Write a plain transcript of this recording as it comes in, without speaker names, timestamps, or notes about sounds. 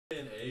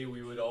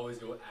always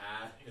go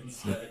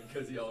instead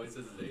because he always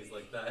says his A's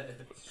like that.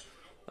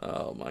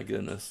 Oh my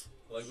goodness.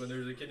 Like when there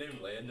was a kid named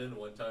Landon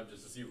one time,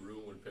 just to see if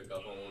Ruben would pick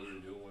up on what we were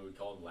doing, we would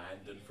call him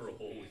Landon for a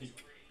whole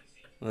week.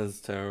 That's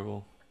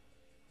terrible.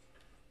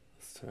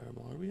 That's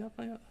terrible. Are we up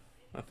yet?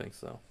 I think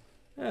so.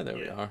 Yeah, there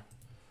we are.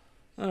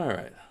 All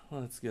right,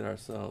 let's get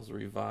ourselves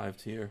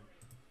revived here.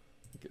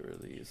 Get rid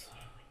of these.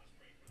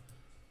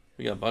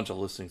 We got a bunch of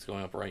listings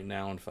going up right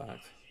now, in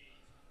fact.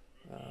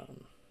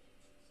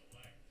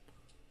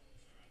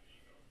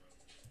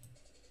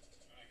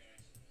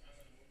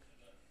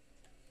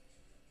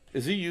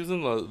 Is he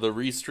using the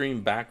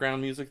restream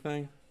background music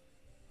thing?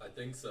 I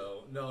think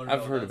so. No,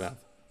 I've heard about it.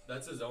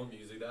 That's his own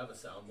music. They have a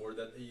soundboard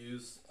that they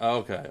use. Oh,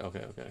 okay.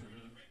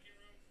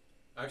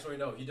 Actually,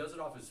 no, he does it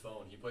off his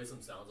phone. He plays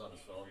some sounds on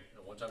his phone.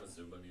 And one time his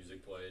Zumba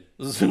music played.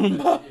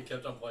 Zumba? It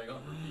kept on playing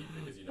on repeat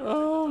because you never took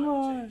the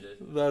time to change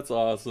it. That's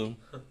awesome.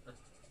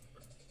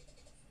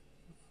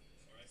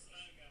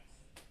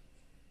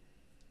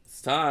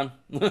 It's time.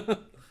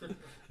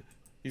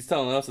 He's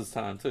telling us it's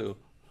time, too.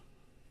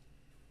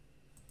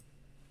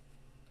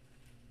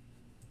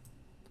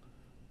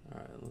 All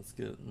right, let's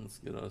get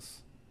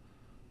us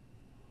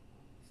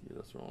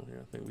rolling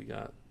here. I think we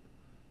got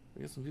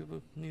some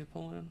people need to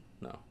pull in.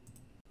 No.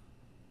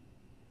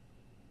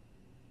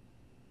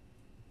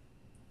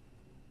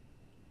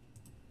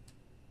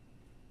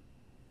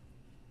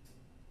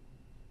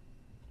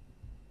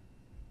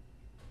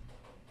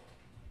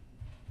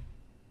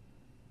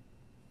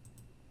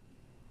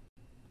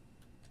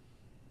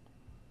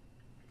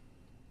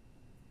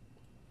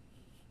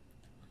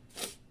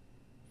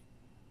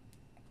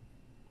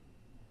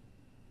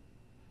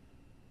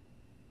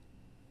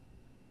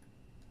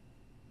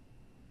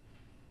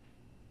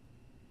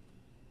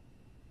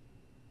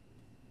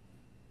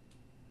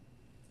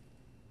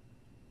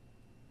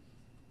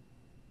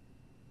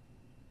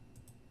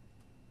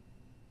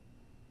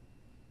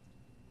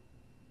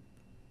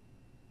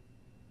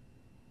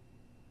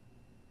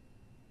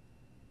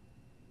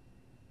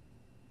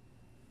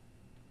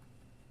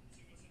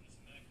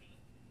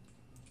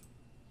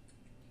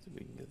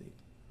 We can get the.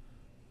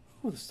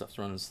 Oh, this stuff's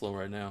running slow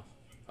right now.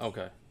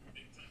 Okay,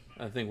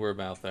 I think we're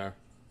about there.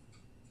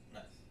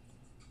 Nice.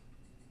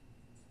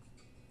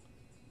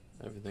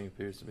 Everything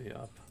appears to be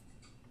up.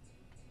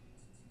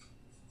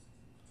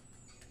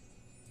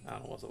 I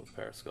don't know what's up with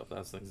Periscope.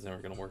 That thing's never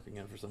gonna work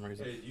again for some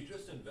reason. Hey, do you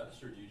just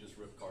invest or do you just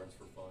rip cards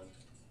for fun?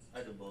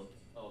 I do both.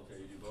 Oh,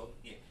 okay, you do both?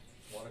 Yeah.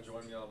 Want to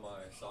join me on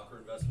my soccer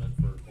investment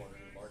for Corner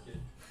in the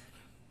Market?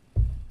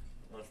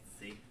 Let's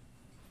see.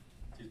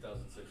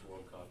 2006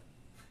 World Cup.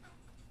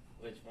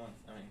 Which one?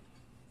 I mean,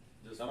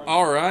 Just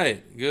All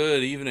right.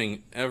 Good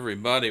evening,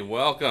 everybody.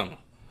 Welcome.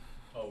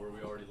 Oh, were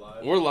we already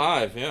live? We're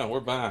live. Yeah,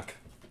 we're back.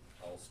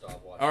 I'll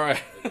stop watching. All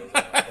right. videos on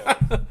my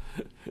phone.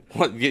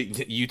 What?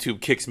 YouTube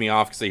kicks me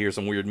off because they hear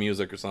some weird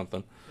music or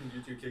something. And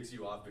YouTube kicks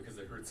you off because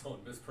they heard someone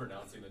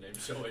mispronouncing the name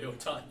Shohei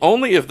Ohtani.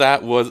 Only if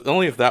that would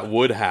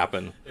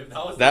happen. If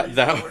that was that the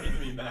reason, I wouldn't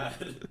even be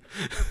mad.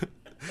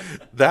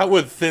 That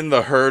would thin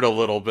the herd a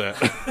little bit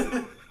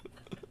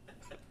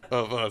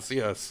of us.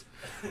 Yes.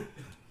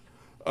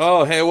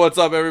 Oh, hey, what's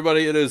up,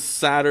 everybody? It is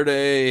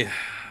Saturday,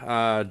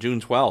 June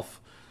 12th.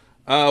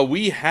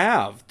 We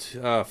have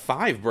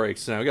 5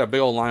 breaks tonight. We got a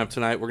big old lineup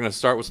tonight. We're going to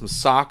start with some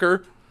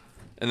soccer,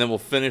 and then we'll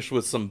finish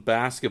with some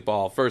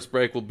basketball. First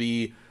break will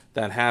be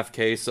that half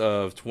case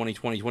of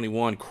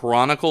 2020-21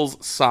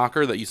 Chronicles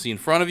soccer that you see in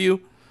front of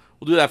you.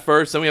 We'll do that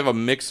first. Then we have a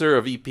mixer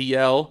of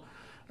EPL.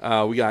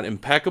 We got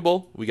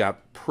Impeccable. We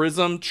got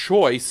Prizm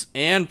Choice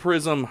and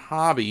Prizm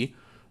Hobby.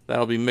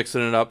 That'll be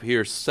mixing it up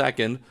here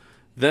second.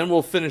 Then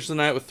we'll finish the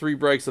night with 3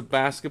 breaks of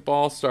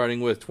basketball, starting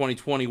with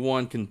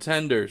 2021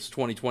 Contenders,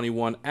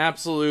 2021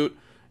 Absolute,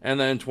 and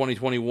then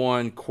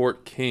 2021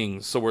 Court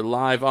Kings. So we're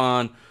live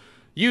on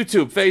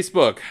YouTube,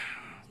 Facebook.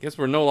 I guess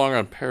we're no longer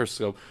on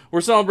Periscope.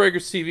 We're still on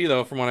Breakers TV,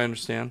 though, from what I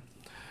understand.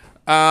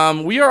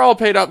 We are all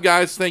paid up,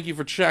 guys. Thank you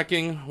for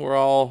checking. We're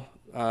all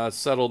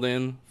settled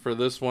in for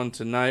this one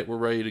tonight. We're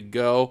ready to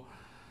go.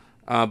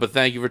 But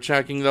thank you for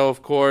checking, though,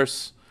 of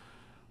course.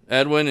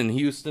 Edwin in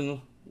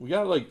Houston. We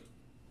got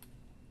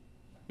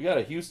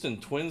a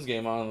Houston Twins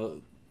game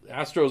on, the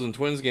Astros and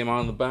Twins game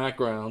on in the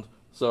background.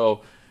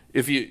 So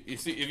if you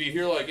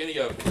hear like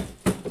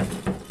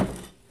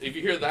if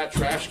you hear that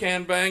trash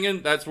can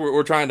banging, that's where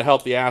we're trying to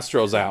help the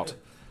Astros out.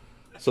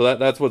 So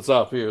that's what's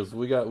up here. So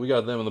we got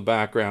them in the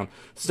background.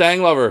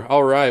 Stang Lover,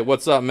 all right,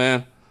 what's up,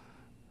 man?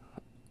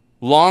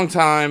 Long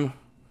time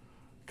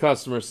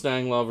customer,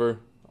 Stang Lover.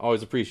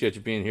 Always appreciate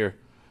you being here.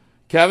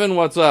 Kevin,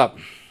 what's up?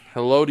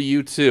 Hello to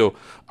you, too.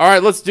 All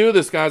right, let's do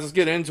this, guys. Let's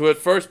get into it.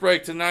 First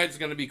break tonight is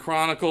going to be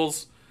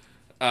Chronicles.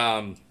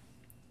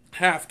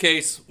 Half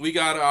case. We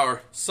got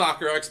our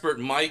soccer expert,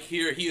 Mike,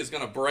 here. He is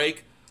going to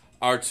break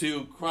our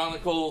 2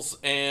 Chronicles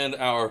and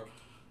our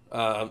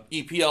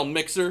EPL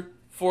mixer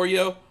for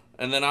you.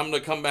 And then I'm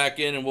going to come back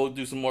in and we'll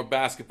do some more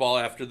basketball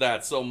after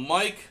that. So,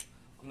 Mike,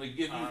 I'm going to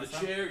give you the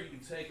chair. You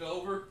can take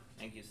over.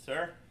 Thank you,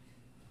 sir.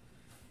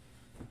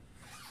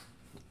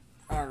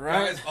 All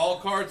right. Guys, all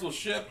cards will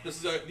ship.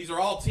 These are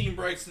all team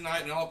breaks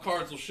tonight, and all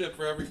cards will ship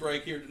for every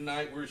break here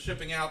tonight. We're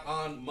shipping out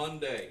on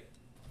Monday.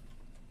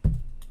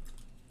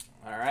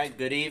 All right.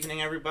 Good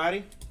evening,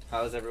 everybody.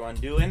 How's everyone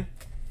doing?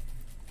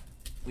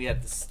 We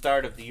had the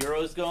start of the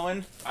Euros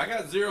going. I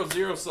got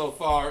 0-0 so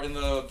far in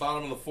the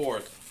bottom of the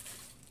fourth.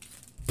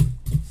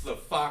 It's the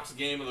Fox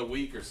game of the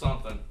week or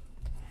something.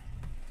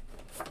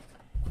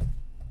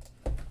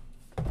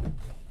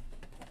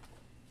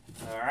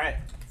 All right.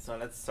 So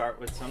let's start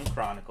with some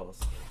Chronicles.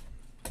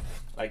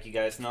 Like you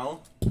guys know,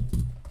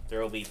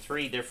 there will be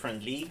 3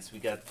 different leagues. We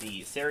got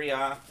the Serie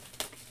A,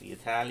 the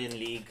Italian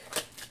League.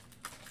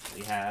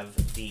 We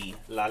have the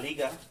La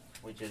Liga,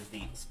 which is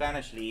the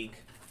Spanish League.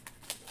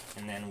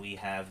 And then we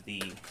have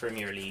the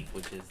Premier League,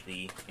 which is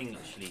the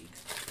English League.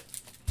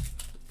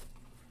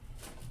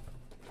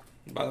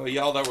 By the way,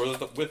 y'all that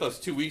were with us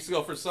 2 weeks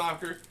ago for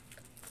soccer,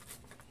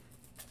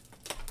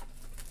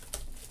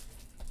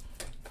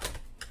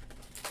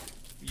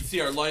 you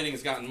see our lighting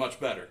has gotten much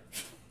better.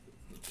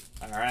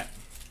 All right.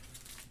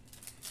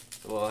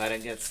 So we'll go ahead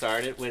and get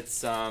started with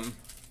some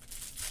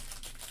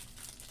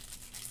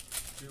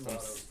 2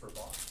 autos per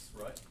box,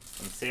 right?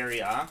 Serie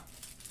A.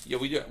 Yeah,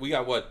 we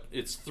got what?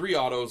 It's 3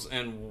 autos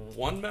and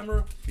 1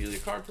 memorabilia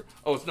card per.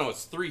 Oh,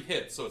 it's 3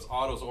 hits, so it's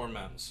autos or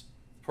mems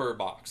per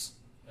box.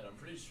 And I'm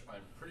pretty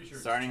sure.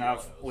 Starting it's 2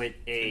 off autos. with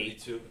a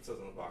 2. It says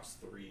on the box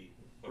 3.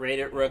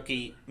 rated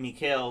rookie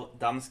Mikhail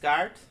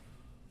Damsgaard,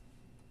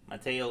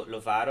 Matteo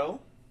Lovato.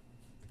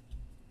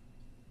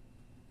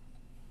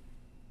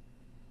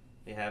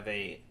 We have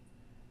a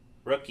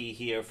rookie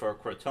here for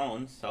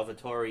Crotone,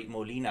 Salvatore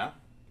Molina.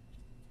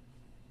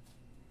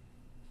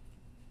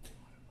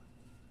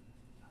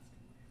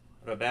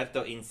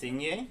 Roberto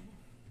Insigne,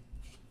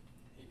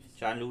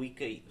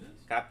 Gianluigi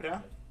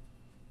Capra,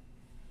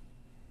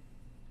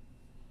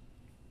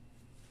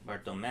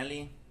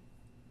 Bartomelli,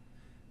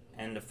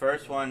 and the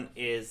first one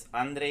is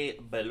Andre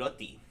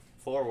Bellotti,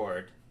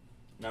 forward,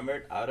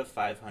 numbered out of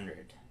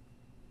 500.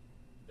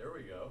 There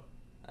we go.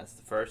 That's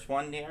the first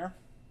one there.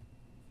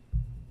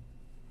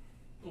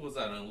 What was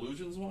that, an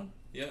Illusions one?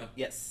 Yeah.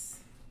 Yes.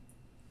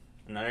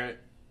 Another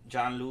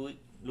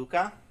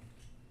Gianluca,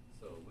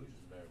 So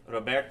Illusions there.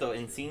 Roberto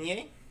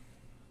Insigne,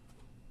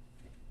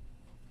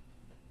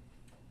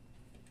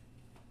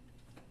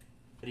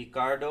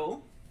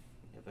 Ricardo,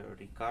 we have a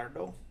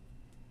Ricardo,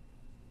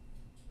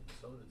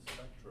 So did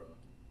Spectra.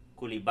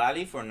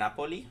 Koulibaly for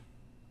Napoli,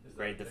 Is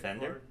great that a big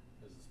defender. card?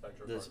 Is the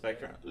Spectra? The card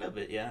Spectra, big? a little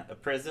bit, yeah. A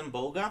Prizm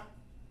Boga,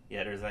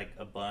 yeah. There's like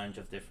a bunch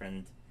of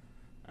different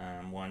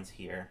ones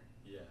here.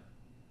 Yeah.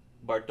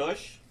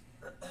 Bartosz,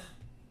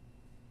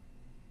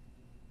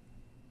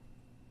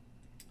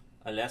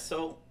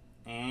 Alesso,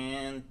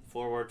 and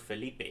forward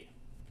Felipe.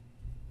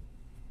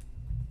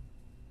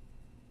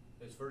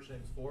 His first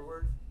name's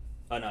Forward.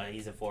 Oh no,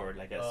 he's a forward,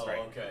 like a Oh, strike.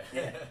 okay.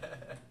 Yeah.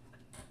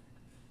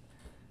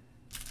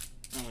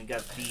 And we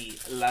got the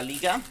La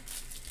Liga.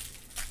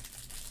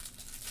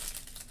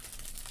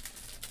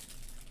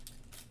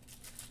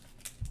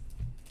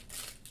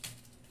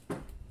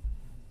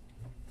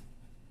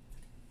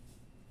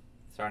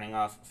 Starting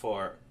off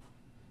for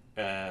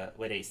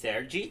with a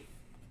Sergi.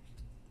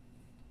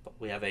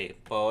 We have a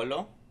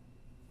Paolo.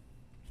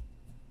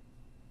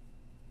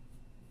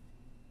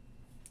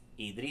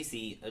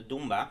 Idrissi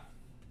Dumba.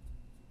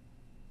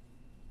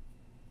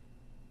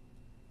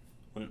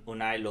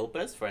 Unai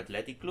Lopez for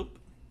Athletic Club.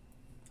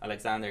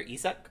 Alexander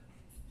Isak.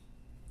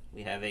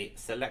 We have a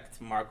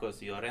select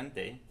Marcos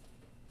Llorente.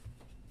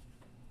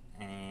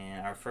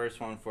 And our first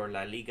one for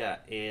La Liga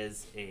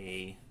is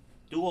a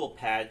dual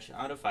patch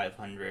out of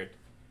 500,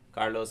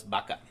 Carlos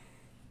Baca.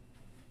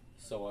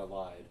 So I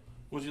lied.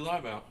 What'd you lie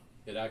about?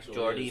 It actually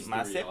Jordi is 3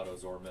 Masip.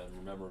 autos or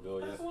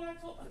memorabilia. what I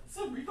told.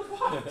 So read the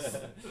box.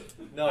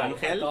 No,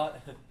 Angel?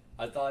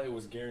 I thought it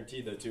was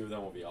guaranteed that 2 of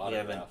them will be We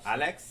have an autographs.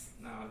 Alex,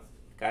 No.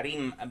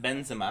 Karim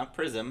Benzema,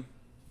 Prizm,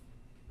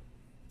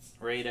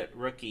 rated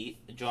rookie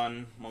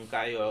John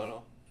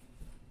Moncayo,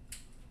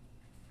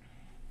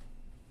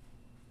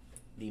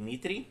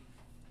 Dimitri,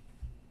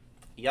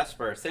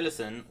 Jasper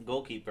Cillessen,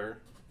 goalkeeper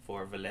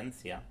for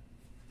Valencia,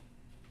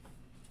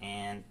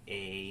 and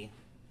a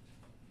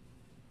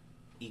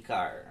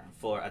Icar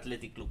for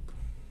Athletic Club.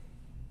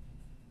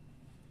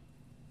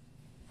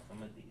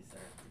 Some of these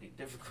are pretty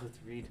difficult to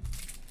read.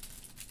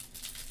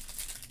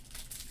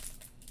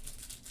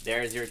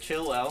 There's your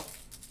Chilwell.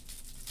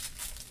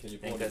 Can you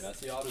think pull any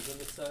that's- Messi autos in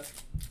this set?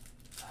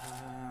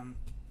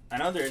 I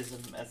know there's a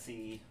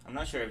Messi. I'm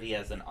not sure if he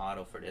has an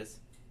auto for this,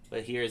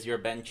 but here's your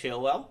Ben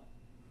Chilwell.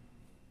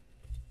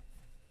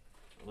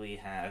 We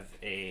have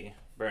a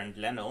Bernd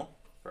Leno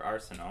for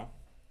Arsenal.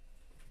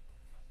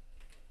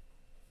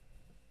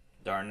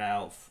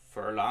 Darnell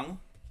Furlong.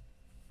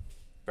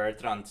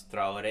 Bertrand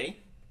Traoré.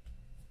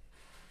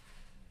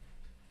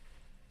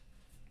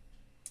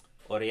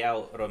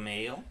 Oriol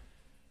Romeo.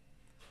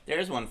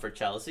 There's one for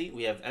Chelsea.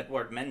 We have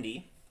Edward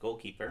Mendy,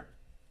 goalkeeper.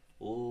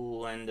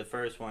 Ooh, and the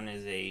first one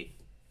is a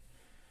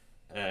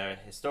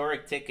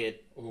historic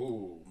ticket.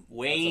 Ooh.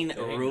 Wayne that's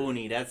a banger.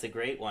 Rooney. That's a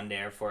great one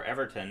there for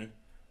Everton.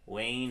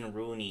 Wayne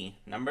Rooney,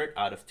 numbered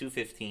out of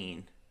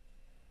 215.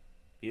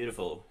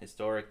 Beautiful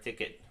historic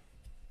ticket.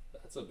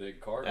 That's a big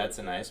card. That's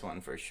a right there. nice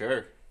one for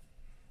sure.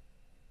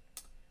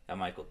 Got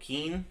Michael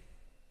Keane,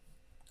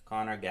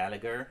 Connor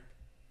Gallagher,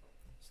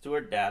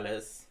 Stuart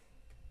Dallas,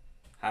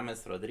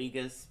 James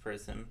Rodriguez,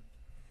 Prizm,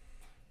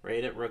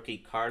 rated rookie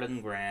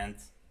Carlin Grant,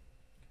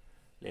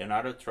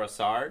 Leonardo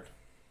Trossard,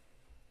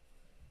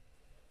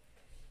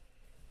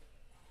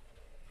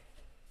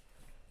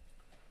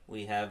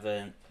 we have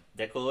a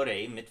Decore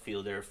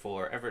midfielder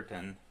for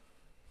Everton,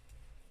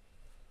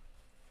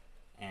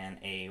 and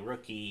a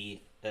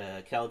rookie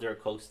Kelder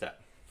Costa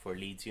for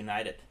Leeds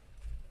United.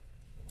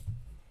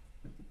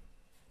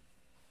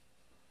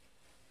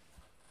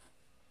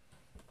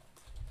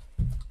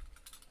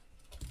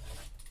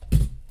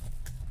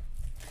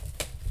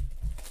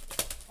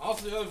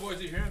 Also, the other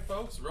voice you're hearing,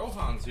 folks,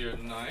 Rohan's here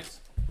tonight.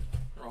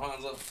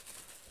 Rohan's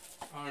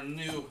our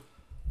new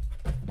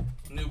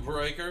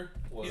breaker.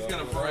 What He's up,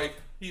 gonna what break. up?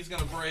 He's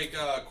gonna break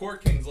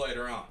Court Kings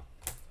later on.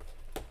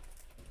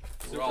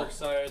 Super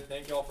excited.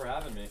 Thank y'all for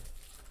having me.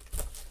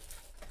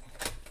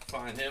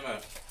 Find him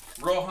at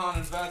Rohan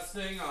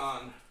Investing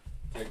on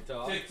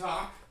TikTok.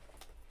 TikTok.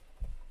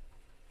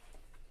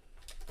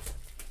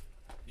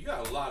 You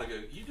got a lot of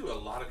good. You do a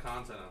lot of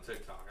content on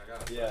TikTok. I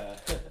got. Yeah.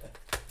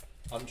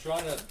 I'm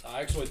trying to.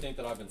 I actually think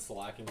that I've been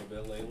slacking a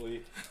bit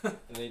lately, and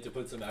I need to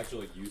put some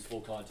actually useful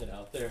content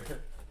out there.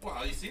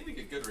 Well, you seem to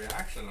get good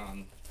reaction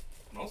on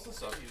most of the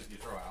stuff you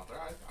throw out there.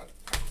 I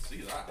can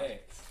see that.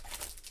 Thanks.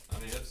 I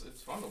mean,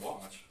 it's fun to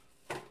watch.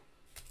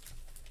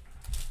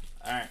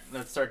 Alright,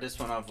 let's start this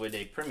one off with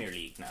a Premier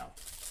League now.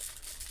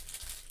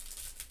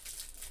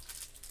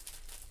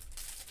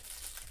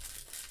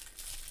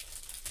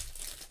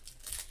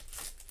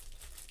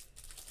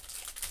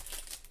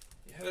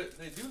 Yeah,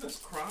 they do this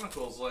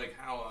Chronicles like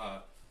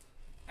how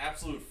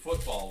Absolute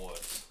Football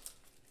was.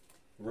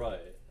 Right.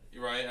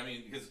 Right? I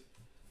mean, because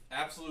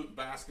Absolute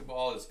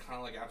Basketball is kind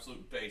of like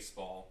Absolute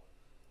Baseball.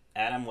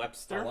 Adam I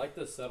Webster, like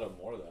this setup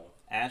more though.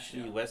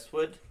 Ashley Yeah.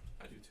 Westwood,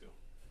 I do too.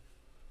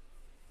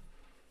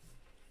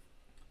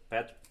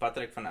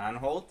 Patrick van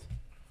Aanholt,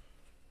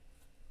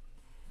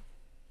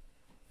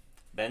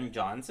 Ben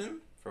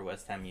Johnson for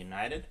West Ham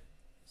United,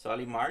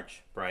 Solly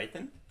March,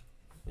 Brighton.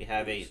 We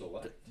have a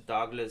Select.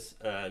 Douglas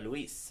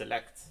Luis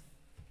Select,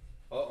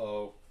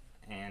 Uh-oh.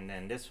 and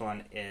then this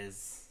one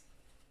is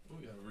Oh,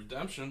 we got a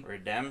redemption.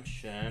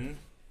 Redemption.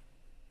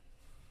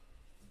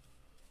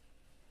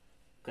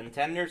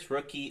 Contenders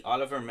rookie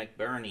Oliver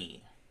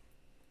McBurney.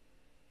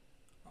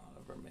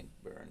 Oliver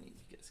McBurney,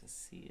 you guys can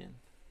see it.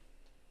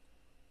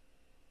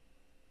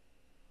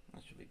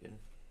 That should be good.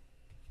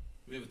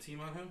 We have a team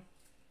on him?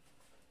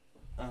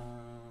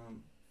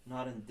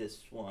 Not in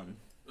this one.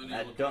 We need to I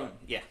look it don't.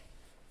 up. Yeah.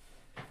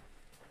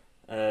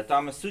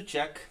 Thomas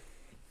Suchek.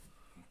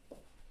 I'm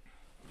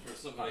sure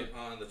somebody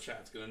on the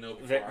chat's gonna know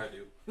before Ve- I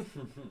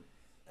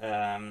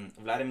do.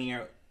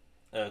 Vladimir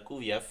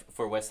Kuviev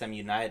for West Ham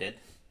United.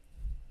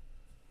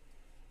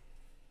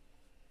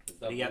 Is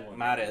that Riyad blue one?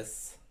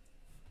 Mahrez.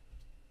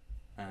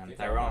 I think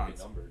that might be Tyrone.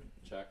 numbered.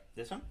 Check.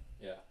 This one?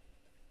 Yeah.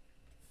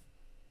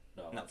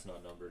 No, No. it's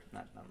not numbered.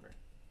 Not numbered.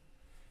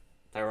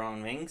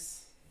 Tyrone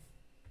Mings.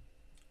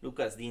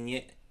 Lucas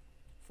Digne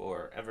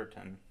for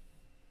Everton.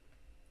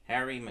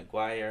 Harry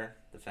Maguire,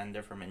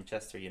 defender for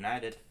Manchester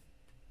United.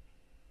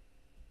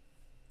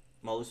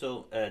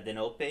 Mozo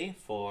Denope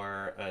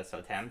for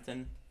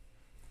Southampton.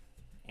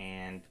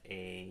 And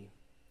a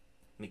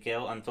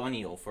Mikel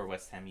Antonio for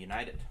West Ham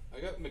United. I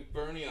got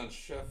McBurney on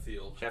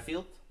Sheffield.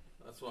 Sheffield.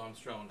 That's what I'm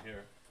showing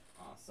here.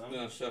 Awesome. Been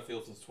on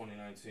Sheffield since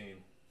 2019.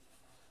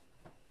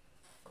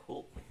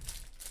 Cool.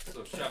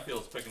 So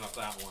Sheffield's picking up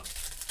that one.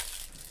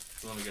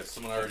 Let me guess.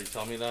 Someone already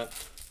tell me that?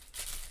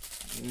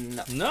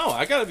 No. No,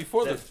 I got it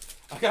before The-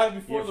 I got it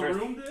before Your the first-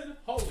 room did.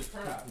 Holy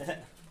crap!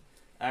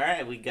 All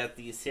right, we got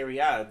the Serie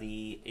A,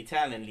 the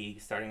Italian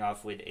league, starting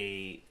off with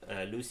a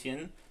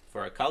Lucien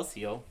for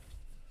Calcio.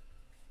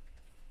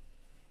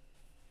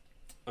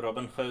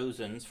 Robin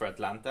Gosens for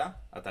Atalanta.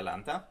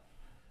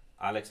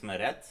 Alex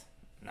Meret,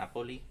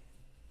 Napoli.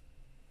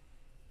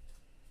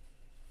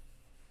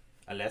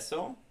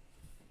 Alesso.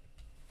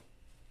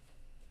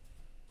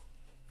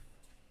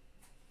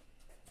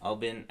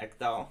 Albin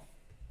Ekdal.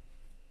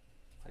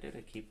 Why did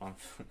I keep on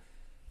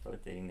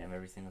rotating them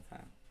every single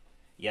time?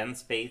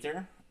 Jens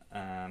Peter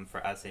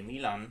for AC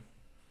Milan.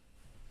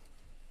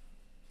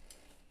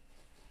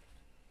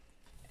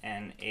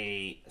 And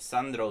a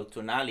Sandro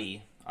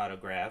Tonali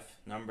autograph,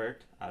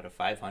 numbered out of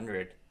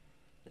 500.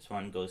 This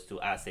one goes to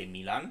AC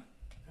Milan.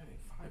 Hey,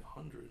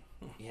 500.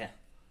 Yeah.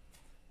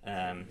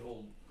 The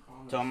old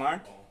promise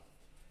Tomart. ball.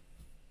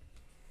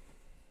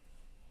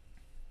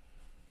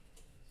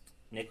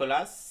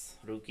 Nicolas,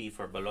 rookie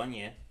for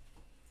Bologna.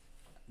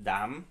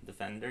 Dam,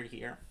 defender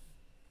here.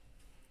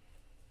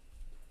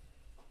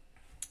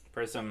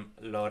 Prizm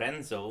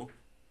Lorenzo,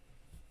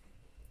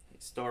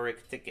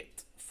 historic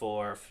ticket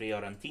for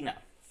Fiorentina.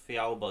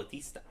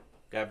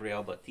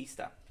 Gabriel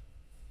Bautista.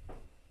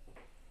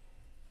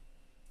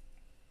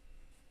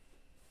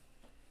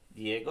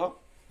 Diego,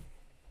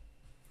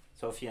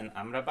 Sofian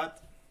Amrabat,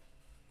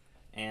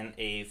 and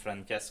a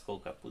Francesco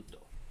Caputo.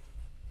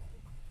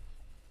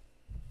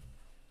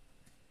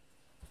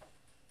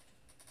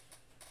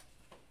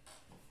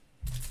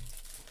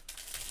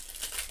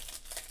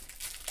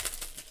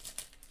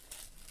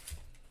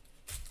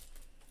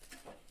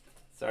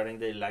 Starting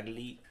the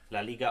La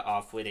Liga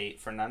off with a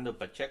Fernando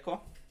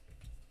Pacheco,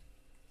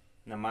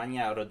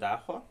 Nemanja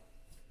Rodajo,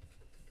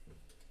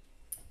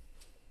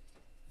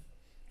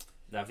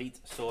 David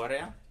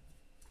Soria,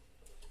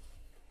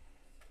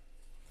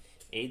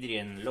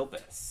 Adrian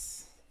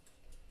Lopez,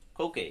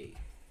 Koke,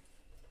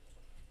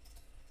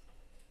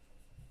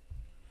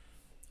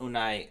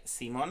 Unai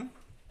Simon.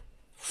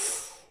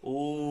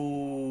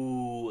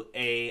 Ooh,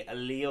 a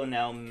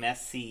Lionel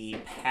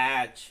Messi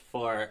patch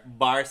for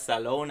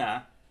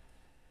Barcelona.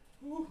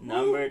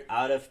 Numbered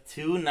out of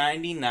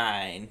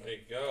 299. There you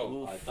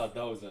go. Oof. I thought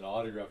that was an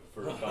autograph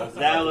for a thousand.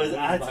 That was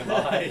my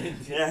mind.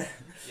 Yeah.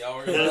 Y'all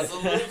were gonna have to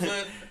lose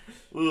it.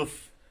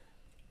 Oof.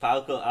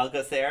 Paco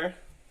Alcacer.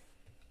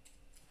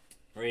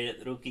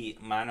 Rated rookie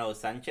Mano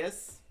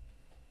Sanchez.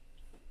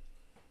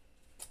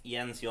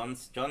 Jens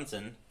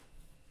Johnson.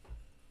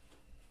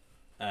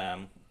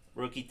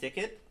 Rookie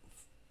ticket.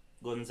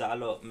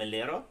 Gonzalo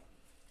Melero.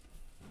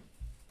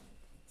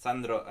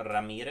 Sandro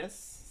Ramirez.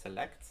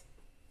 Select.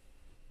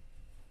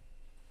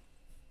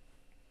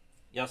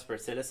 Jasper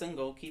Cillessen,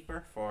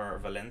 goalkeeper for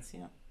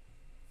Valencia.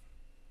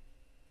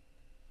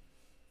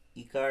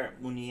 Icar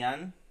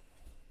Munian.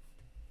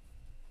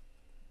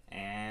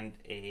 And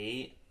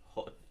a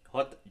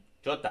Hot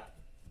Jota.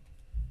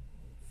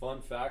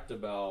 Fun fact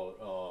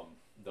about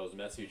those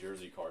Messi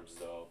jersey cards,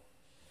 though,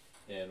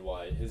 and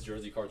why his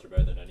jersey cards are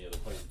better than any other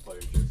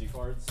player's jersey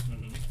cards.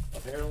 Mm-hmm.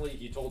 Apparently,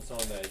 he told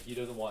someone that he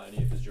doesn't want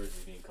any of his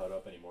jerseys being cut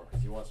up anymore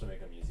because he wants to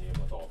make a museum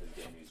with all of his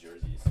game used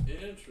jerseys.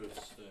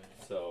 Interesting.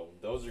 So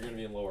those are going to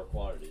be in lower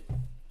quantity.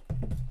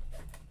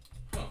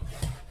 Huh.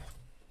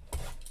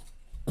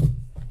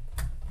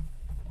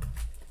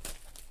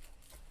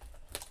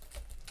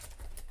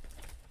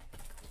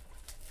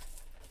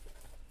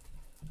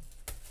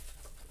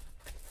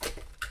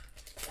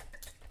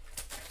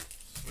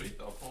 Sweet,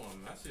 they'll pull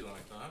a Messi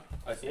like that.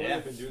 I swear Yeah.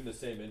 they've been doing the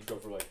same intro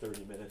for like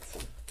 30 minutes.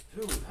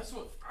 Dude, that's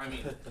what I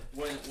mean.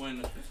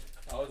 When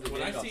How is the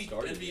when game I not see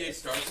started NBA yet?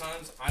 start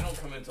times, I don't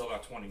come in until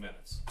about 20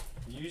 minutes.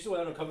 Usually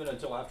I don't come in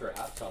until after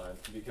halftime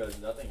because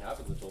nothing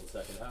happens until the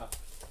second half.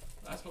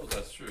 I suppose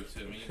that's true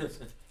too. I mean, you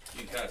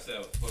can kind of say that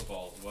with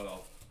football as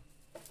well.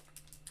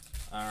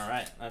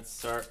 Alright, let's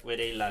start with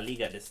a La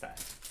Liga this time.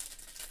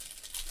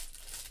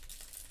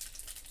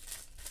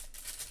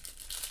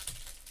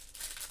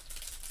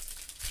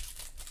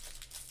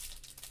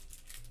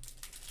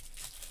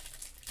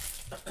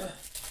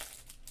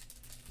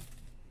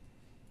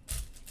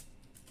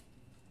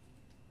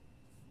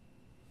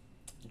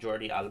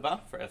 Jordi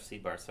Alba for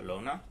FC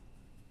Barcelona.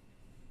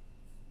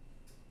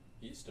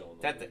 He's still in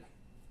the Tete. league.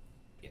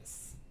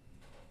 Yes.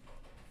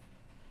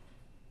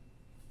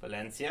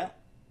 Valencia.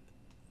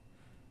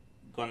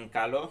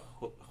 Goncalo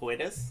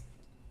Juarez.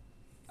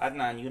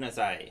 Adnan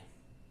Yunusai.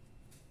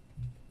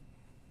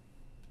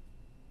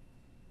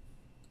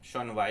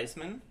 Sean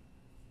Weisman.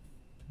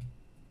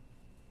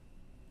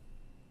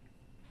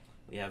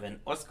 We have an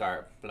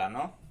Oscar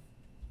Plano.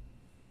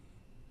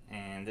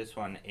 And this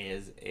one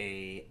is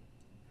a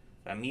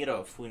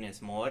Ramiro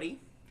Funes Mori.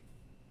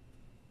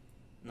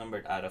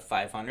 Numbered out of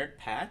 500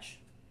 patch.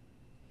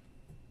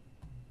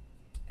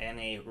 And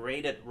a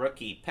rated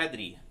rookie,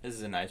 Pedri. This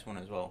is a nice one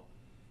as well.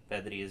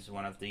 Pedri is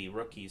one of the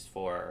rookies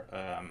for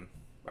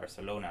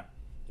Barcelona.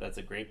 That's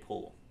a great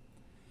pull.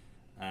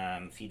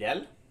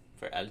 Fidel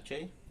for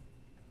Elche.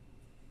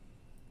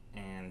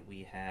 And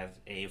we have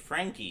a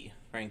Frankie.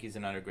 Frankie's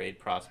another great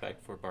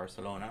prospect for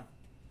Barcelona.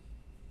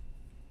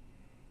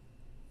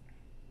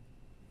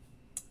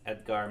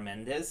 Edgar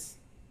Mendez.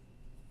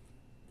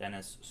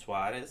 Dennis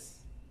Suarez.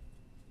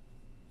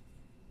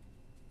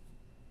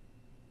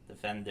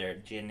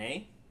 Defender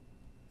Gine.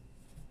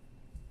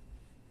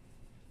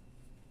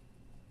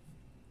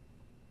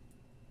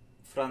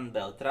 Fran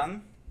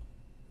Beltran.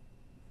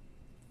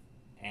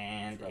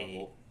 And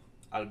a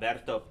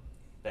Alberto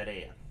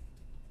Perea.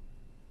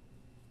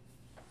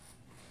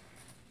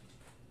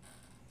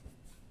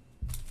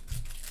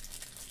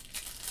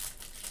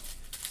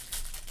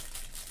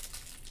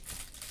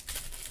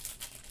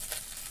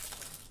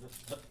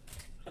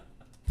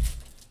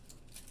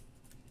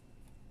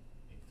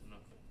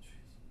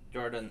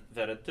 Jordan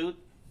Veretout.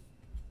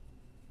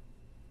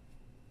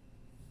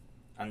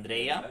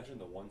 Andrea. Imagine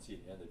the 1 seed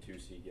and the 2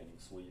 seed getting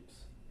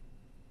sweeps.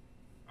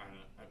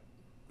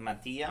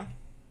 Mattia.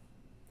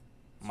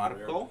 It's rare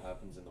Marco. what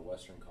happens in the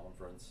Western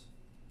Conference.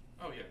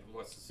 Oh yeah,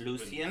 West has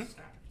Lucien. been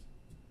stacked.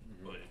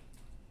 But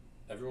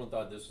Everyone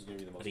thought this was going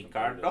to be the most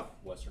Ricardo.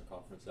 competitive Western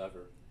Conference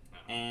ever.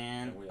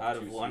 And And we have out 2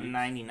 of seeds.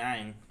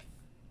 199,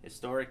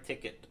 historic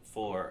ticket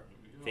for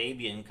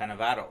Fabian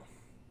Cannavaro.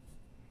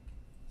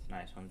 It's a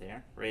nice one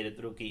there.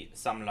 Rated rookie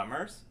Sam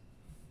Lammers.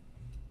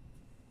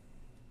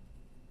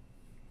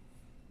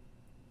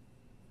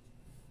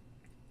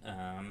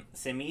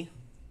 Semi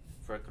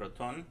for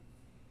Croton.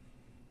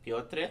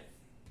 Piotr,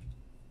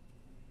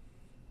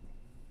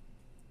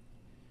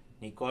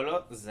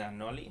 Nicolo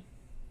Zanoli,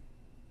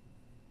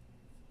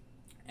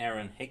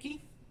 Aaron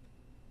Hickey,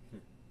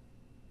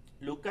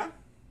 Luca,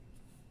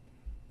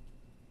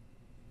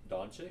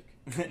 Doncic?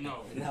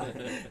 No.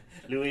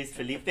 Luis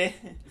Felipe, Is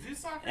he a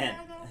soccer and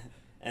guy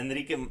though?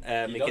 Enrique He does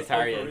play for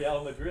Mkhitaryan.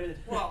 Real Madrid.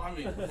 Well, I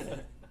mean,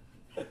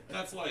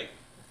 that's like.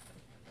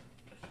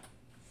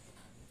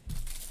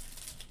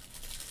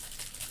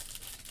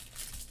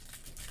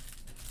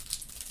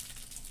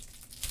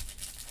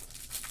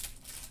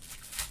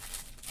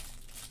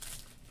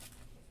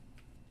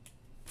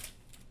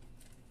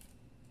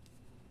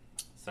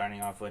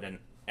 Starting off with an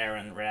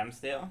Aaron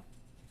Ramsdale,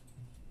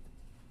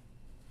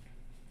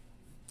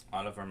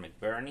 Oliver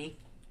McBurney,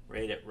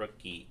 rated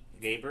rookie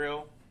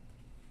Gabriel,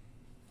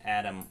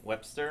 Adam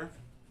Webster,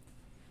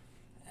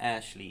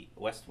 Ashley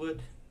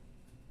Westwood,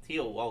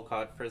 Teal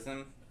Walcott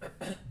Prizm,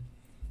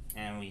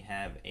 and we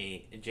have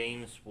a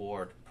James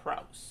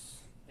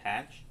Ward-Prowse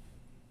patch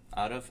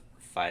out of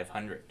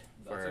 500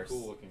 That's for a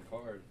cool looking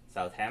card.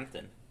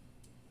 Southampton.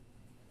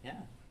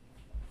 Yeah.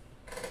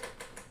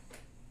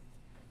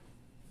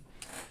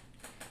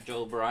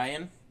 Joe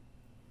Bryan,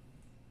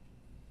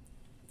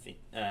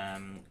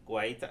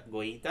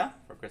 Guaita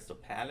for Crystal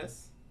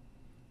Palace,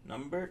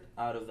 numbered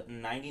out of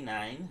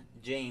 99.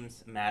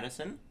 James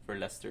Madison for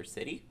Leicester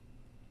City,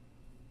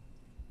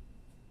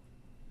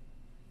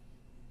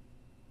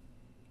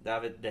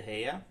 David De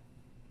Gea,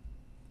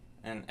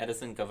 and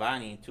Edison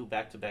Cavani, 2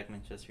 back-to-back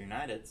Manchester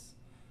Uniteds.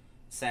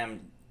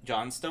 Sam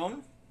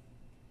Johnstone,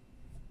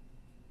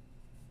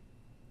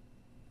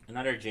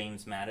 another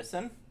James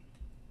Madison,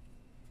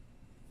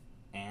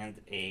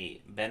 and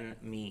a Ben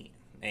Mee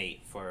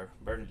for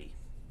Burnley.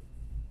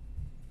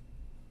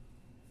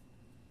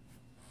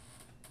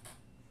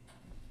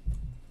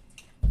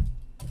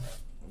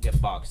 We'll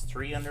get box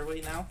 3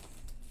 underway now.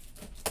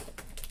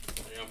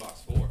 I got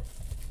box 4.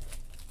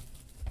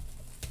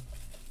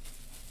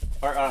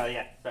 Or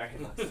yeah, sorry,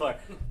 box 4.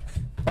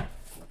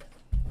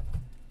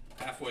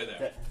 Halfway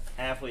there.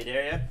 Halfway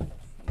there yet?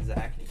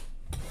 Exactly.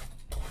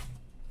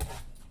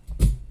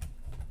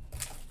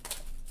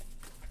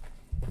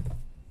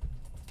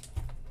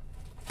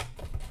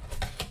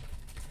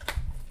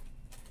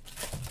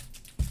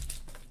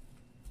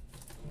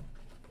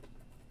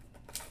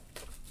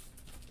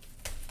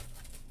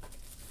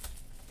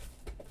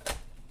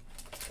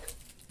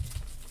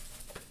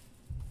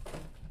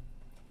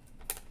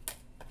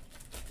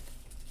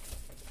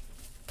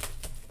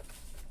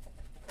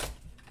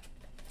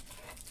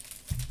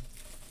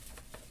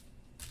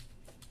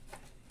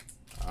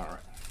 Alright.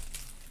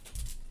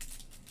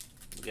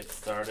 We'll get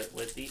started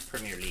with the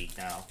Premier League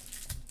now.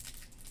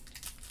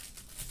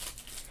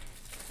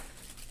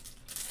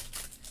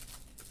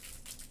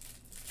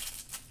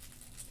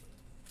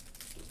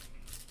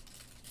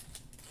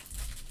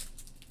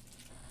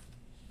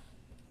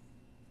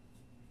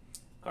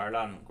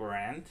 Garland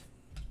Grant,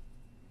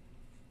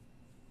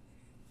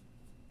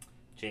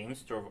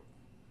 James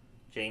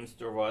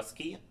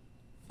Dorowski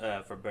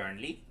for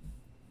Burnley,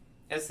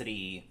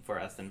 Esri for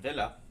Aston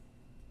Villa,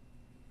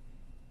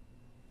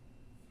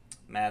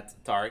 Matt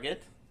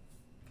Target,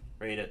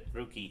 rated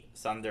rookie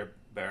Sander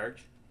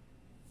Berge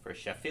for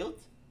Sheffield,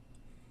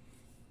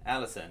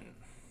 Allison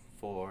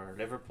for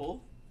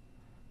Liverpool,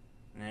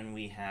 and then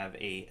we have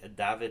a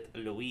David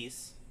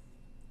Luiz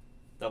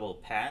double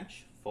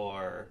patch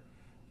for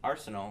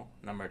Arsenal,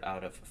 numbered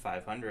out of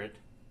 500.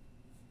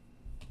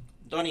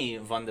 Donny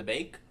van de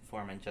Beek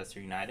for Manchester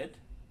United.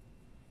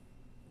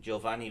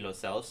 Giovanni Lo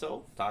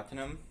Celso,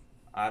 Tottenham.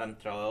 Adam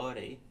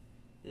Traore,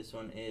 this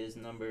one is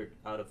numbered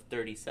out of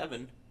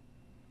 37.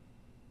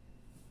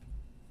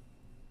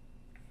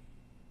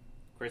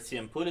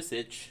 Christian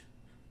Pulisic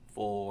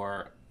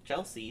for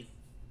Chelsea,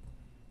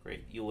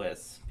 great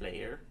US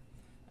player.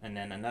 And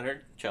then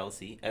another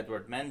Chelsea,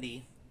 Edward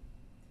Mendy,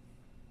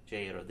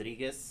 Jay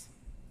Rodriguez,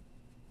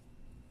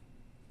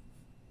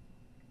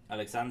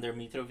 Alexander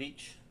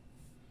Mitrovic,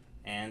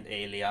 and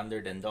a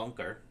Leander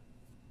Dendonker.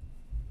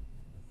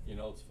 You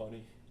know, it's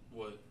funny.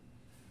 What?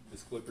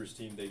 This Clippers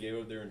team, they gave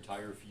up their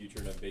entire future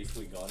and have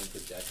basically gone into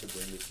debt to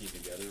bring this team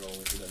together,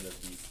 only for them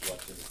to be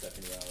swept in the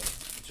second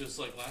round. Just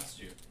like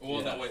last year.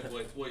 Well, Yeah.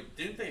 no, wait.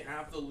 Didn't they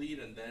have the lead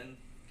and then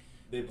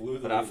They blew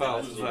the Rafael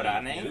lead last year.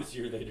 Varane. This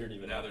year they didn't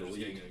even now have they're the just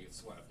lead. going to get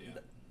swept?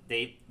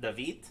 Yeah.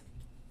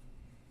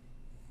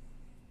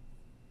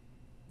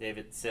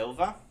 David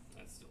Silva,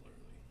 That's still early.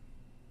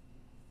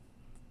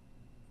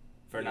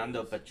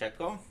 Fernando Yes.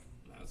 Pacheco,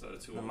 That's out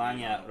of 2.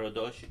 Nemanja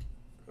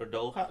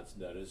Rodoja,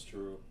 That is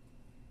true.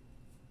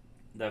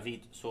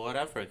 David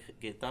Sora for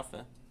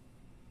Getafe.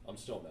 I'm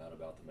still mad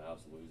about the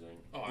Mavs losing.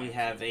 Oh, We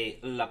have a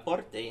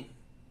Laporte I'm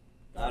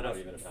out not of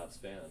even a Mavs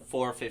fan.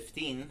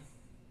 415.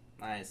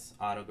 Nice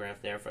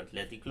autograph there for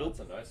Athletic Club.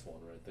 That's a nice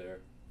one right there.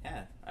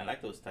 Yeah, I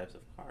like those types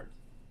of cards.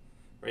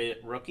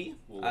 Rated rookie,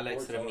 Well,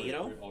 Alex Laporte's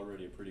Ramiro,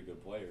 already a pretty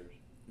good player.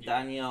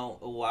 Daniel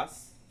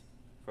Uwas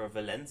for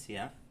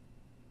Valencia.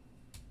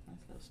 Nice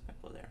little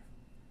speckle there.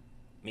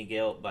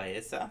 Miguel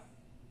Baeza,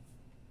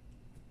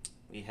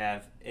 We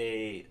have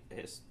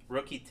his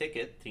rookie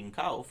ticket,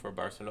 Trincao for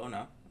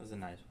Barcelona. That's a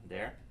nice one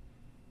there.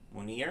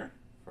 Munir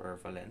for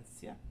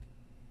Valencia.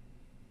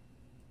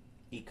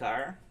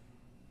 Icar.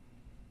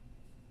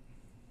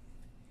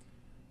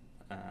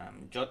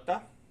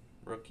 Jota,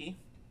 rookie.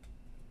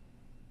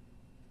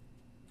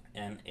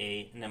 And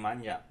a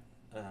Nemanja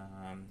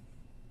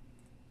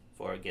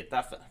for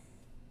Getafe.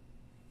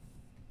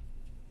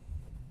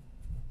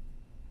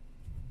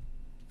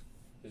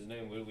 His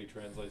name literally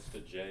translates to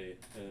J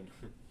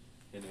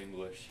in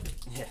English.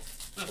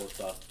 Yes.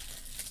 Jota.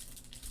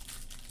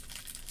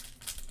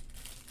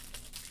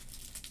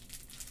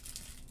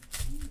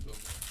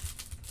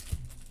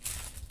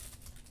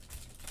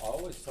 I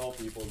always tell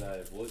people that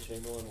if Will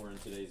Chamberlain were in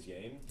today's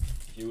game,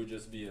 he would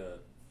just be a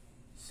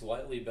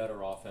slightly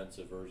better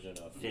offensive version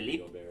of Philippe.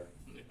 Gobert.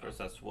 For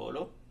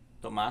Sassuolo.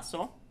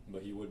 Tommaso.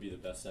 But he would be the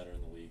best center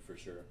in the league for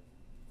sure.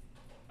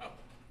 Oh,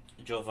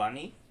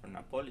 Giovanni for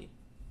Napoli.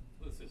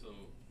 let's see. So,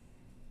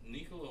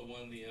 Nicola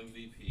won the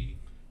MVP.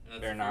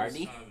 And that's Bernardi.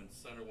 the first time a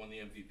center won the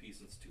MVP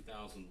since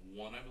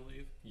 2001, I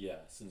believe. Yeah,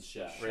 since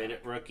Shaq. Rated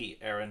rookie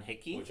Aaron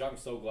Hickey. Which I'm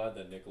so glad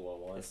that Nicola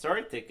won.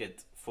 Historic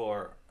ticket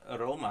for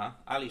Roma,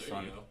 There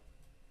Alisson. you go.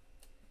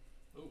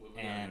 Ooh, what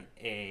we got And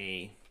here?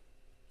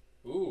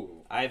 a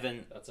Ooh.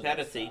 Ivan That's a nice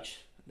Perisic. pack.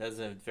 That's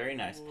a very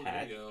nice Ooh,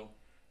 pack. There you go.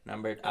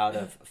 Numbered out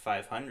of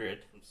 500.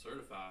 I'm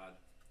certified.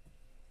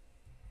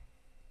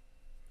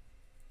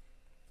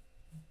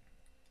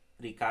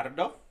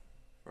 Ricardo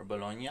for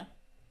Bologna.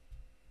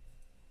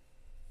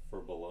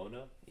 For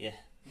Bologna. Yeah.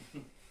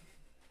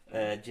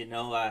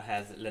 Genoa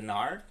has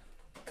Leonard.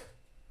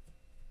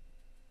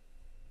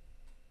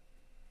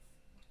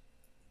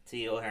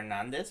 Theo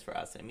Hernandez for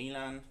AC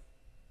Milan.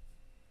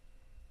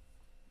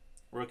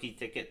 Rookie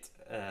ticket,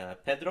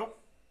 Pedro.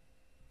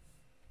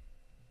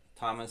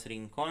 Thomas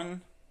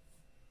Rincon.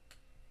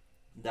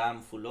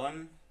 Dam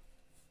Fulon.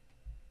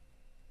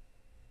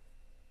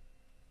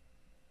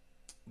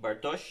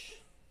 Bartosz.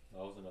 That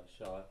was a nice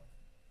shot.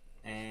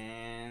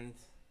 And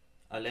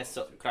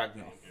Alesso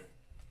Cragno.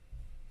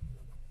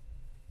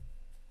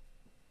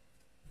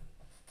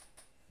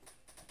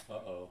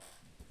 Uh-oh.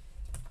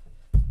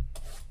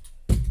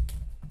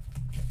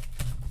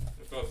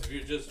 Folks, if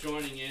you're just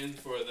joining in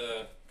for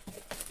the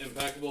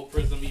Impeccable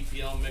Prizm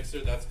EPL mixer,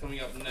 that's coming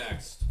up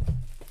next.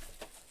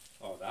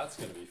 Oh, that's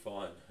going to be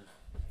fun.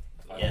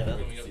 I Yeah, can't that's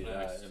wait coming to up see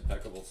next. that.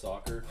 Impeccable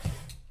soccer.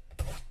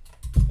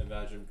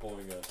 Imagine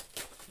pulling a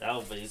That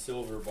would be,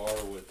 silver bar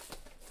with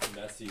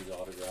Messi's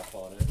autograph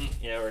on it.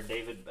 yeah, or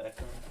David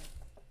Beckham.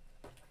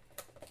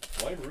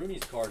 Wayne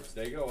Rooney's cards,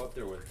 they go up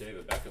there with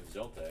David Beckham's,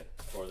 don't they?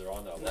 Or they're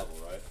on that No. level,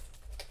 right?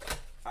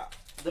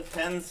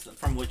 Depends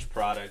from which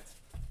product,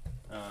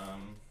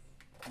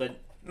 but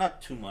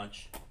not too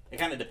much. It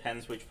kind of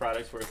depends which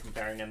products we're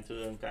comparing them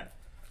to. And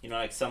you know,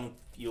 like some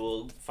you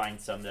will find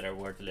some that are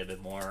worth a little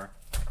bit more.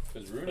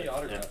 Because Rooney But,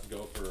 autographs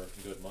go for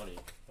good money.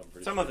 I'm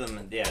pretty Some sure. of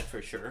them, yeah,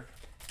 for sure.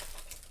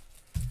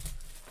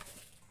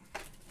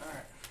 All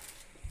right.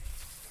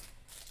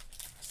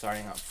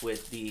 Starting off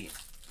with the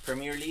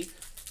Premier League.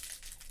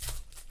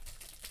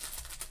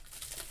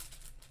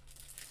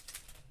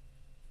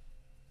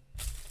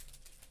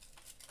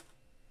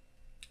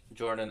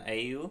 Jordan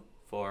Ayew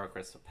for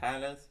Crystal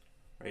Palace.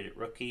 Rated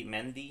rookie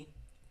Mendy.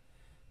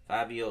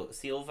 Fabio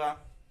Silva.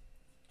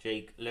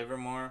 Jake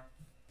Livermore.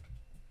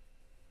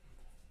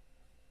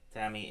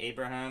 Tammy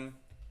Abraham.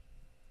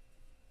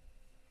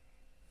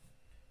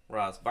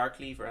 Ross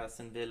Barkley for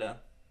Aston Villa.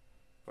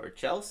 For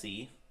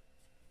Chelsea,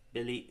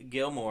 Billy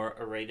Gilmore,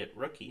 a rated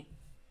rookie.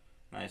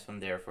 Nice one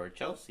there for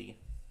Chelsea.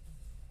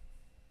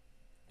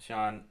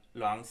 Sean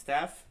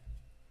Longstaff.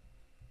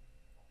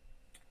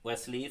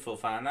 Wesley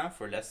Fofana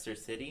for Leicester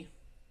City.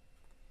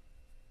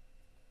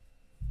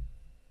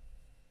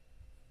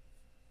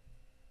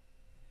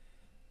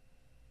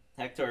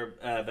 Hector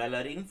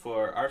Bellerin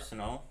for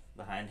Arsenal.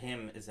 Behind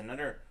him is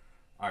another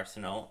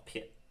Arsenal,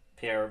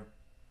 Pierre-Emerick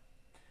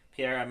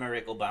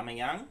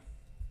Aubameyang.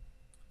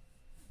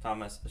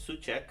 Thomas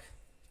Suchek,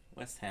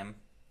 West Ham.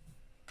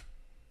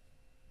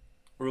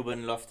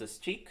 Ruben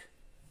Loftus-Cheek.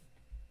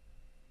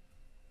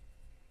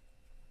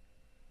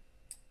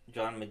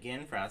 John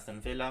McGinn for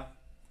Aston Villa.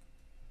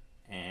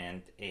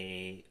 And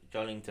a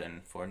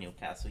Jollington for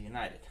Newcastle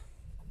United.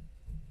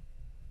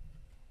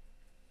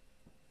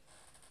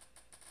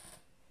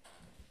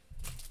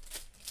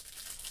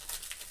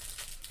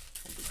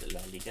 We'll do the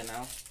La Liga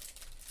now.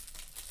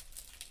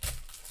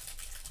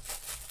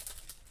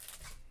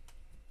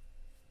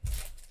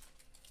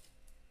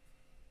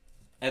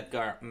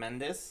 Edgar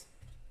Mendes.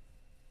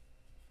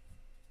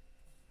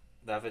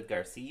 David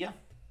Garcia.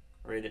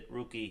 Rated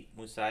rookie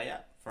Musaya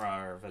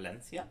for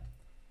Valencia.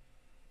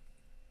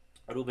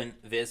 Ruben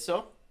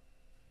Veso.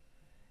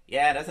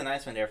 Yeah, that's a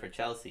nice one there for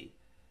Chelsea.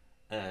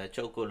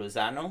 Choco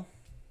Lozano.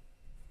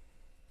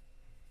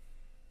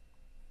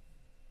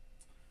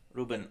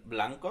 Ruben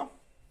Blanco.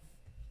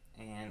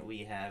 And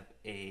we have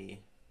a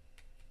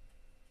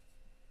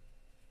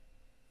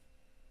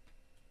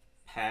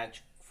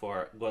patch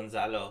for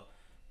Gonzalo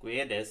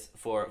Guedes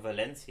for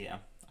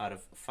Valencia out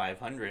of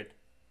 500.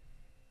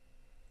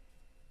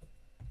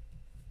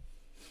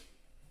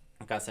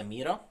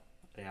 Casemiro,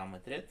 Real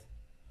Madrid.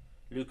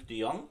 Luke de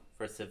Jong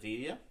for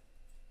Sevilla.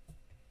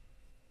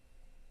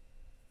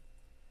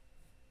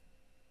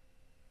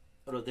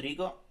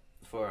 Rodrigo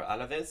for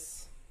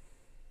Alaves.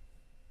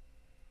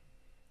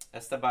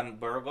 Esteban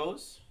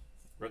Burgos,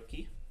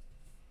 rookie.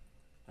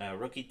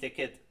 Rookie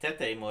ticket,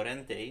 Tete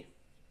Morente.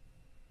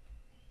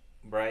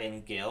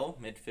 Brian Gill,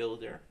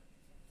 midfielder.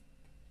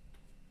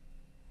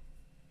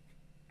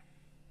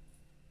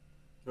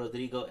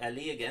 Rodrigo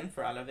Eli again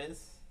for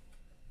Alaves.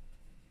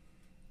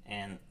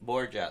 And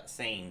Borja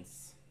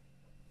Sainz.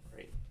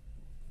 Great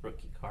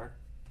rookie card.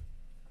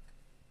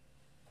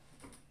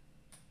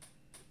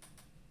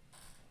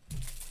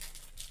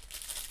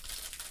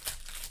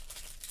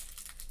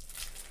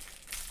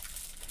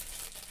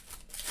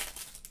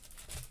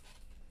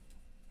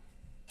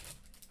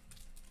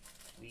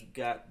 We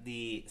got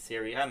the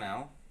Serie A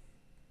now.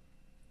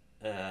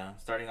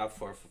 Starting off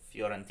for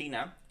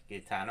Fiorentina,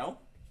 Gaetano.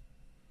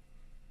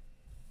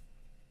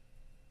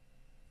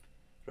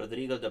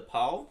 Rodrigo de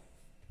Paul.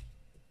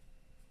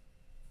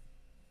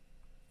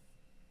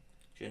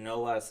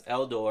 Genoa's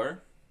Eldor.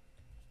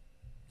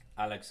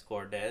 Alex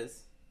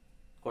Cortez.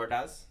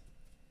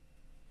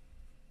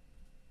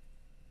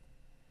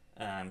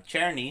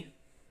 Czerny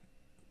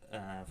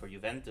for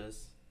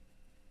Juventus.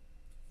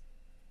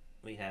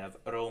 We have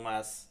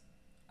Roma's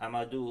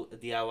Amadou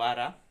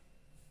Diawara.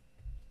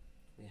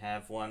 We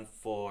have one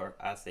for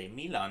AC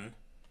Milan.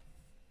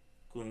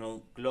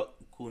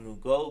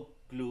 Kunugoglu.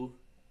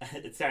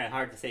 It's kind of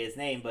hard to say his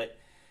name, but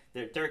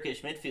they're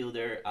Turkish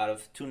midfielder out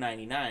of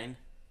 299.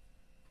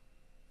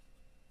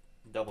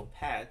 Double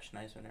patch,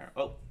 nice one there.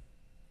 Oh,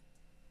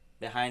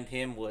 behind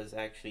him was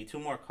actually two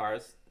more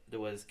cards. There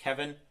was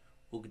Kevin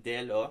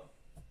Ugdelo,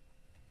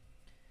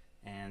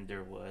 and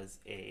there was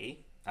a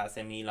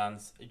AC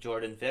Milan's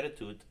Jordan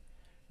Veretout,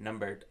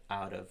 numbered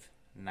out of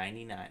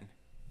 99.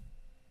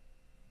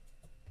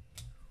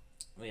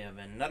 We have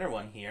another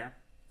one here,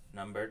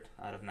 numbered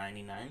out of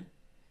 99.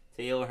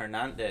 Theo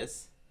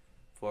Hernandez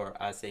for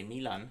AC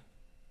Milan.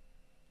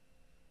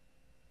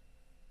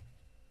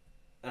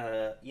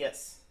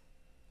 Yes.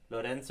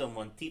 Lorenzo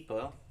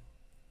Montipo.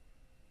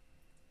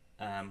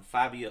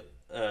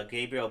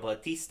 Gabriel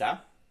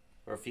Bautista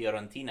for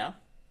Fiorentina.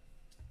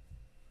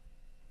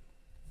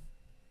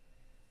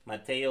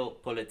 Matteo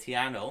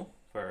Politano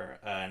for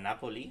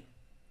Napoli.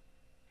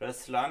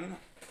 Ruslan.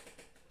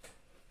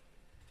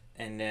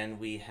 And then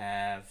we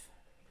have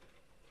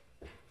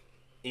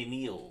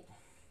Emil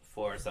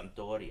for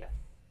Sampdoria.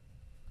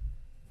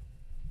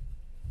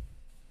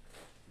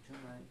 Would you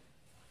mind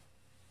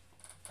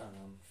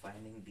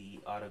finding the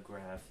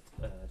autographed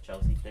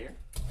Chelsea player?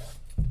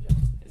 Yeah.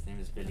 His name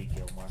is Billy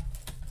Gilmore.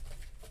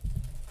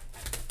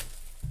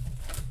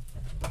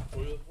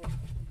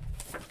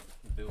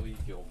 Billy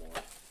Gilmore.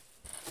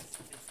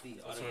 It's the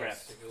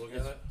autograph. Take a look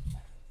at it.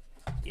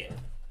 Yeah.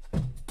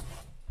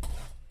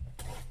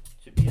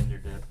 Should be under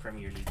the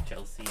Premier League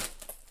Chelsea. It's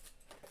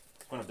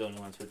one of the only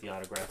ones with the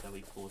autograph that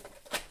we pulled.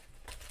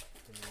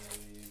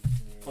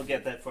 We'll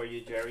get that for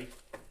you, Jerry.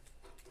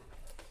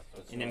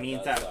 That's In the not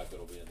meantime- that stack,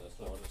 it'll be in this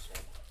one.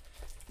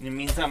 In the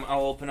meantime,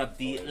 I'll open up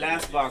the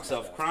last box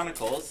of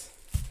Chronicles.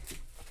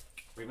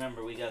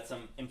 Remember, we got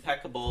some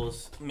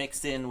Impeccables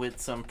mixed in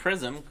with some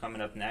Prizm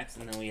coming up next,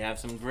 and then we have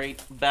some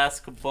great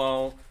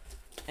basketball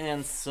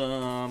and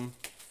some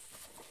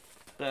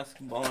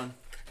basketball and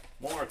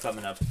more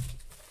coming up.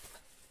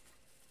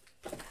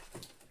 That's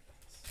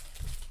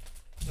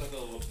a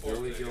little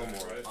Billy Forte guy,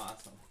 Gilmore. right?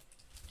 Awesome.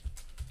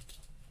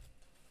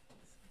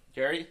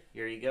 Jerry,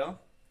 here you go.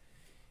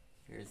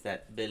 Here's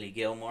that Billy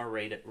Gilmore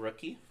rated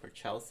rookie for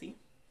Chelsea.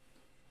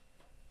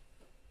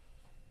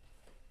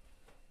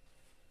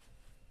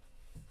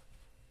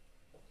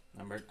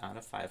 Numbered out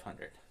of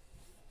 500.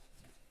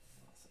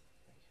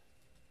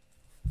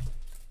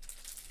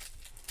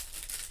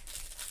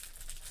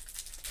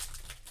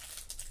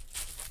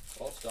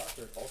 All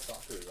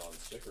soccer is on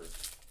stickers.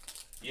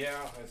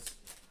 Yeah,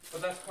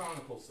 but that's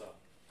Chronicle stuff.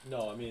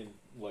 No, I mean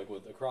like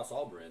with across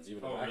all brands,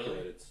 even Oh, Immaculate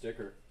really? it's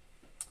sticker.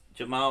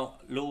 Jamal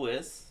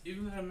Lewis.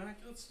 Even that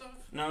immaculate stuff?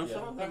 No, Yeah.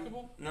 some of them.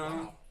 Impeccable? No.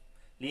 Wow.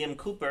 Liam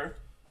Cooper.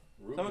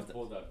 Some Ruben of the-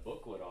 pulled that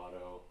booklet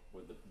auto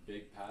with the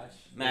big patch.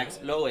 Max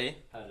Yeah. Lowe.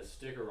 Had a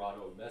sticker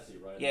auto of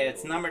Messi right. in Yeah, the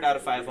it's middle. numbered out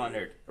of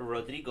 500.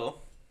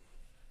 Rodrigo.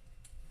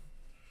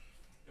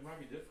 It might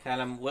be different.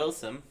 Callum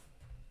Wilson.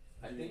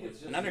 I think it's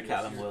just Another a this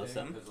Callum year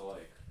Wilson. thing 'cause of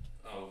like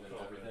Oh, COVID and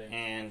okay. everything.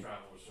 And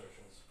Travel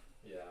restrictions.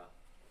 Yeah.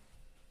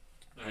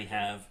 we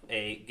have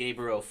a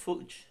Gabriel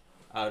Fuchs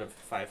out of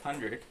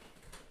 500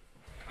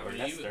 I for mean,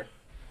 Leicester.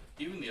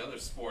 even the other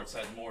sports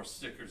had more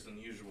stickers than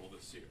usual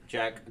this year.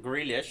 Jack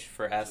Grealish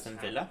for Aston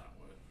Just Villa.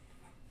 happened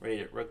that way.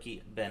 Rated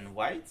rookie Ben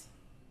White.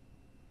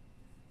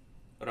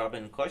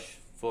 Robin Koch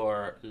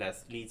for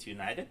Leeds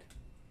United.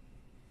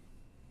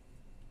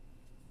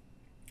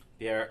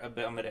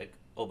 Pierre-Emerick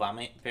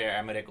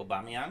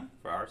Aubameyang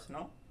for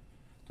Arsenal.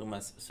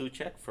 Thomas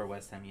Soucek for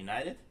West Ham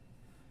United.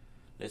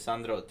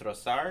 Lisandro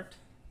Trossard.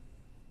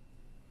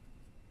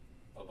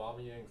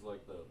 Aubameyang's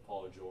like the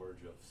Paul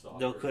George of soccer.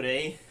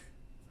 Doucouré.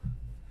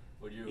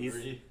 Would you He's-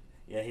 agree?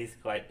 Yeah, he's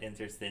quite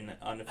interesting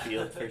on the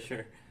field for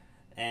sure.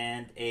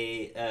 And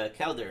a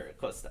Calder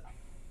Costa.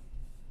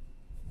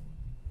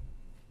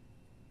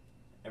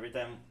 Every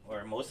time,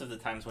 or most of the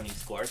times when he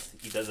scores,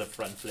 he does a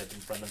front flip in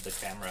front of the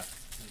camera.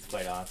 It's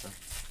quite awesome.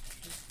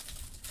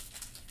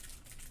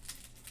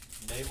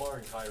 Neymar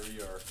and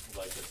Kyrie are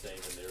like the same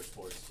in their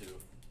sports too.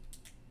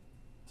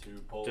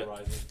 Two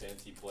polarizing,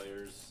 fancy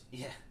players.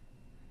 Yeah.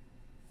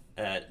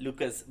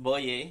 Lucas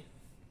Boye,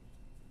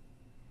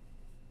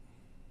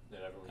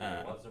 That everyone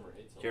either loves them or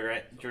hates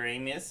them.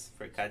 Jeremias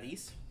for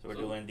Cadiz. So we're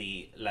doing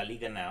the La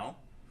Liga now.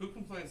 Who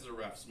complains to the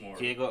refs more?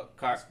 Diego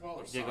basketball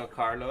or Diego soccer?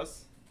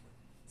 Carlos,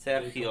 They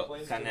Sergio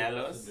complain to the refs in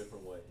Canelos,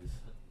 different ways.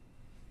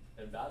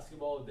 In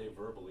basketball, they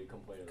verbally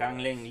complain. to the Kang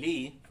refs. Ling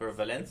Lee for In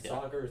Valencia.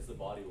 soccer, it's the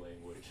body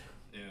language.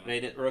 Yeah.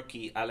 Rated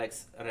rookie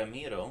Alex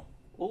Ramiro.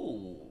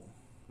 Ooh,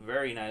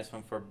 very nice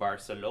one for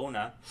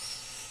Barcelona.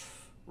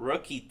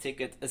 Rookie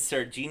ticket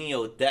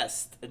Serginho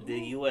Dest, the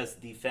U.S.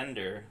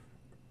 defender.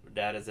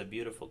 That is a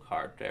beautiful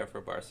card there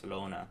for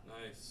Barcelona.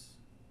 Nice.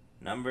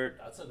 Numbered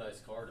That's a nice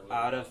card.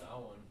 Out of- that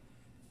one.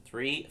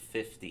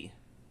 350.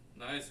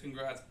 Nice.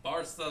 Congrats,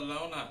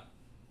 Barcelona.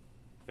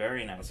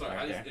 Very nice Sorry,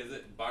 card there. is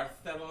it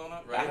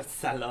Barcelona? Right.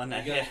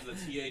 Barcelona. You Yeah. got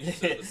the TH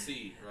instead of the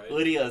C, right?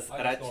 Urios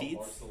I just call it Rachid.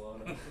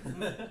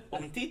 Barcelona.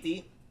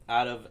 Umtiti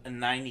out of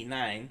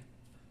 99.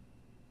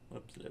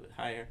 Whoops, a little bit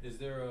higher. Is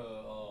there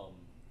a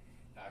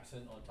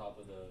accent on top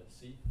of the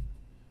C?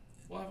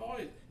 Well, I've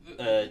always.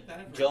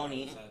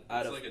 Joni It's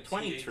out of like a TH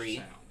 23.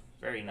 sound.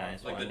 Very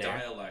nice Like one the there.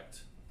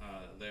 dialect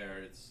there,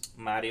 it's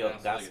Mario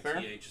pronounced like Gasper.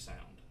 a TH sound.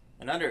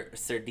 Another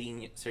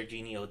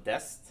Serginho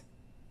Dest.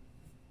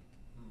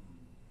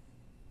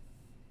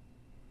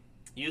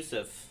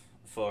 Yusuf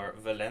for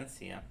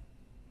Valencia.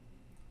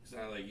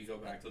 Exactly. Like you go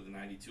back to the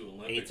 '92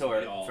 Olympics. we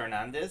Aitor all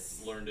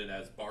Fernandez. learned it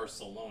as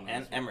Barcelona.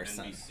 And That's what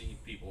Emerson. NBC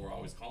people were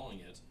always calling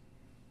it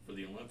for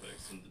the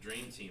Olympics and the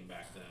Dream Team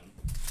back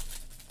then.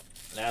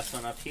 Last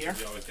one up here.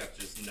 We always got to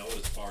just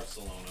notice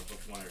Barcelona, but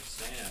from what I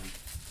understand,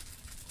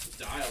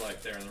 the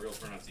dialect there and the real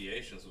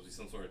pronunciations would be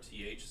some sort of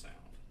TH sound.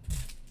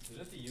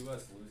 Didn't the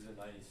U.S. lose in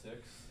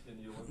 '96 in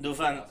the Olympics?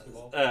 Dufan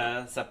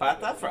basketball?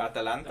 Zapata for That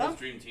Atalanta. was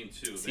Dream Team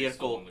 2. They still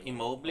Circo won the gold.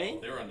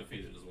 Immobile. They were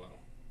undefeated as well.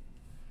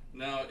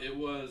 No, it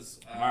was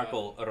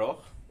Marco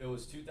Roch. It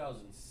was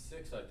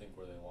 2006, I think,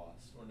 where they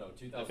lost. Or no,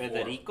 2004.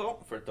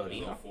 Federico for It was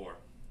Torino. 04.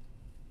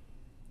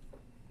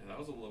 And that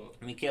was a little.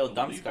 Mikhail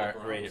unbelievable Damskar,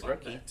 Brown rated was on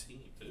rookie. that team,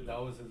 too.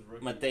 That was his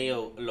rookie.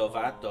 Matteo team.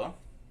 Lovato. Well,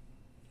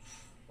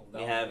 that We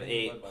was have the a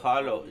team led by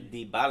Paulo Kobe.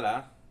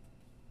 Dybala.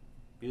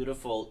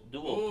 Beautiful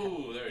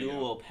Ooh, there you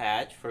dual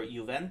patch for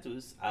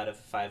Juventus out of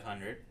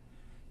 500.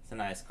 It's a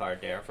nice card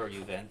there for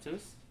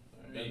Juventus.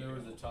 Then there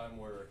was a time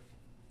where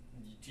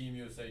Team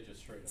USA just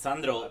straight up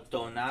Sandro slapped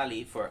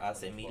Tonali for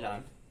AC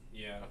Milan.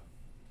 Yeah.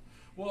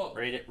 Well,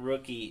 Rated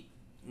rookie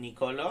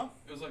Nicolo.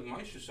 it was like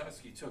Mike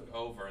Krzyzewski took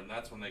over, and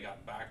that's when they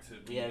got back to.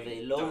 We have a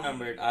being low dominant.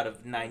 numbered out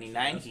of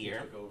 99 Krzyzewski here.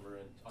 Took over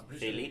and I'm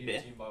pretty sure they beat the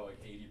Felipe. team by like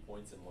 80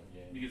 points in one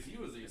game. Because he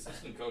was the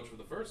assistant coach for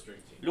the first Dream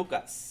Team.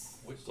 Lucas,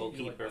 Which team do you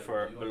like goalkeeper better?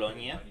 for Do you like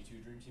Bologna. the 92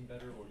 Dream Team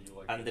better, or do you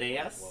like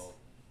Andreas.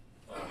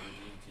 the 12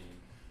 Dream Team?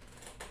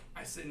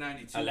 I say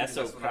 92 Alesso because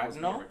that's when I was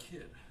Cragno. more a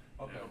kid.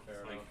 Okay, You know, fair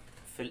it's like, enough.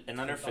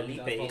 Another I mean, that's Felipe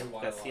probably why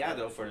I like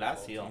Casiado it for the 12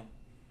 Lazio. team.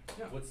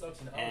 yeah. What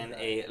sucks now And is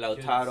a that Lautaro kids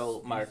these days are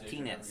never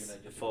Martinez gonna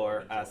get to for go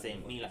and AC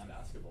enjoy Olympics Milan.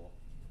 basketball.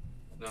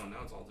 No, now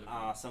it's all different.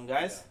 Awesome,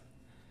 guys.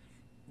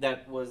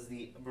 That was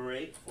the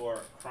break for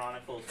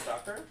Chronicles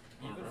Soccer.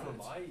 Even for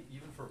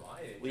my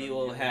age, We I mean, will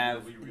the only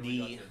have year we really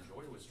got the to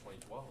enjoy was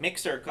 2012.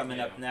 Mixer coming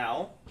up Yeah.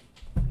 now.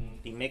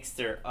 The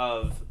mixer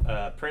of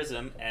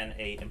Prizm and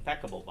a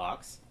Impeccable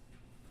box.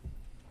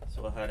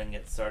 So we'll go ahead and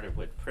get started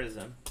with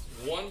Prizm.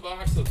 1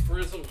 box of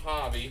Prizm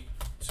Hobby,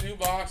 2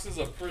 boxes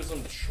of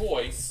Prizm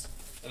Choice,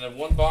 and then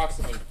 1 box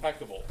of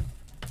Impeccable.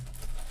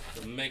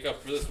 To make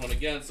up for this one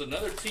again, it's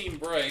another team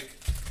break.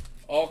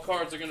 All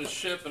cards are going to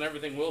ship, and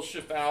everything will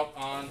ship out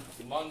on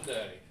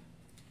Monday.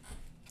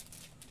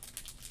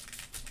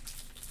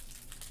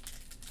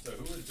 So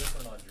who was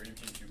different on Dream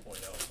Team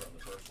 2.0 from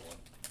the first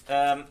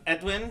one?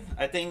 Edwin,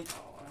 I think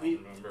I don't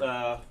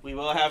remember. we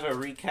will have a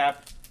recap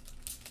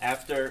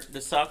after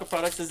the soccer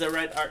products. Is that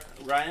right,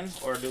 Ryan?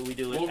 Or do we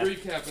do it We'll at,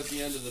 recap at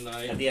the end of the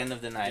night. at the end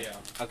of the night?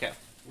 Yeah. Okay.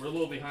 We're a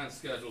little behind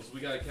schedule, so we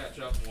got to catch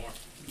up more.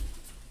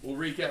 We'll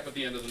recap at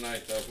the end of the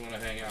night, though, if you want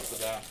to hang out for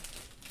that.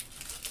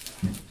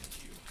 Thank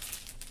you.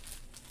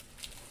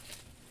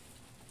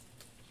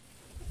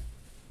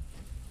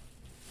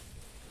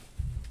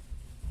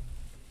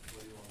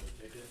 What do you want me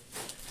to take it?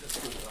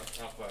 Just put it up.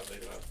 How far they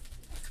got?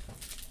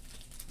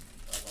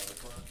 On the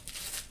front?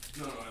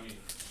 No, I mean,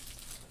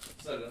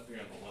 set it up here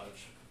on the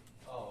ledge.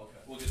 Oh, okay.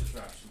 We'll get the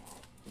trash tomorrow.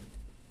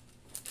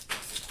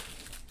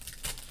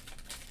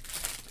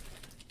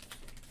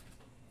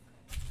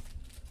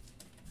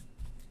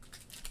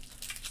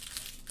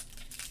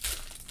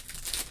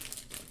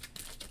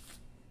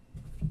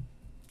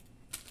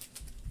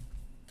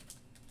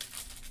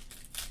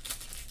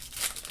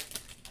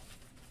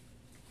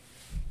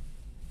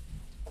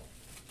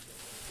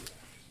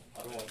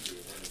 I don't want you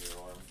to hit in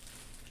your arm.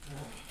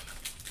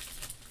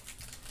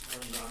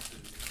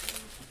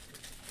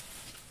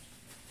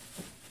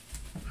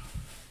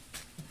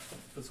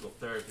 physical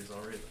therapy is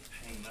already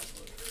a pain. That's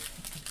what it is.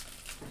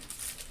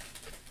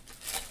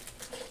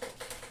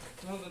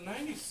 No, the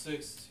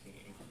 96 team.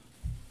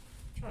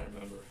 I'm trying to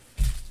remember.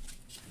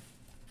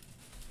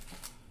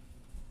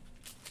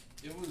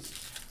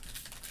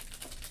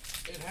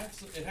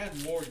 It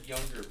had more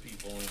younger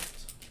people in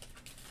it.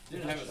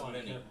 Didn't have as many.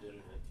 Didn't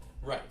it?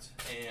 Right,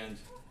 and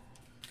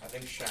I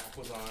think Shaq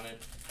was on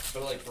it.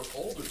 But like for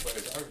older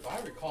players, if I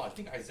recall, I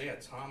think Isaiah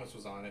Thomas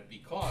was on it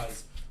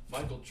because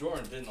Michael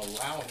Jordan didn't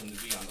allow him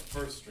to be on the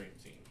first stream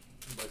team.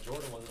 But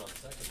Jordan wasn't on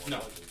the second one. No.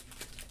 Was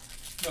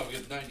he? No,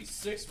 because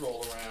 96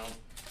 rolled around,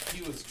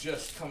 he was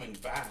just coming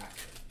back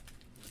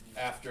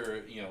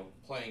after,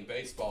 playing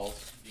baseball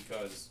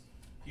because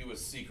he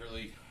was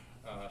secretly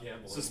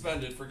Gambling.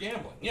 suspended for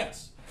gambling.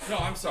 Yes. No,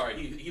 I'm sorry.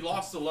 He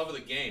lost the love of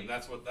the game.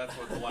 That's what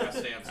the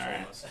last dance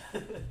told us.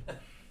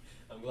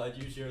 I'm glad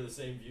you share the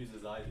same views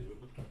as I do.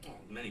 Oh,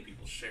 many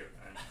people share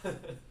that.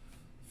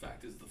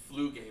 Fact is, the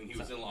flu game, he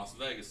was in Las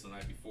Vegas the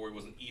night before. He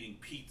wasn't eating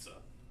pizza.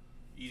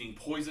 Eating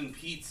poison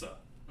pizza.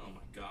 Oh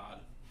my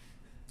God.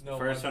 No,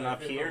 First one my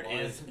up here favorite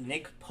line- is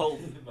Nick Pope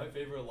my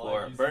favorite line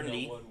for using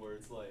Burnley. that one where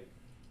it's like,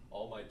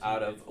 all my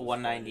Out of teammates was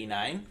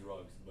 199. doing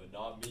drugs, but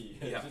not me.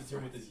 Yeah. Just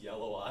him with his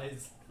yellow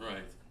eyes.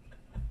 Right.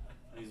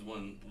 He's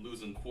won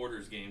losing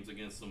quarters games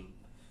against some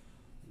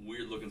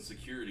weird looking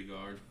security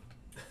guard.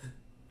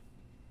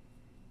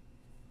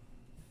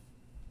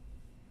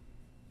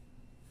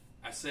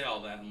 I say all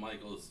that, and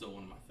Michael is still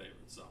one of my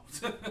favorites. So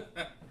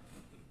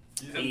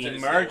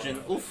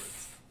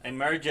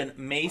Emergent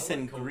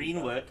Mason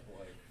Greenwood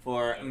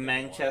for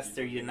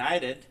Manchester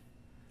United.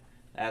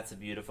 That's a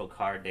beautiful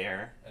card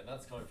there. And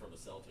that's coming from a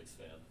Celtics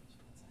fan.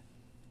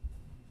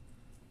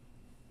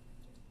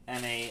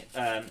 And a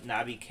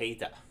Naby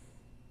Keita.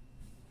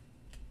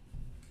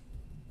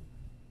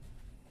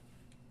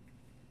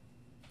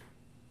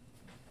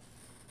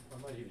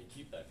 I might even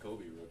keep that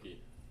Kobe rookie.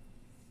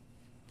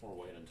 Or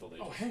wait until they.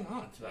 Oh, hang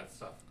on to that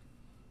stuff.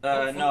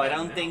 No, I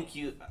don't now. think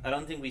we I saw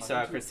a think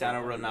you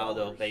Cristiano put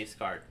Ronaldo $100. base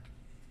card.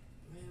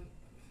 Man,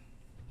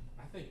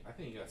 I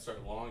think you gotta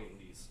start longing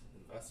these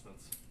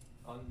investments.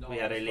 We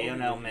had a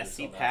Lionel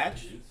Messi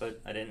patch, but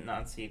I did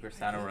not see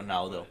Cristiano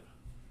Ronaldo.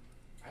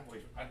 I'd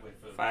wait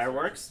for the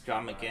Fireworks,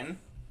 John McGinn.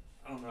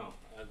 I don't know.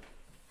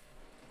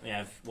 We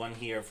have one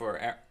here for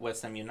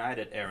West Ham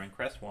United, Aaron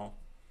Cresswell.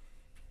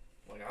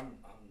 I'm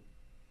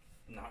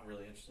not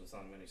really interested in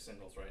selling many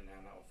singles right now,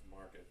 not with the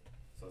market.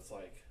 So it's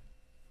like,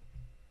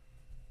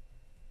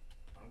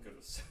 I'm good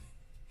with.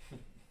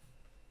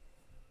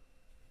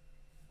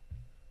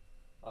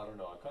 I don't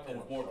know. I kind of And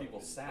want if more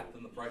people sat,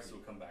 then the prices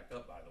would come back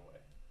up. By the way.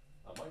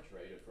 I might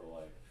trade it for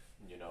a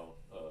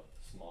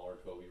smaller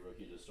Kobe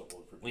rookie just to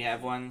hold for. We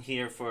have one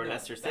here for No,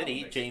 Leicester that one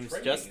City, makes James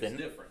trading Justin, is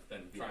different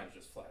than trying to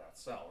just flat out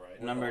sell,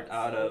 right? numbered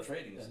out of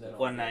Trading is different.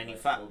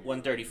 195,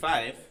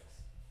 135.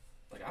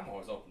 Like I'm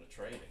always open to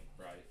trading,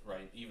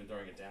 right? Even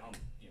during a down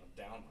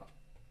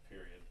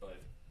period, but.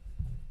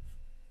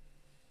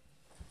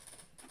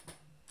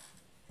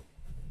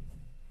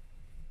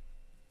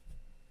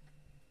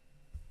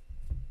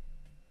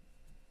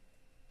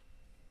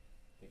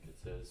 I think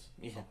it's his.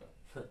 Yeah.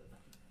 Okay.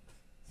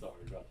 Sorry,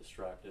 got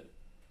distracted.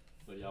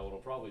 But yeah, what I'll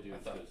probably do I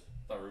is thought, just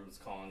thought Ruben's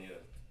calling you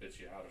to bitch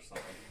you out or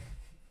something.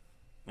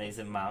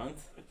 Mason Mount.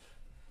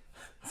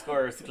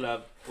 Scorers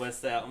Club,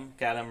 West Ham,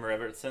 Callum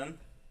Robertson.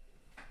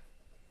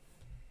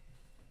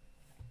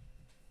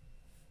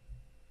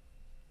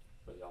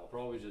 But yeah, I'll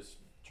probably just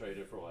trade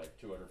it for like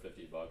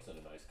 $250 and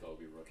a nice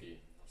Kobe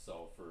rookie.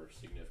 Sell for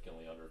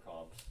significantly under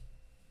comps.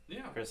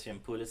 Yeah. Christian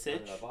I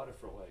Pulisic. mean, I bought it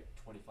for like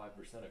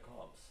 25% of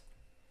comps.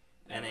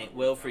 And Yeah, a that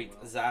worked Wilfried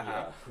out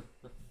well.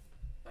 Zaha.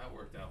 That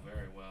worked out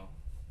very well.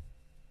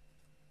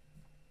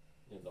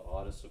 In the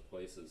oddest of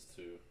places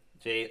too.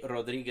 Jay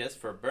Rodriguez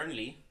for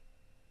Burnley.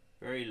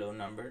 Very low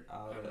numbered.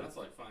 Out I mean, of that's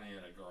like finding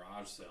at a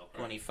garage sale. Right?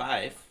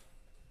 25.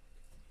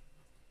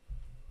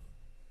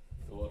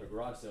 Well, at a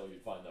garage sale,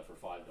 you'd find that for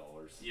 $5.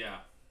 Yeah.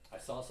 I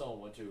saw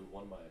someone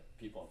one of my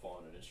people I'm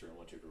following on Instagram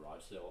went to a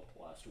garage sale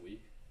last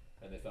week,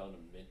 and they found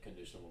a mint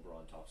condition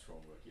LeBron top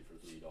scoring rookie for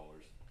 $3.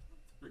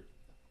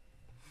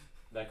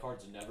 That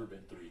card's never been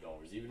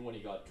 $3. Even when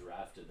he got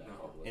drafted, that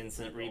card was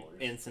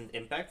Instant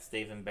Impact,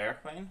 Steven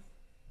Bergwijn.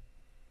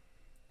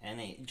 And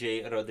a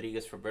Jay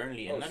Rodriguez for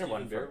Burnley. Another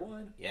one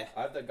for yeah.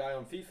 I have that guy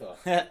on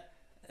FIFA.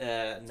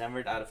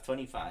 Numbered out of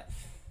 25.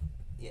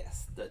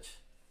 Yes, Dutch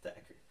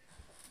attacker.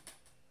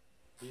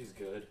 He's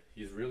good.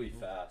 He's really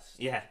fast.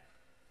 Yeah.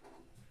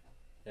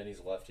 And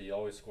he's lefty. He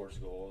always scores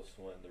goals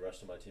when the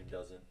rest of my team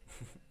doesn't.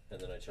 And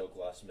then I choke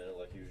last minute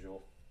like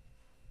usual.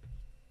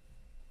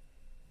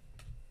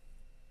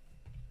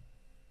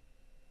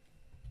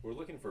 We're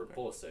looking for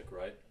Pulisic,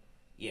 right?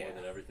 Yeah. More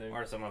than everything.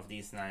 Or some of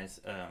these nice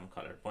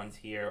colored ones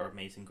here, or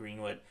Mason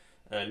Greenwood.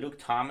 Luke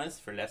Thomas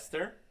for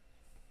Leicester.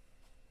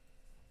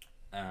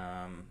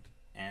 And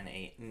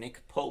a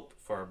Nick Pope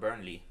for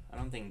Burnley. I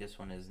don't think this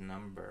one is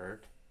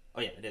numbered.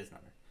 Oh yeah, it is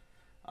numbered.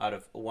 Out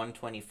of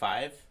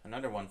 125.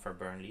 Another one for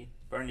Burnley.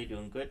 Burnley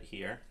doing good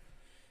here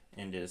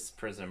in this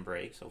Prizm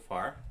break so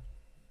far.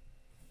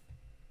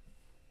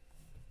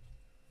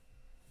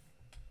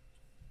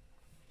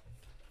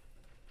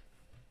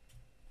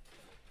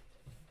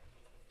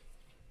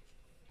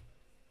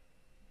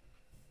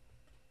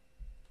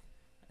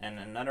 And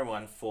another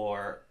one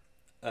for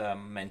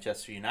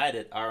Manchester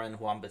United, Aaron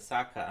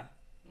Wan-Bissaka.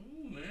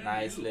 Ooh, man,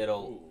 Nice you-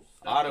 little ooh,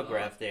 step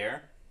autograph up.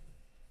 there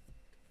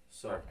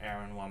So for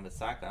Aaron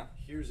Wan-Bissaka.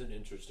 here's an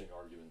interesting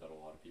argument that a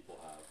lot of people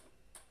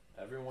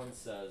have. Everyone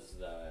says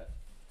that.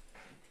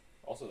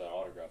 Also, that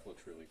autograph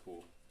looks really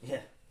cool.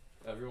 Yeah.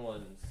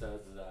 Everyone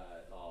says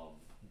that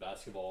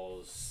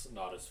basketball is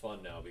not as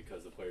fun now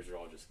because the players are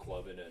all just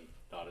clubbing and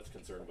not as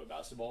concerned with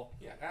basketball.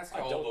 Yeah, ask I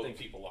how don't old those think-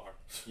 people are.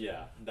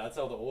 Yeah, that's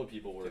how the old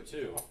people were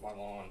too. Off my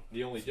lawn.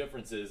 The only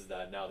difference is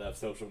that now they have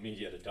social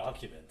media to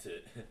document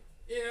it.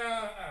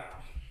 Yeah.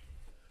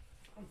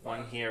 I'm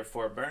One fine. here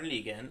for Burnley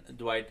again,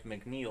 Dwight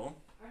McNeil.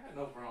 I got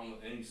no problem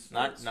with any sports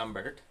Not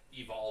numbered,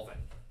 evolving.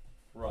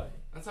 Right.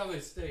 That's how they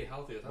stay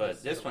healthy. That's how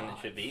but they this stay one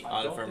alive. should be I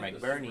Oliver don't think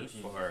the McBurney super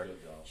team is for good,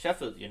 though.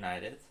 Sheffield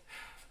United.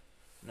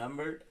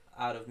 Numbered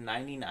out of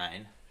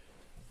 99.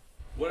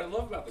 What I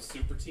love about the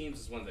super teams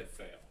is when they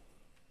fail,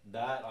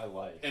 That I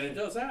like. and it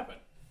does happen.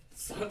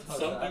 Some does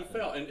do happen.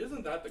 fail, and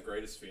isn't that the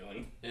greatest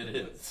feeling? It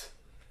is.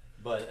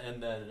 But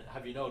and then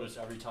have you noticed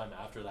every time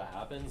after that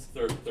happens?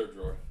 Third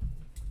drawer.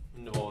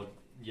 No,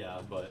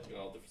 yeah, but You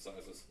know, all different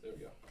sizes. There we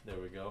go. there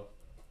we go.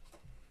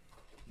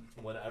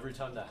 When every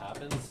time that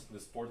happens, the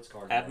sports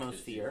card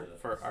Atmosphere market sees a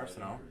for slight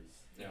Arsenal. increase.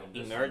 Yeah. And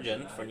this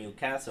Emergent one's for dramatic.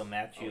 Newcastle,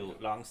 Matthew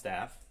Okay.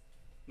 Longstaff.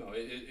 No,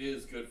 it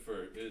is good for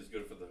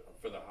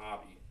the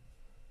hobby.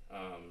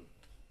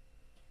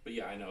 But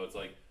yeah, I know it's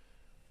like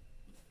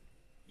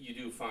you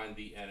do find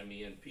the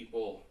enemy, and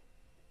people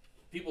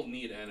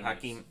need enemies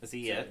Hakim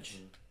Ziyech.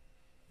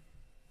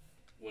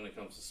 when it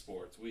comes to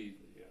sports.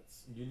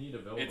 You need a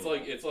villain.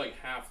 It's like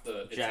half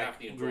the Jack half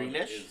the enjoyment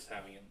Grealish. is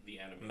having the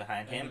enemy.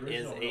 Behind And him there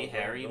is no a real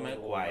Harry villain right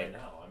Maguire.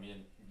 now. I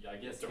mean, I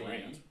guess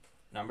Durant. KD.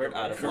 Numbered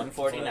out of Durant.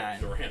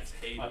 149. Durant's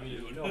hated, I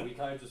mean, dude. no, we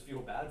kind of just feel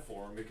bad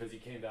for him because he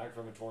came back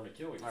from a torn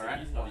Achilles. so Alright,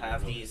 he's we'll not even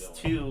have really these villain.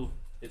 two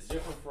It's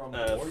different from the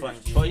Warriors fun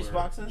team choice where,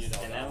 boxes, you know,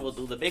 and that then we'll was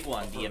do the big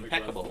one, a the perfect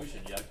Impeccable.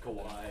 resolution. You had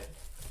Kawhi,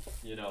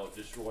 you know,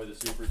 destroy the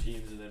super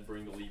teams and then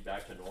bring the league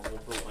back to normal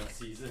for one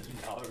season,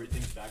 and now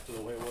everything's back to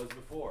the way it was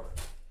before.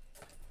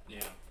 Yeah.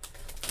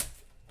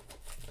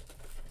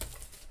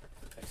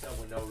 Except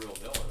with no real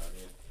villain, I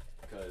mean,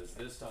 because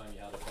this time you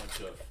had a bunch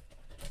of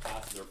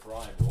past their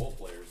prime role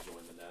players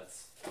join the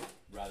Nets,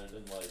 rather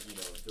than like, you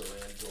know,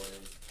 Durant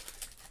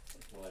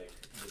joining like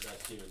the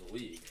best team in the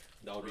league.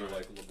 That would be Right.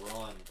 like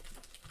LeBron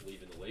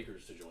leaving the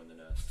Lakers to join the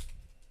Nets.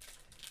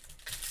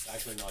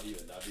 Actually, not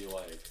even. That'd be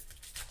like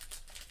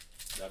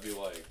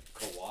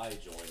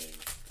Kawhi joining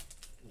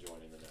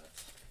the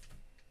Nets.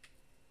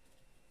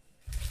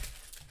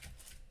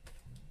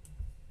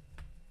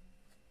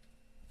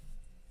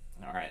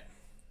 Alright,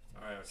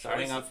 All right.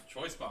 Starting choice, off-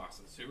 choice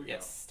boxes. Here we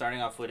yes,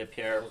 starting off with a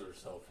pair Those are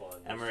so fun.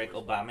 those Emerick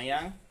choice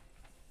Aubameyang,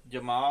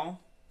 Jamal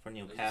for go.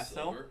 There's a Newcastle,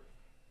 silver.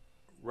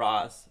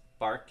 Ross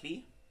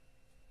Barkley,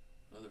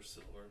 Another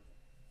silver.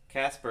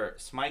 Casper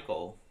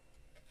Schmeichel.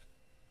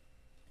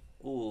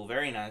 Ooh,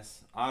 very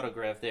nice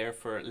autograph there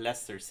for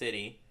Leicester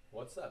City.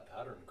 What's that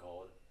pattern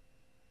called?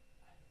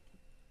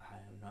 I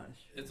am not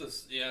sure.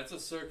 It's a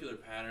circular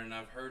pattern.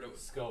 I've heard of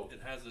Scope.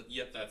 It has a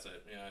yep. That's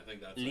it. Yeah, I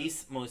think that's it.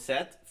 Lys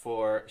Mousset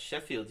for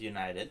Sheffield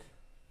United.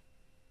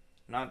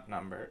 Not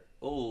numbered.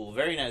 Oh,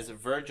 very nice.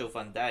 Virgil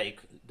van Dijk,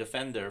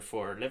 defender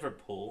for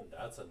Liverpool.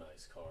 That's a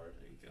nice card.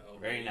 There you go.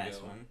 Very there you nice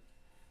go. one.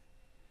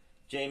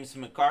 James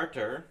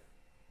McCarter.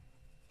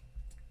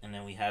 And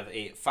then we have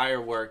a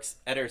Fireworks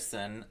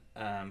Ederson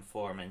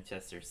for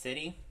Manchester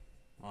City.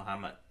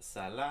 Mohamed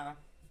Salah.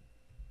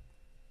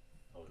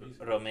 Oh, he's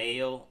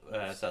Romeo,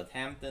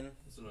 Southampton.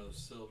 There's another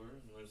silver.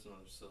 And there's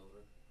another silver.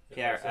 If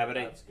Pierre I say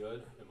Emerick That's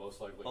good. And most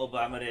likely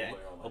Aubameyang-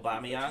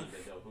 Aubameyang.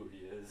 They know who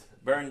he is.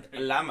 Bernd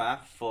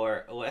Lama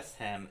for West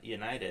Ham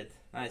United.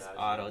 Nice Imagine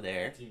auto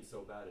there. the team's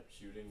so bad at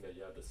shooting that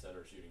you have the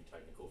center shooting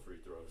technical free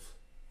throws.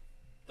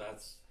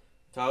 That's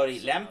Tori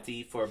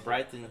Lamptey for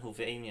Brighton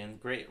Hovanian.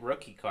 Great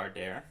rookie card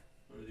there.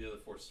 what are the other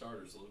four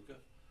starters, Luca?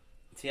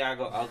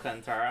 Thiago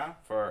Alcantara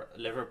for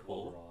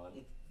Liverpool.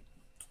 LeBron.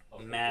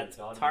 Okay, Matt but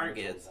Donovan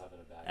Target, Mitchell's having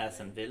a bad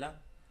Aston game. Villa.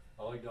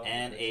 I like Donovan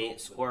and a Mitchell,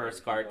 but scorer's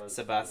he card, does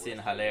Sebastian the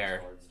worst Haller.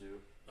 things cards do,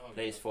 Oh, yeah.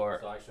 Plays for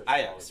So actually,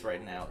 Ajax probably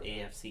right now. go for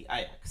that. AFC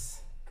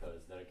Ajax.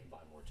 Because then I can buy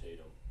more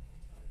Tatum.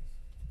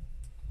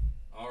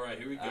 All right,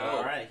 here we go.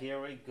 Alright,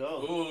 here we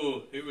go.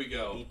 Ooh, here we The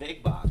go.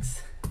 big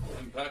box.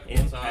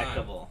 Impeccable time.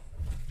 Impeccable.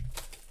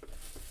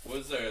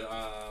 Was there?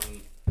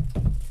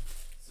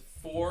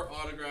 4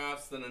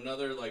 autographs, then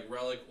another like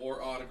relic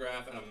or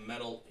autograph, and a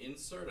metal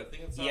insert. I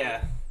think that's how.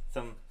 Yeah.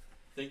 Some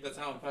I think that's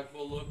how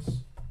Impeccable looks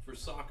for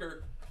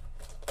soccer.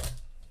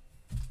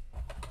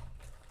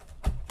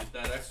 Get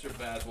that extra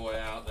bad boy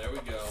out. There we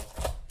go.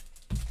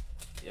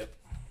 yep.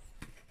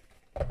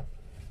 All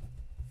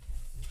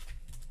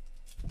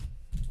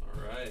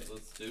right,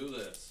 let's do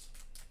this.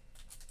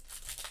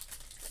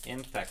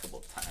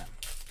 Impeccable time.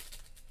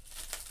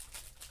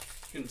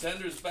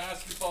 Contenders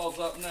basketball's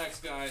up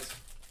next, guys.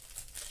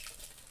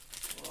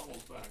 We're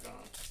almost back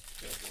on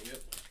schedule.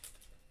 Yep.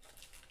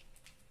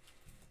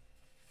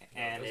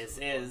 And this this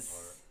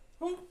is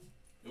the is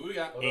Who we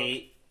got?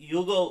 a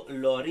Hugo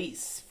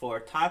Lloris for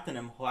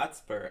Tottenham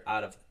Hotspur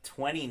out of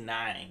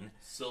 29.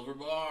 Silver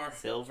bar.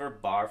 Silver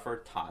bar for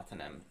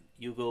Tottenham.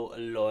 Hugo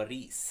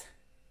Lloris.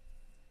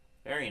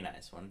 Very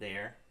nice one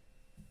there.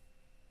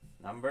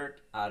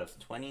 Numbered out of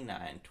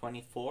 29.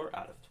 24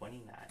 out of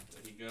 29.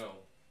 There you go.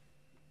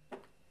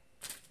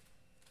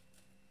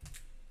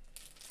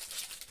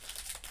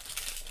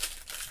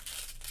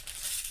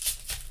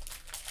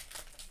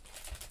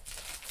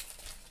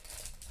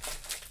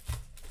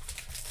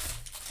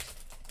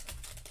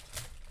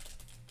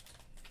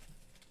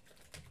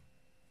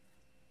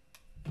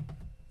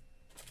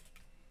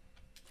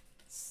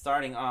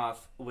 Starting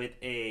off with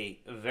a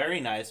very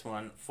nice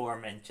one for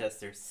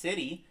Manchester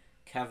City,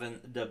 Kevin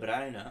De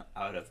Bruyne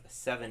out of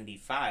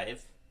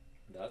 75.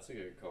 That's a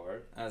good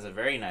card. That's a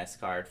very nice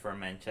card for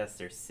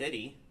Manchester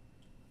City,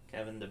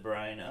 Kevin De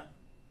Bruyne.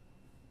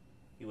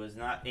 He was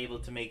not able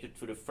to make it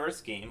to the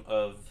first game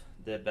of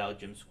the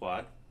Belgium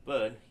squad,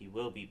 but he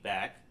will be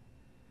back.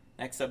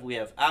 Next up, we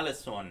have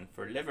Alisson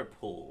for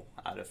Liverpool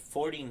out of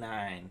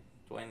 49.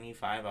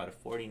 25 out of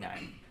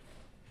 49.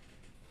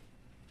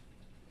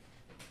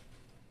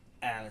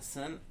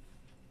 Alisson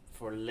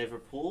for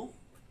Liverpool.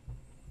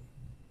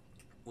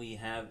 We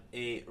have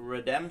a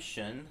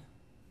redemption.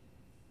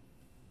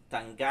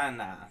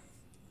 Tangana,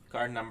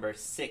 card number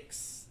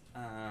 6.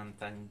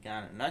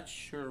 Tangana, not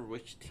sure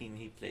which team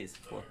he plays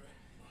for.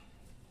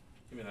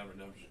 Give me that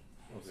redemption.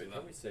 Okay,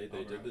 can we say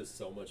they did this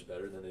so much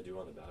better than they do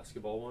on the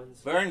basketball ones?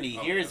 Burnley,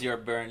 Oh, here's yeah. your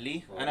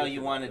Burnley. Well, I know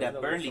you wanted that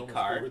looks Burnley so much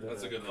card. cooler than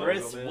That's a good logo,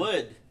 Chris man.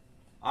 Wood,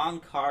 on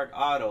card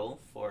auto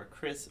for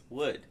Chris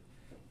Wood.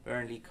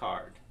 Burnley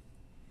card.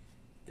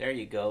 There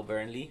you go,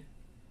 Burnley.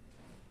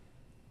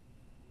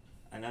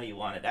 I know you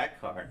wanted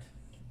that card.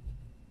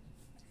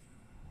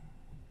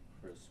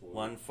 Chris Wood.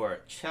 One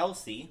for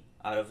Chelsea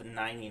out of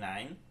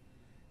 99.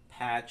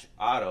 Patch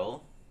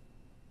auto.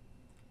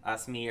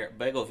 Asmir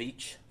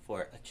Begovic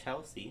for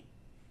Chelsea.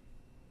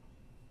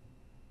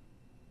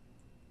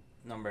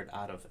 Numbered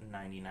out of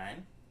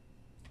 99.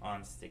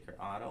 On sticker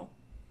auto.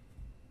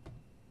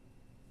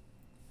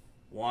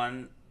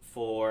 One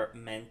for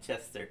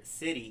Manchester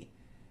City.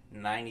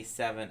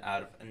 97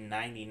 out of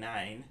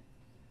 99.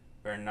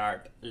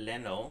 Bernard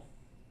Leno.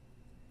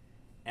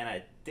 And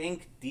I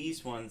think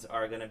these ones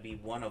are going to be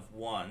one of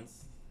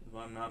ones, if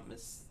I'm not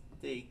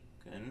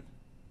mistaken.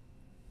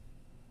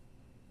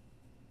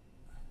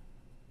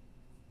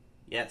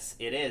 Yes,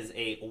 it is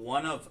a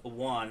one of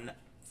one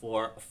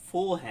for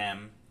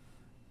Fulham.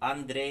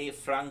 Andre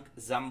Frank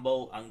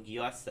Zambo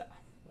Anguissa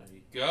There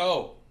you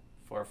go.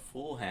 for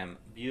Fulham.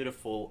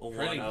 Beautiful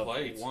Pretty one of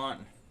plates.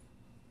 one.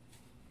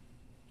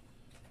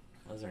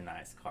 Those are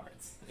nice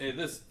cards. Hey,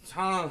 this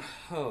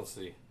let's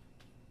see.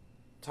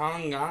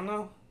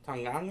 Tanganga,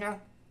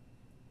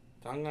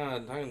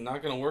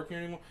 not gonna work here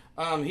anymore.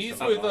 He's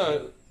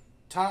with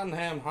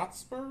Tottenham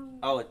Hotspur.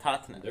 Oh, at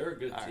Tottenham. They're a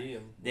good All right.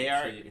 team. They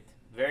Let's are see.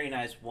 very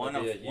nice. One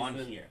Okay, of he's one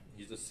been- here.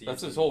 He's a season.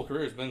 That's his whole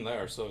career's been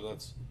there, so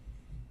that's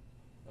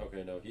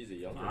Okay, no, he's a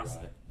younger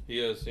Awesome. guy. he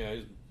is. Yeah,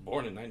 he's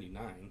born in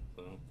 '99.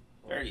 So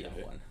Very Okay.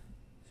 young one.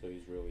 So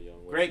he's really young.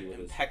 Let's Great, see what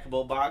his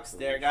impeccable box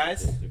there, career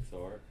guys. statistics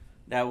are.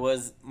 That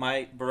was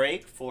my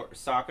break for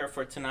soccer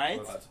for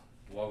tonight.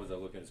 Why was I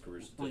looking at his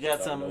career statistics? We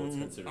got I don't know some-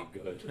 what's considered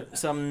good.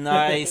 Some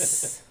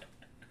nice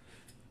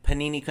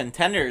Panini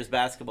Contenders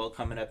basketball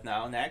coming up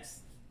now.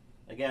 Next,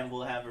 again,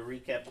 we'll have a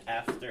recap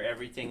after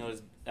everything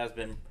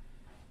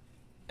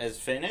is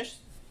finished.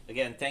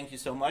 Again, thank you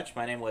so much.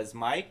 My name was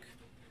Mike,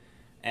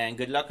 and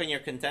good luck on your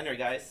contender,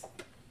 guys.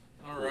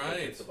 all Take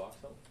right. the box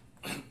out.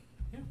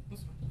 Yeah,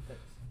 that's fine.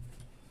 Thanks.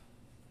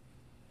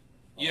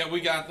 Yeah,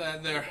 we got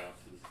that there.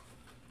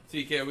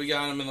 Boxes. TK, we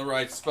got him in the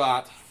right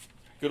spot.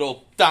 Good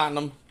old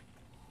Tottenham.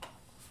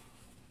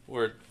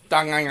 Where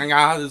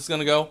Tanganga is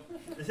gonna go.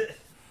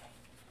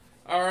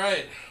 All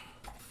right,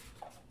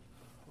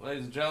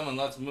 ladies and gentlemen,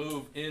 let's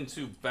move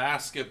into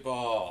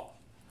basketball.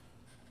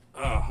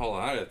 Hold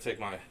on, I gotta take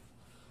my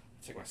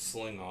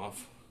sling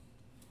off.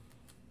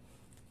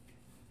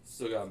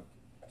 Still got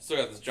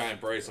this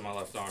giant brace on my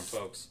left arm,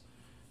 folks.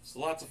 It's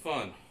lots of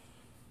fun.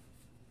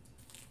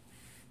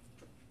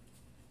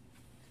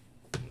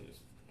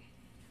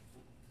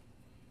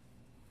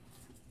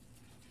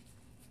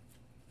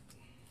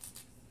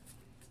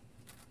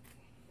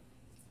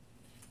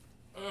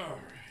 All right,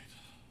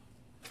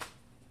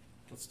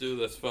 let's do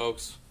this,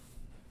 folks.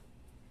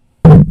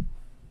 Looking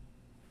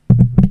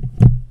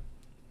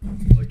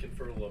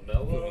for Moving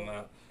LaMelo,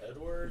 that.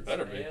 Edwards,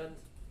 Better be. and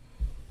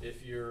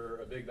if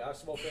you're a big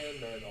basketball fan,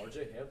 then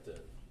RJ Hampton.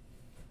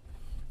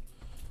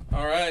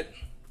 All right.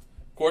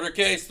 Quarter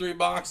case, 3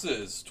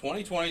 boxes.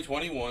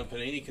 2020-21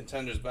 Panini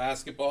Contenders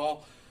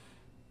basketball.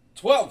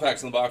 12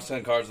 packs in the box,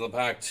 10 cards in the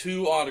pack,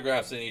 2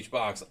 autographs in each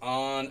box.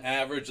 On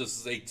average, this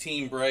is a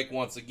team break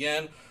once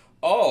again.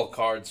 All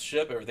cards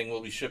ship. Everything will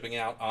be shipping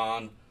out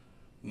on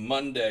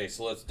Monday.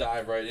 So let's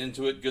dive right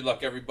into it. Good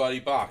luck, everybody.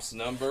 Box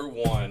number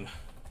 1.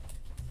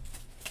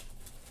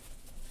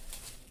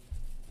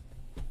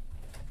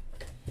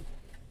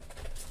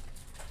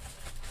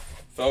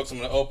 Folks, I'm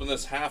going to open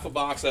this half a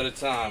box at a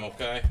time,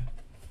 okay?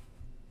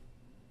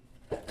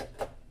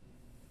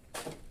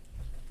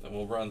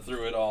 run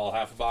through it all,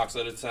 half a box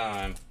at a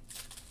time.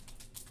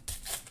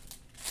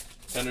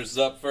 Contenders is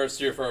up first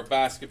here for our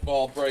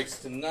basketball breaks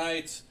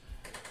tonight.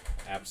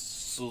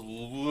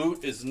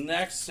 Absolute is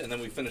next, and then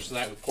we finish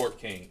tonight with Court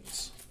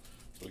Kings.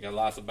 So we got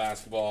lots of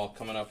basketball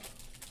coming up.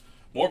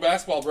 More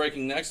basketball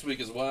breaking next week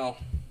as well.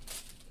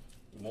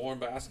 More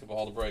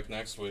basketball to break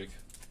next week.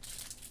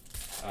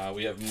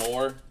 We have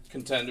more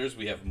Contenders.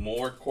 We have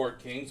more Court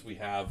Kings. We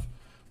have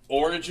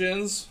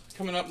Origins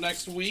coming up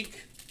next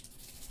week.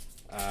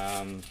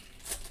 I don't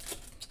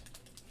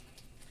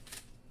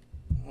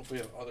know if we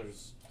have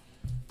others.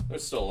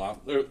 There's still a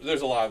lot.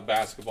 There's a lot of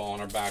basketball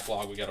in our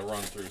backlog we got to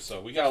run through.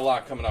 So we got a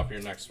lot coming up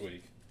here next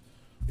week.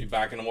 Be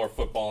back into more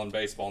football and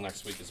baseball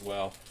next week as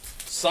well.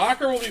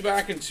 Soccer will be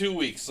back in 2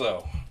 weeks,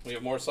 though. We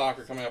have more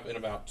soccer coming up in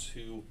about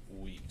 2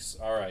 weeks.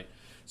 All right.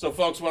 So,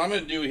 folks, what I'm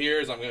going to do here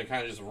is I'm going to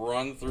kind of just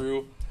run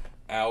through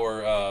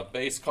our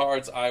base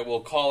cards. I will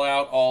call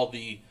out all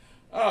the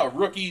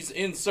rookies,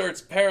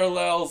 inserts,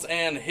 parallels,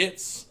 and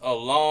hits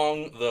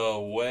along the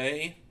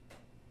way.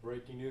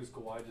 Breaking news,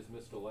 Kawhi just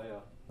missed a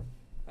layup.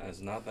 That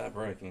is not that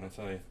breaking, I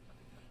tell you.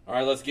 All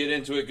right, let's get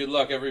into it. Good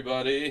luck,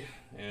 everybody.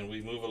 And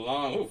we move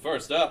along. Ooh,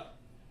 first up,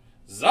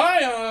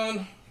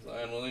 Zion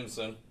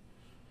Williamson.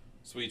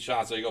 Sweet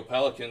shots. There you go,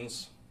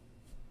 Pelicans.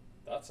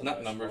 That's a Not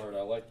nice numbered. card.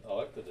 I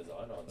like the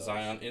design on that.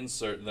 Zion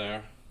insert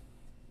there.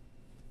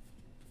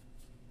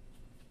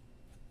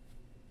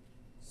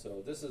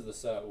 So this is the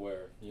set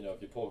where, you know,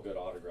 if you pull a good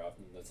autograph,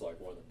 that's like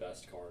one of the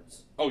best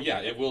cards. Oh, yeah,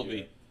 it will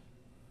be.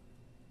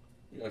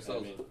 I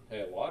mean,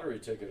 hey, a lottery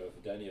ticket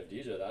of Denny of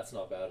DJ, that's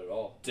not bad at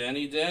all.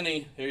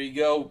 Denny. Here you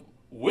go.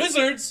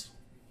 Wizards.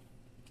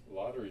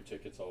 Lottery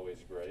ticket's always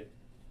great.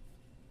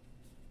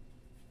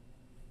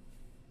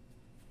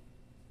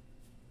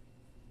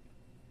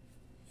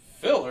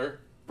 Filler.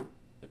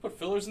 They put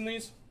fillers in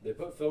these? They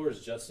put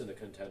fillers just in the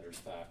Contenders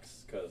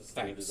packs because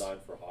they're Thanks.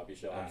 designed for hobby I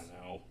shops.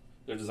 know.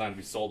 They're designed to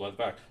be sold by the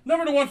pack.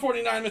 Number to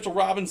 149, Mitchell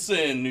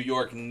Robinson, New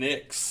York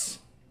Knicks.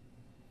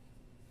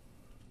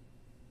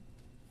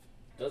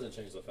 Doesn't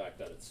change the fact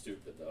that it's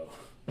stupid, though.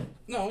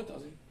 No, it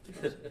doesn't.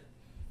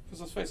 Because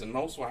let's face it,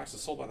 most wax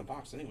is sold by the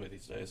box anyway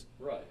these days.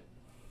 Right.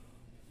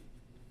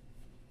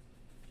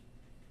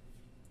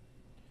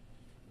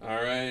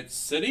 All right,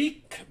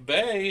 Sadiq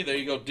Bey. There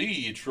you go,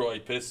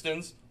 Detroit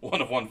Pistons. 1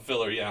 of 1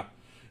 filler, yeah.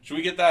 Should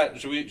we get that?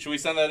 Should we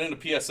send that into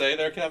PSA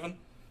there, Kevin?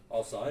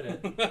 I'll sign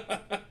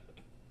it.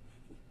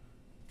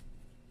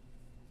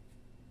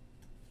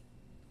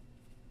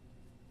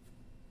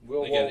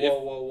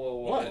 Whoa.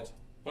 What?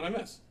 What'd I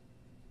miss?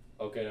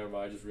 Okay, never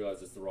mind. I just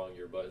realized it's the wrong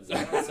year, but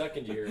Zion's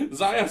second year.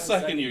 Zion's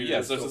second year,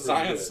 yes. is There's a still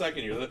pretty Zion's good.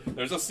 second year.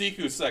 There's a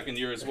Siku's second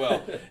year as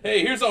well.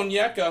 Hey, here's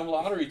Onyeka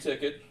lottery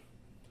ticket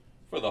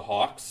for the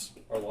Hawks.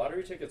 Are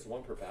lottery tickets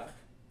one per pack?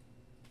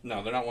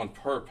 No, they're not one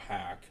per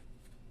pack.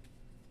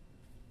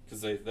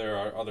 Because there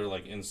are other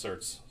like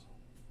inserts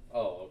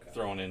Oh, okay.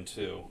 thrown in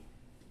too.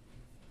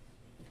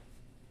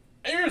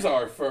 Here's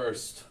our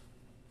first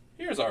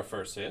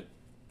hit.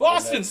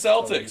 Boston And that's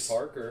Tony Celtics.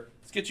 Parker.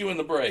 Let's get you in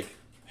the break.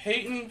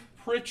 Peyton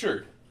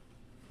Pritchard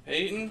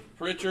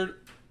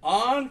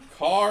on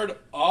card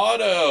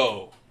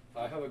auto.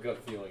 I have a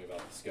gut feeling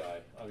about this guy.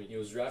 I mean, he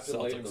was drafted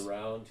late in the Celtics.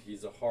 round.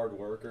 He's a hard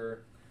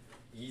worker.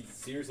 He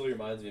seriously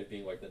reminds me of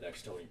being like the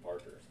next Tony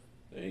Parker.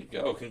 There you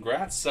go.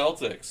 Congrats,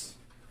 Celtics.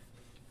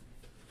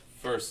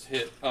 First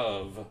hit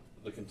of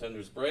the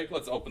Contenders break.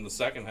 Let's open the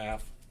second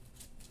half.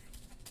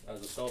 As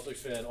a Celtics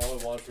fan, all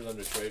I want for them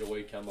to trade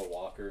away Kemba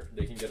Walker.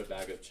 They can get a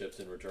bag of chips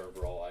in return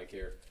for all I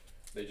care.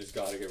 They just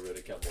got to get rid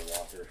of Kemba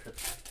Walker.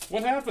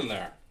 What happened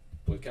there?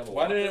 With Kemba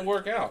Why Walker, didn't it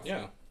work out?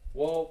 Yeah.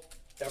 Well,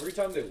 every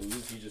time they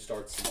lose, he just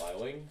starts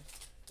smiling,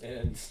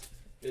 and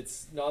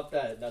it's not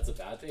that that's a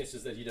bad thing. It's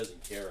just that he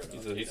doesn't care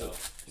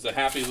enough. He's a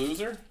happy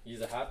loser?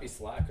 He's a happy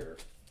slacker,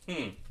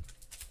 Hmm.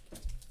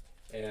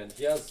 and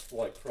he has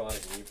like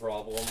chronic knee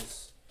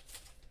problems.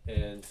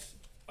 And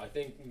I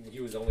think he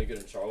was only good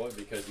in Charlotte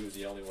because he was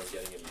the only one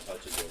getting any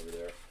touches over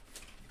there.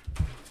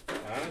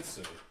 I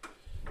see.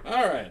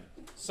 All right.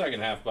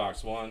 Second half,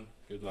 box one.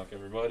 Good luck,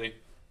 everybody.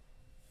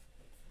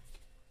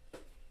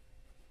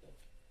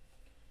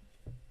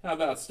 How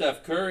about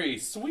Steph Curry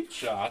sweet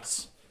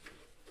shots?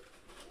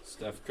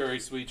 Steph Curry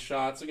sweet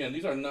shots. Again,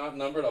 these are not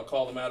numbered. I'll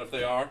call them out if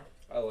they are.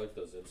 I like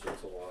those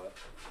inserts a lot.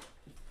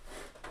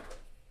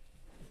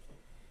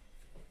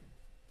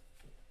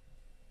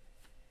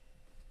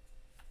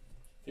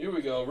 Here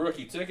we go.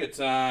 Rookie ticket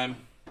time.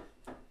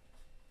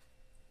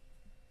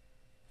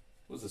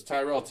 Was this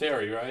Tyrell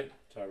Terry, right?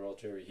 Tyrell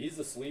Terry. He's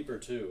a sleeper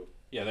too.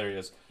 Yeah, there he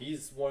is.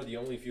 He's one of the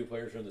only few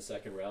players from the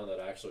second round that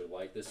I actually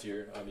like this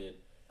year. I mean,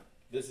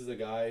 this is a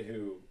guy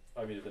who,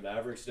 I mean, if the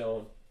Mavericks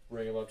don't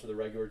bring him up to the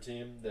regular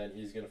team, then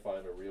he's going to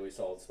find a really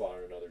solid spot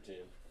on another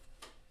team.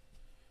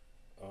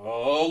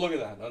 Oh, look at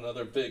that.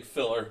 Another big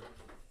filler.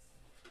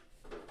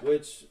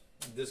 Which,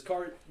 this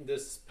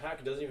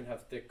pack doesn't even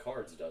have thick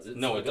cards, does it?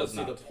 No, So it does I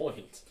don't not. see the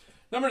point.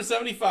 Number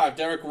 75,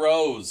 Derrick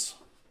Rose.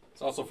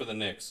 It's also for the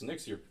Knicks.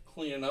 Knicks, you're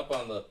cleaning up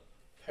on the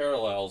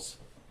parallels.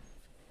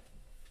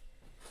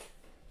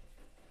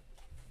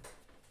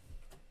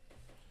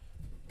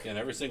 Again,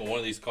 every single one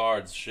of these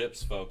cards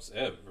ships, folks.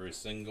 Every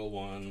single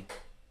one.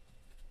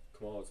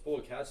 Come on, let's pull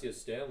a Cassius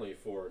Stanley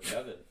for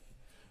Kevin.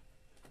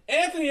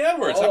 Anthony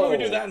Edwards. How about we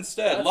do that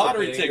instead? That's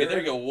Lottery a ticket. There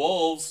you banger. go.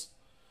 Wolves.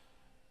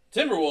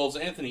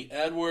 Timberwolves. Anthony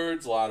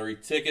Edwards. Lottery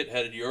ticket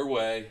headed your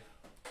way.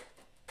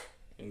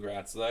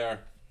 Congrats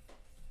there.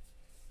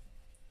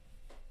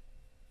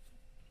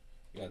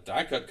 You got a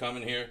die cut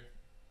coming here.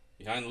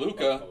 Behind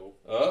Luka.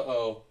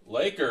 Uh-oh.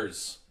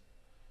 Lakers.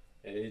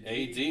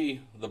 AD.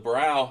 The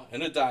brow.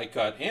 And a die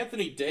cut.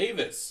 Anthony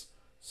Davis.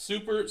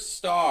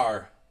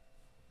 Superstar.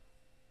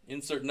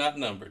 Insert not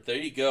numbered. There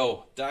you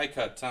go. Die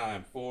cut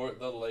time for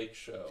the Lake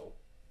Show.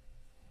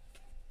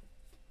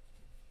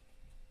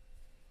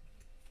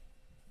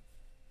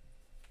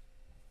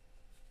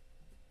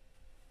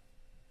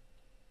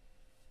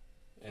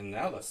 And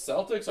now the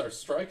Celtics are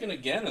striking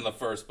again in the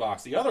first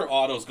box. The other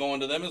auto's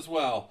going to them as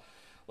well.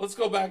 Let's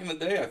go back in the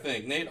day, I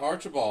think. Nate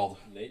Archibald.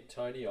 Nate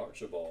Tiny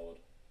Archibald.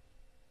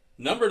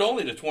 Numbered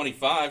only to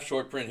 25.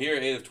 Short print here.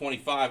 8 of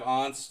 25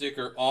 on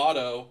sticker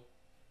auto.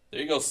 There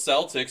you go,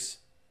 Celtics.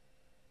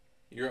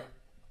 You're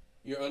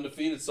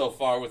undefeated so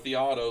far with the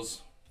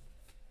autos.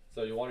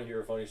 So you want to hear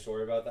a funny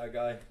story about that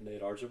guy,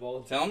 Nate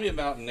Archibald? Tell me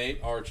about Nate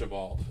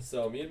Archibald.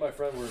 So me and my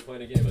friend were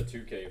playing a game of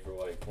 2K for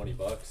like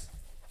 $20,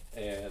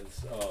 and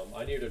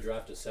I needed to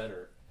draft a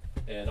center,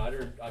 and I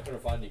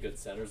couldn't find any good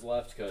centers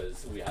left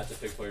because we had to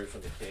pick players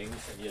from the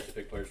Kings and he had to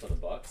pick players from the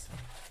Bucks,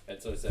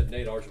 and so I said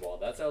Nate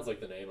Archibald. That sounds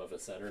like the name of a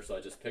center, so I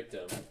just picked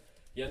him.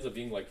 He ends up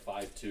being like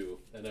 5'2",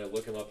 and then I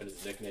look him up and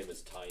his nickname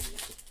is Tiny.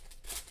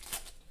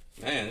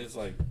 Man, it's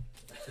like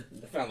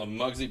they found the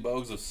Muggsy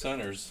Bogues of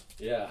centers.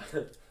 Yeah.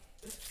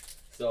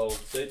 So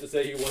safe to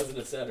say he wasn't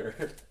a center.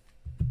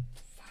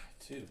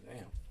 5'2",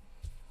 damn.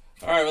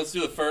 All right, let's do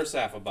the first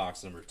half of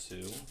box number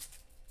 2.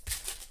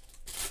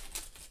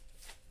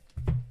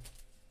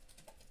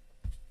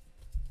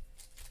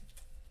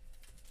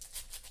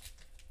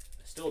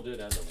 Still did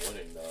end up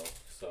winning though,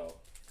 so.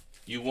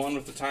 You won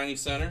with the tiny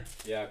center?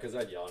 Yeah, because I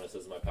had Giannis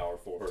as my power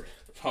forward.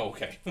 Oh,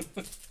 okay.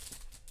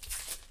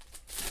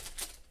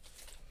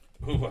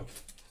 Ooh,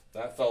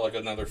 that felt like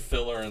another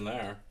filler in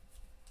there.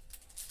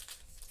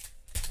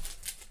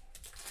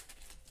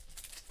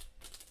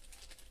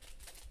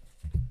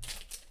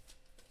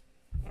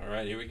 All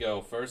right, here we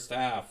go. First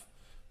half,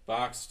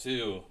 box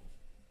 2.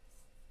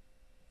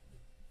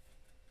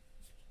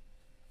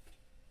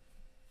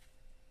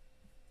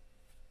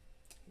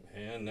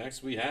 And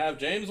next we have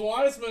James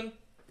Wiseman,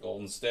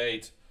 Golden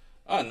State.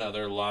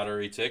 Another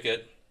lottery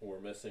ticket.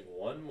 We're missing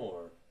one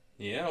more.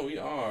 Yeah, we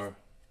are.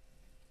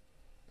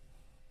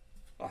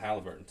 Well,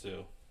 Halliburton,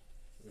 too.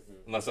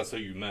 Unless that's who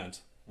you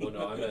meant. Well,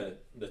 no, I meant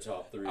the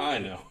top 3. I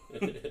know.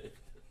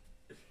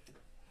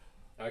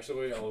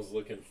 Actually, I was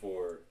looking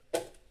for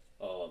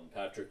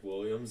Patrick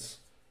Williams.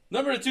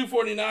 Number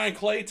 249,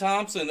 Klay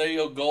Thompson. There you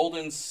go,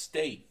 Golden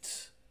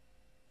State.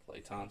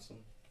 Klay Thompson.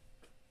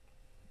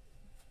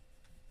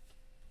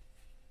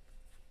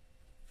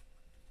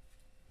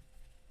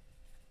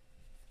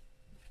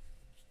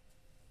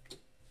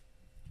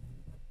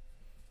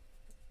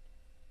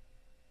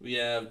 We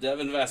have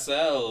Devin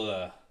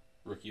Vassell,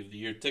 Rookie of the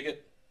Year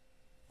ticket.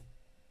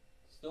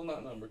 Still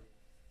not numbered.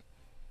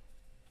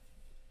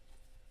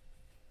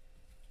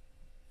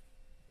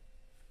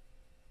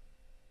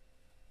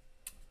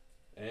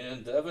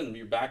 And Devin,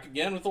 you're back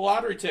again with the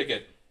lottery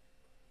ticket.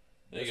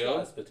 There you This go. guy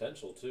has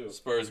potential too.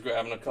 Spurs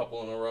grabbing a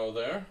couple in a row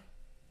there.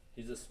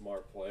 He's a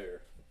smart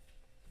player.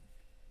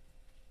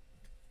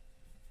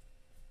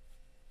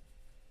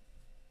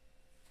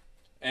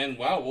 And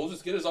wow, we'll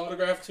just get his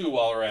autograph too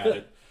while we're at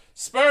it.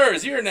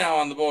 Spurs, you're now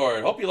on the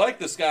board. Hope you like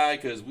this guy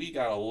because we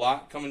got a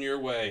lot coming your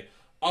way.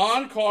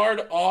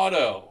 On-card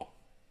auto.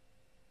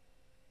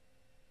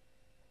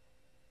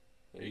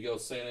 There you go,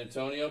 San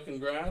Antonio.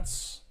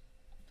 Congrats.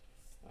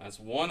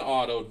 That's one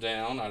auto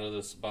down out of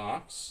this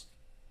box.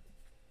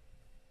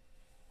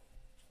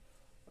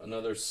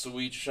 Another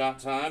sweet shot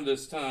time.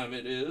 This time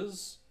it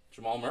is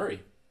Jamal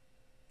Murray,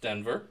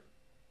 Denver.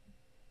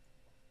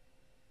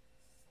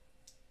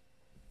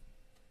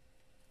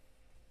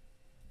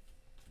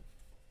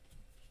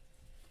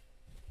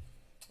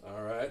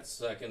 All right,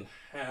 second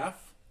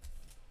half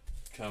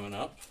coming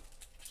up.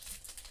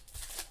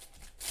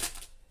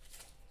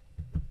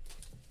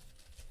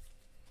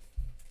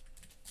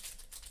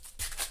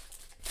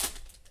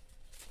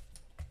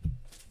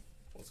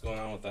 What's going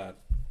on with that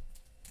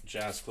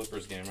Jazz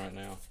Clippers game right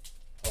now?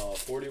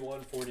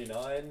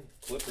 41-49.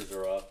 Clippers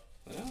are up.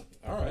 Yeah,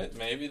 all right,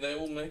 maybe they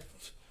will make.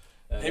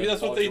 And Maybe then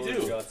that's what Paul they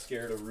George do. Got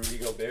scared of Rudy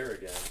Gobert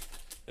again.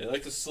 They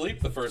like to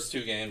sleep the first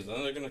 2 games,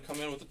 then they're going to come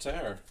in with a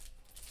tear.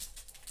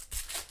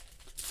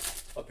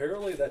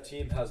 Apparently, that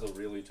team has a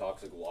really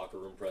toxic locker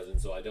room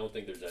presence, so I don't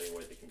think there's any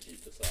way they can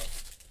keep this up.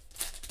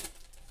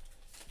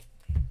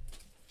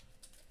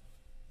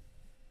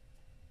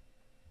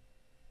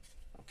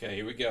 Okay,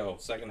 here we go.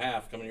 Second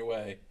half coming your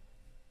way.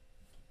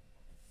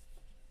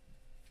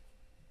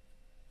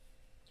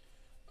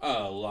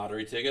 A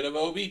lottery ticket of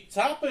Obi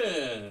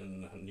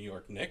Toppin, New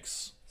York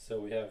Knicks.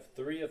 So we have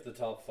 3 of the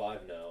top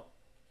 5 now.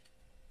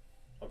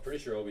 I'm pretty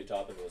sure Obi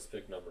Toppin was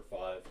pick number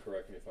 5.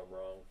 Correct me if I'm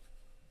wrong.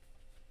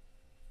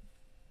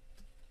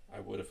 I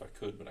would if I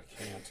could, but I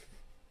can't.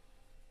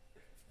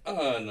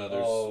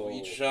 Another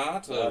sweet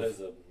shot That of is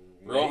a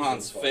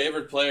Rohan's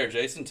favorite player,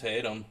 Jason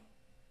Tatum.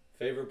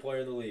 favorite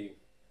player in the league.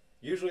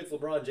 Usually it's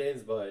LeBron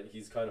James, but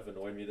he's kind of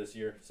annoyed me this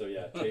year. So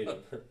yeah, Tatum.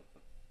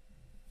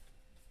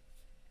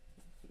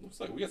 Looks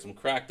like we got some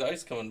cracked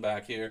ice coming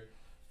back here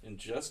in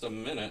just a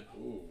minute.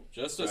 Ooh,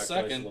 Just a cracked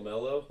second. ice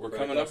LaMelo. We're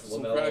Cracked coming up ice to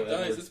some LaMelo, cracked ice.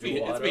 Edwards, It's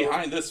Duato.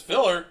 behind this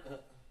filler.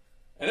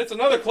 And it's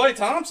another Klay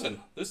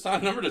Thompson. This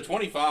time number to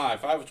 25.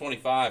 5 of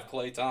 25,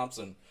 Klay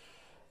Thompson.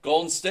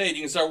 Golden State,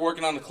 you can start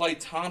working on the Klay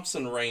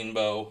Thompson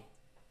rainbow.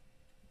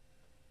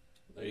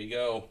 There you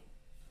go.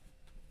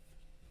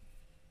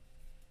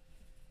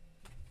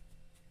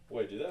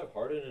 Wait, do they have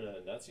Harden in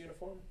a Nets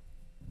uniform?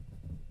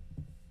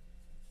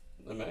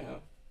 They may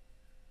have.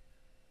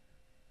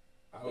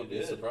 I They would be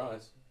did.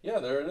 surprised. Yeah,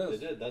 there it They is.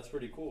 did. That's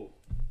pretty cool.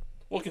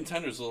 Well,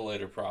 Contenders a little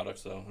later product,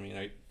 so I mean,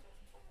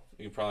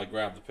 you can probably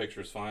grab the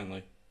pictures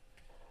finally.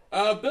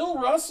 Bill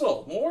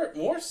Russell,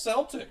 more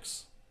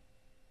Celtics.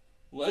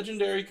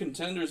 Legendary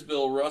Contenders,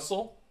 Bill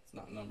Russell. It's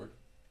not numbered.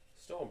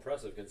 Still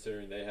impressive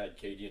considering they had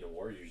KD in a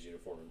Warriors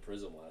uniform in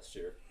Prizm last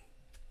year.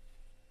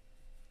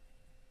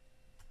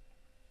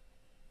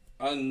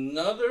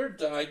 Another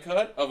die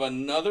cut of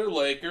another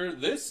Laker.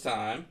 This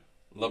time,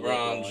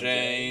 LeBron LeBron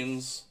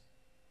James.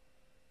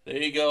 There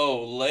you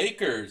go,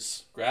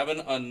 Lakers grabbing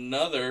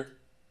another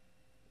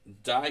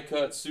die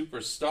cut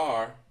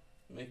superstar.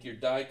 Make your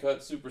die cut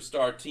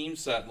superstar team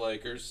set,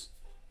 Lakers.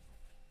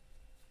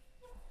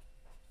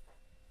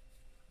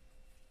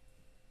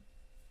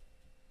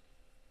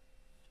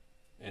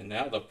 And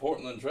now the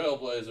Portland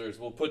Trailblazers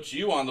will put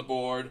you on the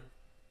board.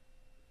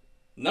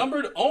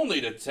 Numbered only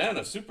to 10,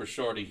 a super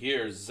shorty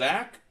here,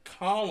 Zach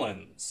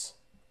Collins.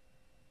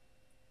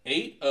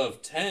 8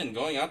 of 10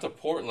 going out to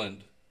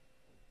Portland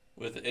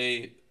with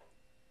a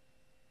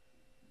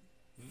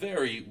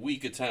very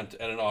weak attempt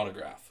at an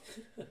autograph.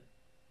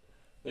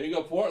 There you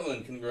go,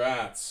 Portland.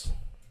 Congrats.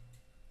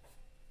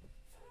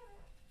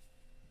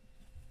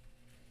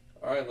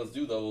 All right, let's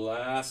do the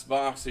last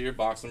box here.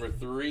 Box number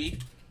 3.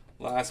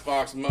 Last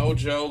box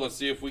mojo. Let's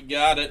see if we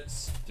got it.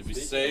 Did we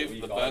Speaking of save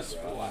weak the best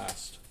for autographs.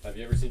 last? Have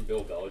you ever seen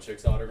Bill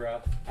Belichick's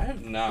autograph? I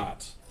have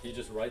not. He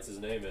just writes his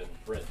name in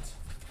print.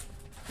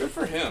 Good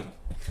for him.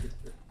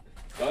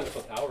 Kind of a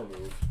power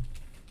move.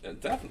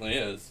 It definitely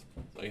is.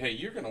 Like, hey,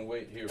 you're going to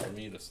wait here for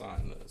me to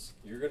sign this.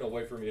 You're gonna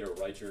wait for me to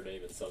write your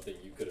name in something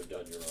you could have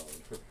done your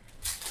own.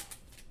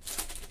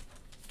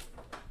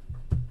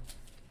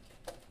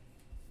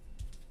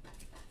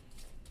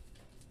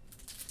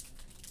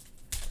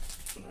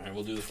 All right,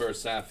 we'll do the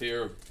first half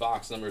here.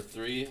 Box number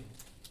 3.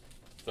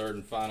 Third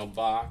and final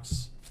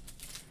box.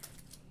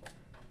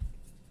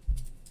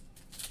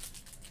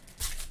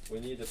 We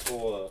need to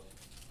pull a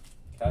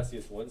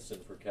Cassius Winston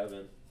for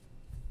Kevin.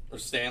 Or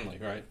Stanley,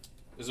 right?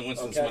 Isn't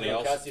Winston Oh, somebody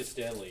else? Cassius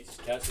Stanley.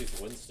 Cassius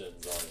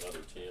Winston's on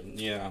another team.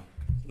 Yeah,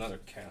 another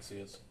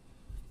Cassius.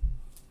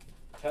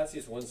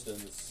 Cassius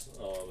Winston's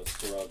a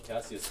scrub.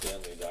 Cassius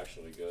Stanley's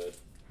actually good.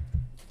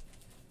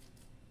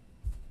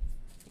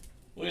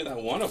 Look at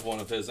that one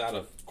of his out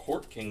of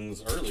Court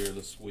Kings earlier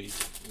this week.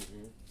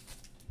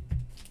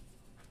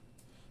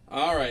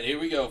 All right, here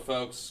we go,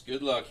 folks.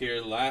 Good luck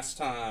here. Last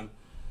time.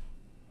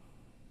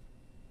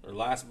 Or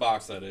last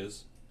box, that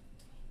is.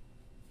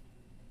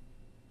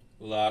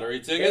 Lottery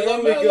ticket, There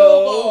we LaMelo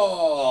go.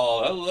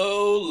 Ball.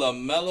 Hello,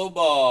 LaMelo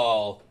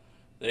Ball.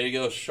 There you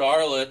go,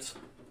 Charlotte.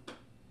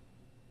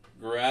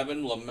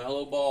 Grabbing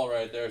LaMelo Ball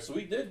right there. So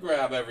we did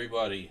grab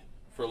everybody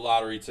for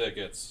lottery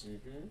tickets.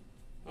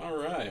 All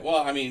right. Well,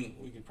 I mean,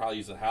 we could probably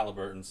use a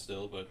Halliburton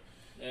still, but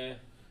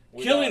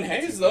Killian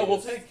Hayes, though,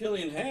 we'll take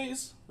Killian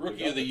Hayes,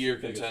 Rookie of the Year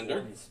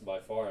contender. By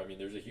far. I mean,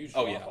 there's a huge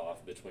Oh, drop yeah.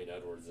 off between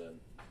Edwards and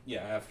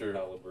Yeah, after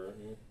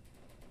Halliburton.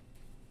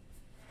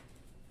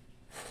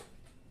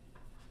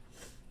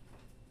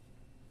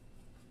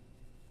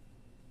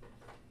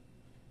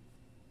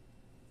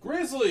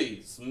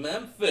 Grizzlies,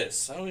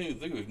 Memphis. I don't even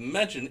think we've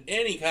mentioned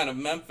any kind of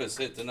Memphis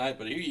hit tonight,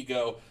 but here you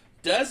go.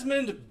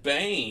 Desmond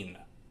Bain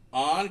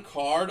on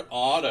card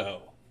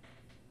auto.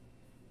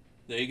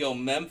 There you go,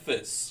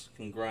 Memphis.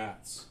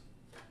 Congrats.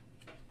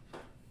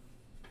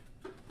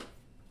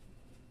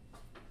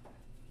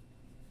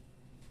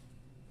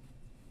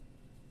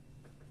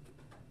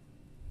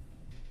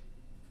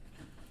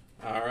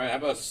 All right, how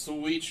about a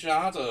sweet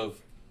shot of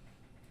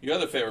your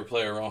other favorite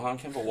player, Rohan,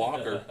 Kemba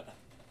Walker.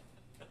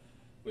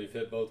 We've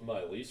hit both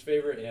my least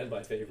favorite and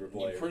my favorite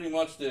player. You pretty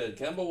much did.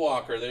 Kemba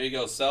Walker, there you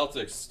go.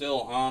 Celtics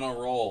still on a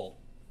roll.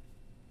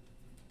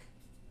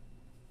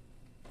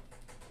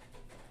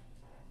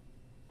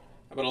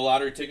 How about a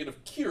lottery ticket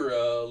of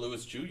Kira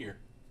Lewis Jr.?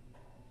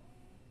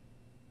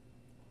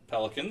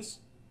 Pelicans.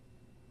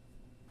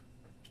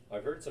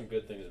 I've heard some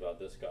good things about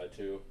this guy,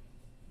 too.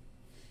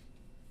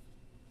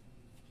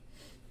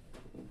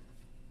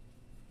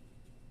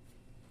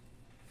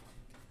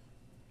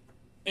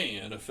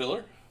 And a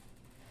filler.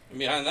 And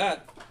behind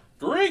that,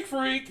 Greek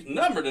Freak,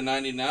 number to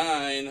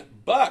 99,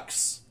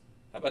 Bucks.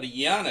 How about a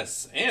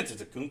Giannis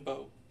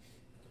Antetokounmpo?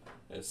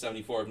 There's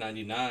 74 of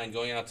 99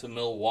 going out to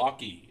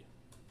Milwaukee.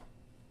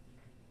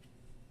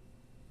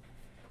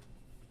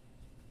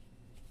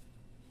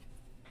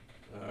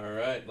 All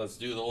right, let's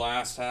do the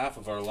last half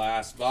of our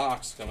last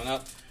box coming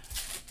up.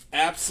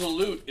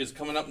 Absolute is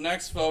coming up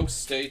next, folks.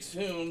 Stay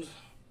tuned.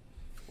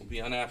 We'll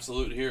be on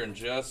Absolute here in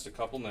just a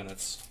couple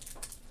minutes.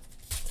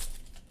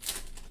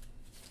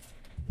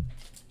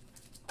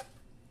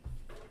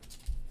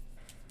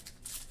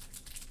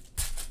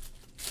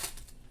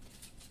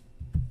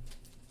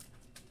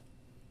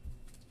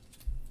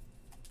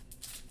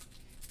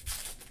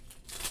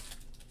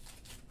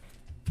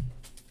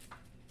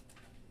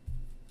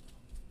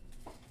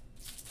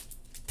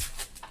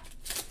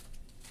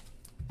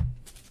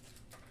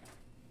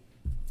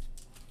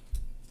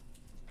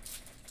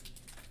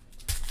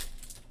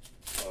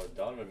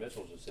 Donovan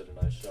Mitchell just hit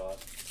a nice shot.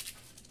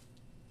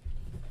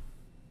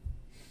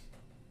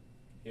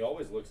 He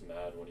always looks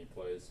mad when he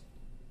plays.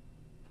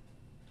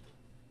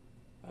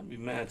 I'd be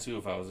mad too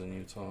if I was in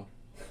Utah.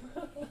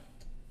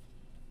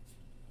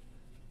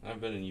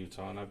 I've been in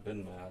Utah and I've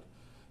been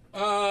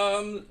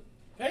mad.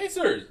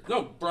 Pacers.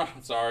 No,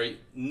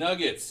 sorry.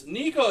 Nuggets.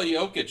 Nikola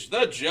Jokic,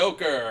 the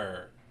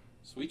Joker.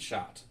 Sweet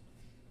shot.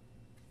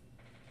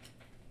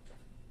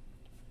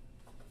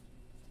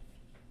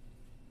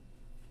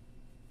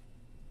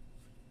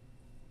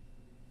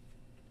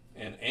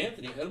 And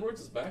Anthony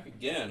Edwards is back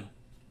again.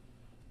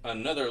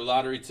 Another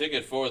lottery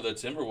ticket for the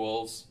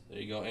Timberwolves.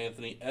 There you go,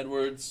 Anthony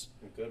Edwards.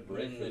 A good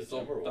break for the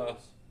Timberwolves.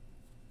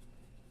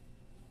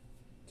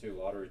 2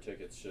 lottery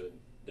tickets should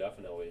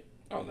definitely.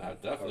 Oh,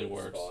 that definitely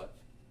works. Spot.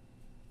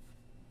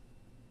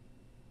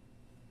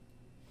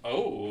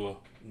 Oh,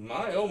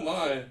 my, oh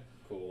my.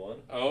 Cool one.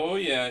 Oh,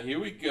 yeah,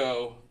 here we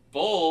go.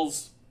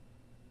 Bulls.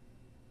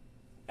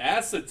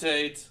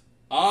 Acetate.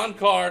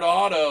 On-card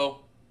auto.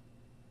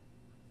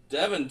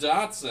 Devin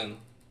Dotson.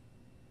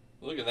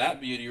 Look at that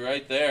beauty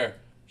right there.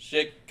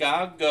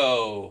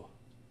 Chicago.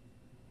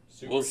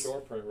 Super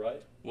short print,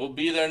 right? We'll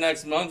be there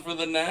next month for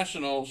the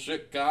National.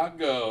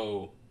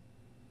 Chicago.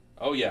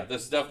 Oh, yeah,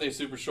 this is definitely a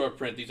super short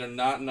print. These are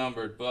not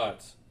numbered,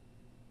 but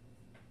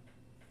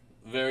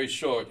very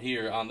short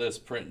here on this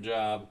print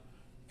job.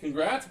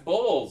 Congrats,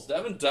 Bulls.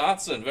 Devin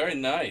Dotson. Very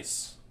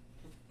nice.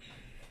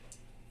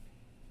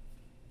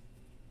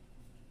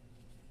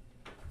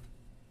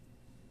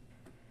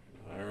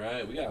 All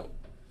right, we got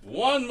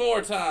one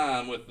more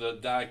time with the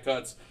die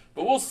cuts,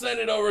 but we'll send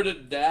it over to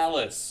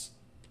Dallas.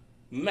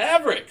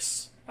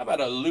 Mavericks. How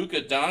about a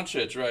Luka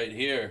Doncic right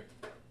here?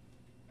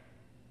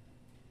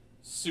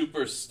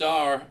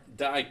 Superstar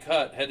die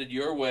cut headed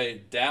your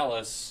way,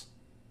 Dallas.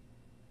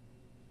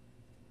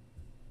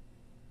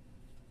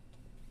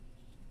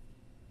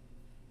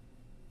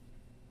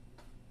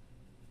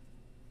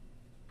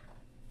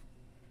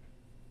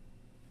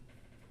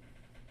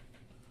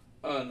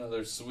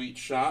 Another sweet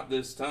shot.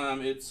 This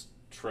time it's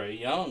Trae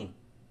Young.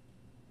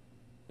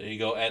 There you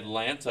go,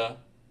 Atlanta.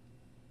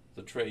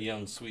 The Trae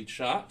Young sweet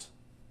shot.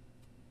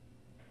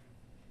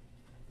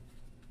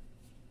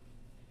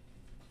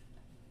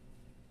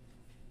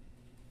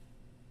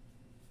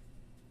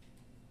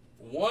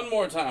 One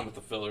more time with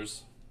the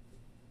fillers.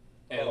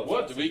 And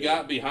what do we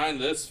got behind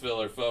this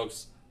filler,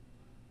 folks?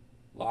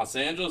 Los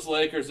Angeles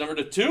Lakers, number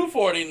to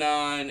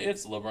 249.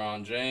 It's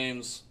LeBron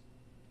James.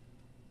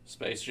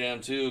 Space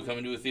Jam 2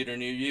 coming to a theater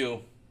near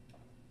you.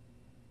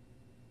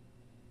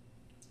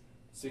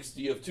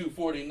 60 of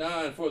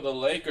 249 for the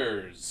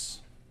Lakers.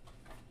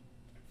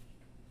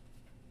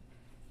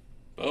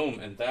 Boom,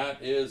 and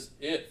that is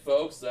it,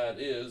 folks. That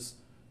is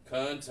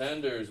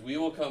Contenders. We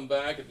will come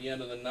back at the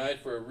end of the night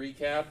for a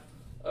recap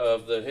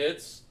of the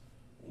hits.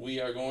 We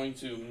are going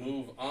to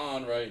move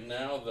on right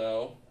now,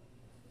 though.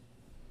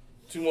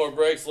 2 more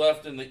breaks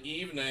left in the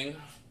evening.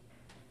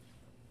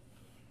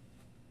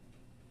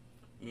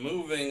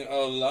 Moving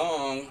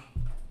along.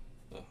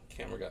 The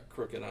camera got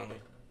crooked on me.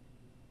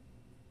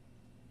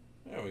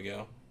 There we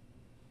go.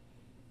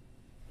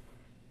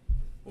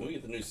 When we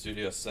get the new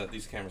studio set,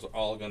 these cameras are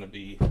all going to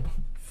be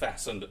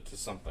fastened to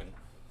something.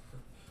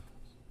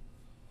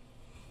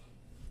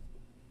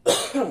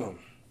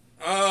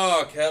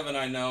 Oh, Kevin,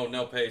 I know.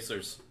 No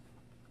Pacers.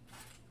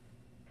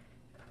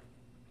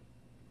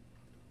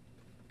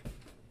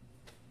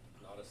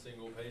 Not a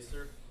single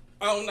Pacer.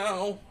 Oh,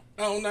 no.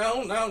 Oh,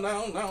 no, no,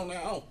 no, no,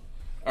 no.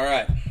 All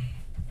right.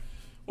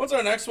 What's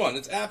our next one?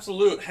 It's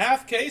Absolute.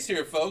 Half case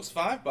here, folks.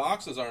 5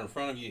 boxes are in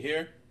front of you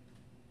here.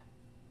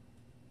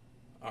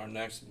 Our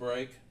next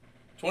break.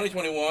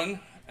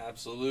 2021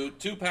 Absolute.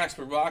 2 packs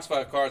per box,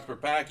 5 cards per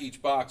pack.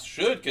 Each box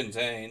should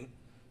contain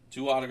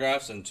 2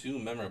 autographs and 2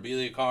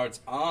 memorabilia cards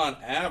on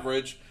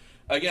average.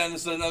 Again,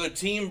 this is another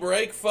team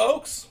break,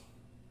 folks.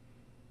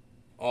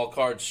 All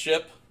cards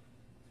ship.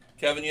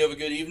 Kevin, you have a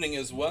good evening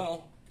as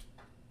well.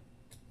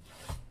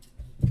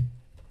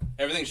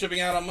 Everything's shipping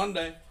out on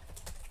Monday.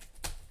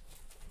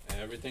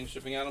 Everything's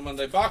shipping out on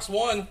Monday. Box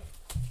 1.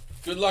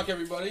 Good luck,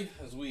 everybody,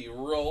 as we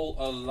roll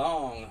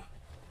along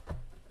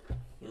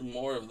through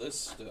more of this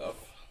stuff.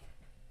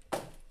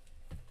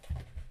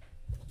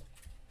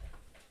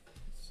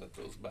 Set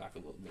those back a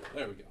little bit.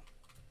 There we go.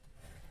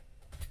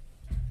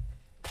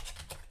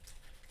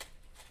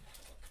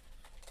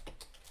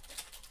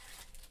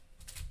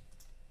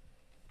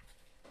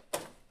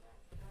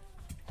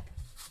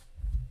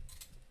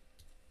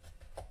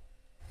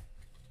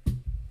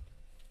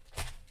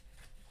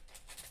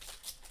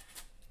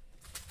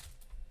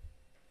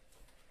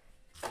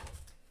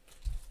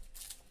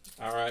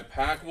 All right,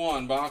 pack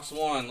one, box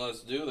one.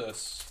 Let's do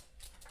this.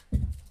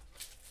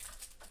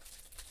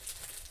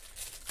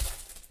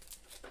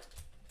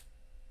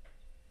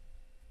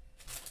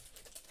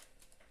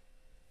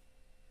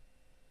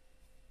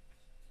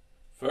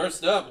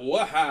 First up,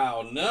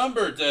 wow,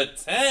 number to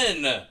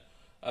 10.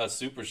 A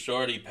super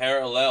shorty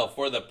parallel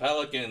for the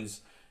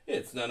Pelicans.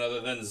 It's none other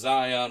than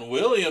Zion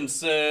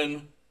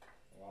Williamson.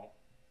 Wow.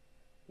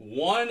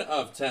 1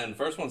 of 10.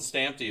 First one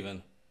stamped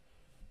even.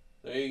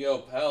 There you go,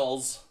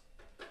 Pels.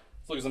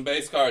 Let's look at some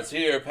base cards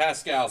here.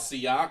 Pascal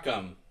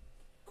Siakam.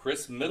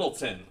 Chris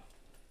Middleton.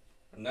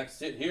 Our next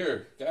hit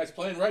here. Guys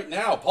playing right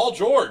now. Paul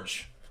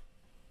George.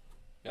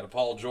 Got a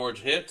Paul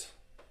George hit.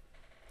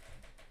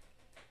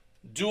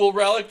 Dual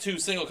relic, 2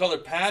 single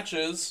colored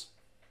patches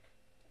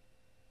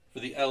for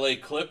the LA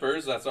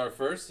Clippers. That's our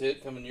first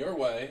hit coming your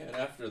way. And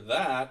after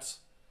that,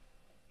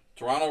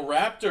 Toronto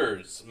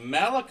Raptors.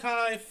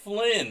 Malachi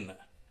Flynn.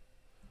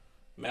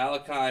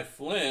 Malachi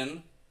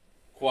Flynn.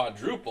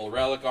 Quadruple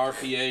relic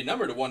RPA,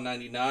 number to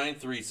 199,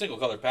 3 single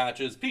color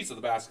patches, piece of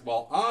the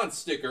basketball on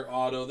sticker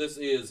auto. This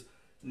is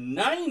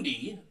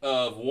 90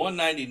 of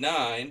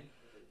 199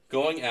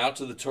 going out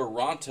to the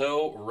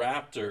Toronto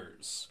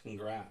Raptors.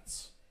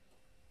 Congrats.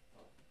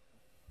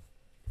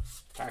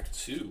 Pack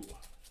 2.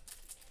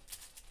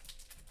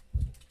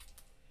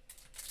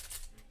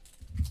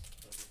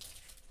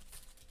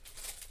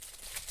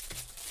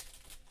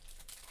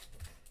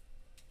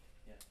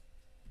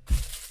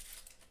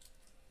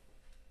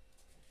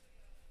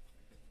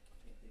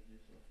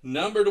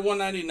 Number to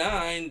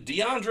 199,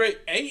 DeAndre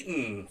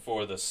Ayton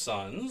for the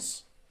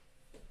Suns.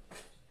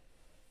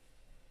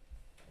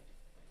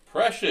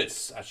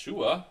 Precious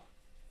Achua.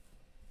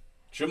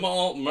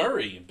 Jamal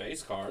Murray,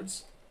 base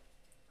cards.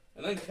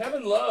 And then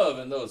Kevin Love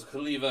and those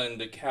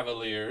Cleveland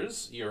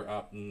Cavaliers. You're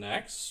up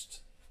next.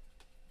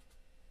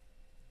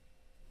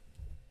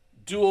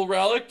 Dual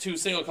relic, 2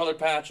 single colored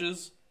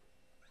patches.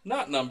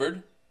 Not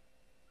numbered.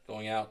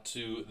 Going out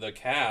to the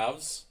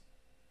Cavs.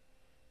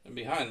 And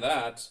behind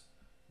that,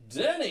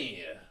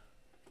 Denny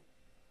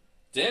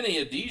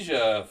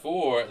Adija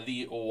for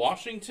the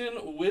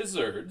Washington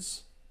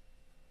Wizards.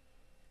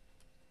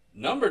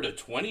 Number to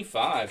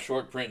 25,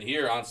 short print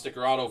here on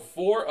sticker auto.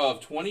 4 of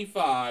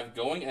 25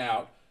 going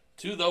out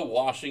to the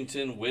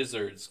Washington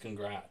Wizards.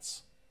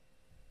 Congrats.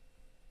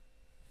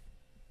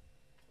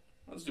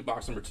 Let's do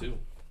box number 2.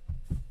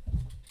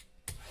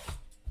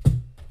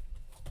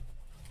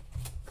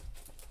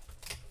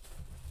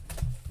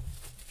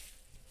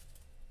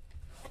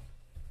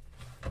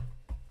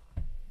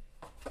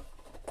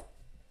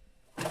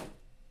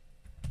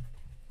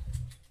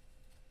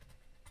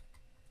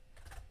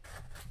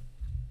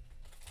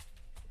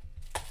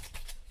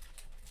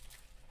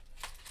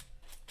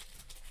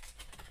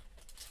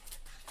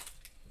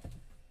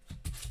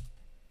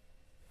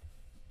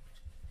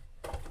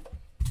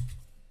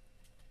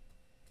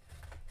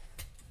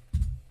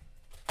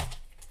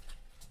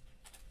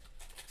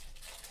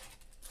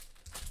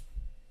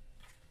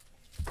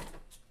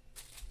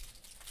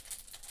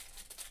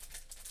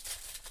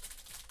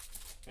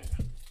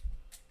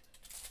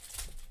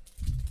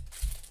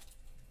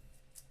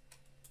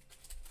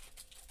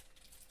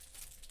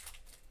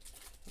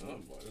 Oh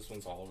boy, this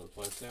one's all over the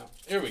place now.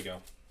 Here we go.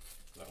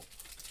 So,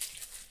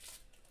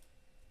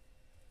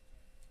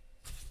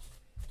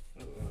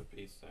 another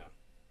piece now.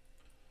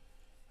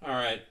 All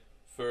right,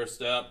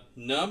 first up,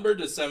 number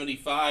to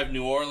 75,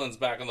 New Orleans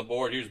back on the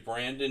board. Here's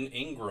Brandon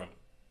Ingram.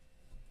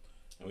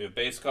 And we have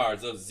base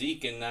cards of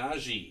Zeke and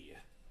Najee,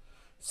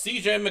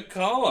 CJ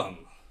McCollum,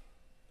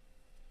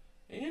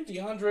 and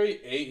DeAndre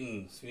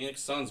Ayton.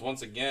 Phoenix Suns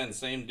once again,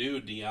 same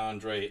dude,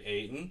 DeAndre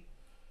Ayton.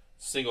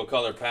 Single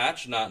color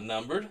patch, not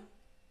numbered.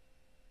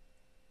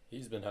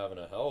 He's been having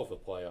a hell of a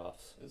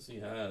playoffs. Yes, he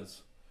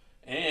has.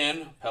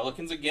 And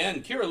Pelicans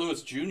again. Kira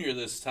Lewis Jr.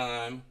 this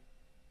time.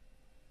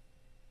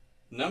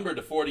 Number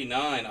to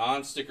 49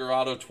 on sticker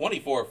auto.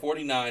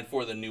 24/49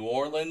 for the New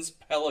Orleans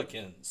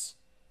Pelicans.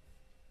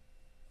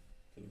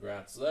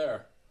 Congrats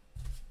there.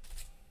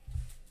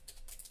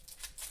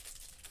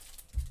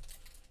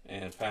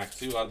 And pack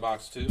 2 out of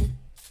box 2.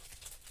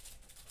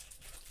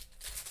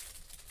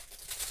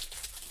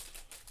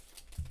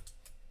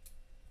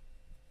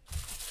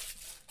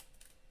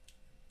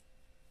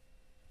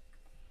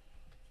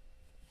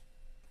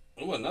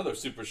 Ooh, another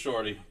super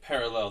shorty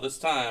parallel. This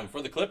time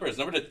for the Clippers.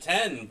 Number to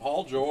 10,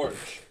 Paul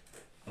George.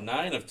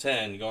 9 of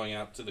 10 going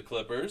out to the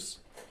Clippers.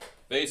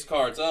 Base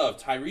cards of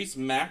Tyrese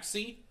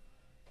Maxey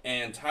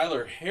and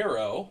Tyler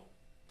Herro.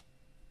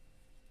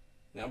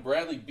 Now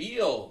Bradley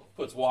Beal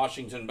puts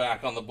Washington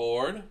back on the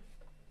board.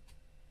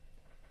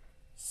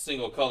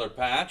 Single color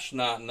patch,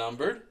 not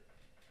numbered.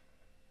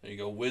 There you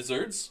go,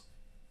 Wizards.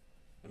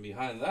 And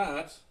behind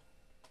that,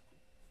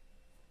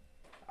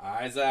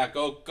 Isaac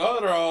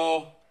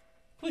Okoro,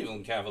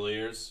 Cleveland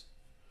Cavaliers.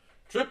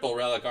 Triple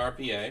relic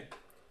RPA.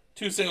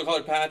 2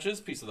 single-colored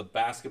patches, piece of the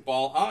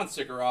basketball on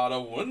sticker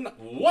auto,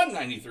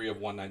 193 of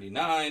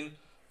 199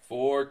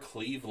 for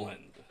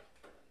Cleveland.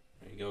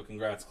 There you go.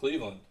 Congrats,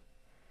 Cleveland.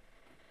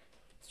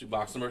 Let's do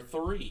box number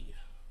 3.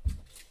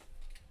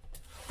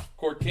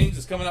 Court Kings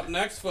is coming up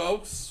next,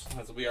 folks.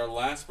 This will be our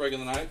last break of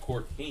the night.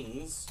 Court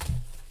Kings.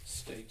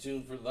 Stay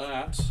tuned for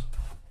that.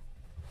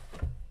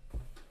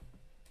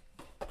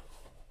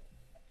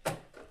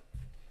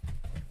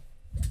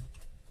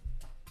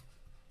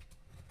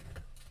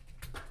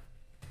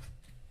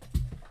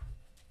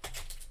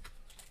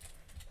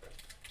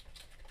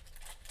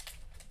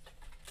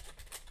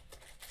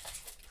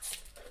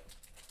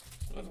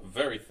 That's a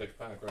very thick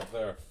pack right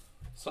there.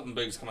 Something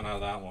big's coming out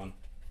of that one.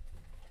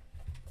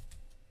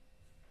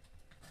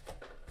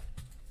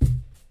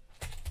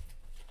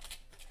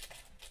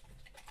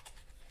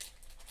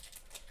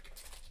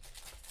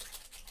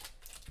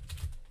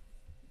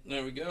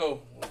 There we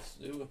go. Let's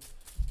do.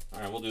 All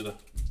right, we'll do the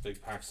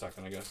big pack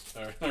second, I guess.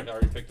 All right, I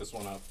already picked this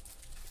one up.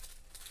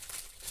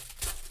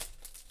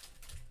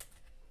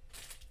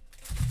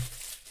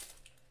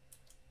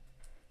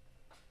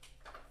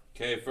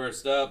 Okay,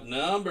 first up,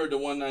 numbered to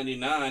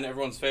 199,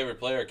 everyone's favorite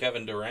player,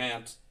 Kevin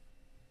Durant.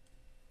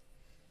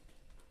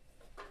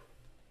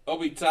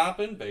 Obi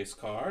Toppin, base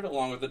card,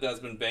 along with the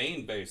Desmond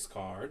Bain base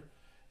card.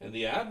 And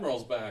the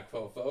Admiral's back,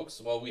 folks.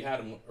 Well, we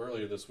had him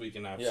earlier this week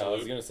in Absolute. Yeah, I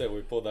was going to say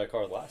we pulled that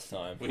card last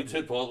time. We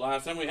did pull it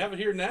last time. We have it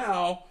here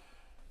now.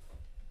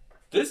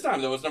 This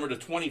time, though, it's numbered to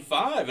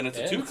 25, and it's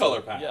a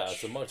 2-color patch. Yeah,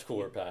 it's a much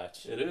cooler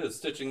patch. It is.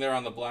 Stitching there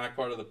on the black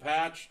part of the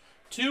patch.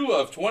 2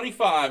 of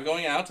 25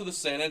 going out to the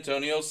San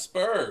Antonio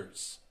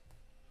Spurs.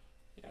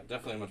 Yeah,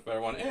 definitely a much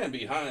better one. And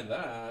behind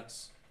that,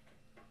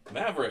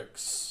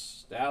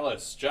 Mavericks,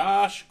 Dallas,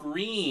 Josh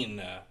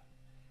Green.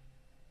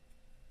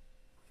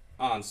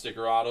 On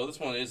sticker auto. This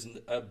one is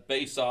a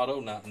base auto,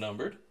 not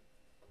numbered.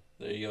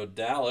 There you go,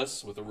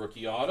 Dallas with a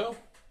rookie auto.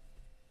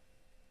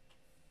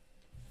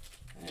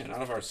 And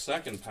out of our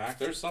second pack,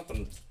 there's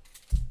something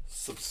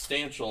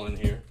substantial in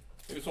here.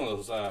 Maybe it's one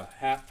of those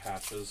hat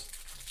patches.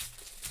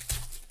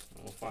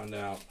 We'll find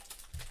out.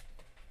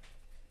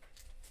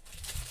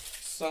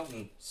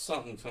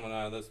 Something coming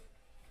out of this.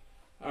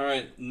 All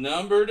right,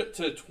 numbered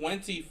to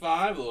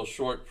 25, a little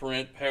short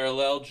print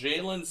parallel.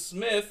 Jalen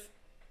Smith,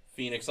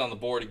 Phoenix on the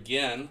board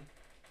again.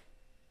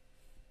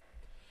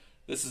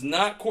 This is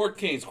not Court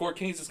Kings. Court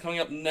Kings is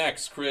coming up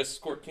next, Chris.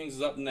 Court Kings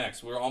is up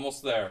next. We're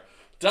almost there.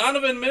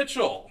 Donovan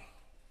Mitchell,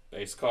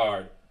 base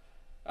card.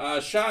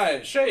 Shai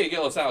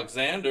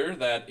Gilgeous-Alexander,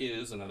 that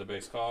is another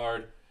base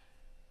card.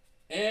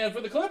 And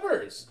for the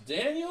Clippers,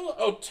 Daniel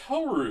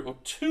Oturu.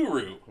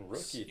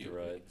 Rookie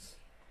threads.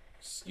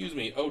 Excuse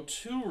me,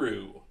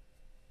 Oturu.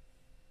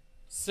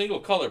 Single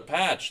color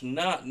patch,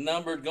 not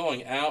numbered,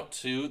 going out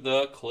to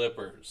the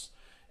Clippers.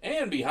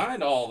 And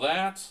behind all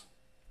that,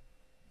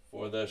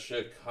 for the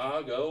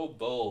Chicago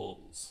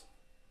Bulls,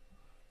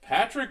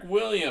 Patrick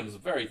Williams,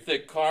 very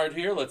thick card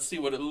here. Let's see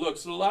what it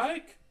looks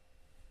like.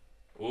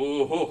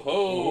 Ooh, ho,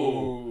 ho.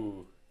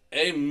 Ooh.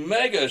 A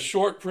mega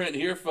short print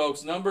here,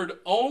 folks, numbered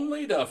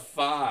only to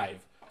 5.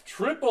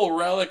 Triple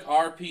relic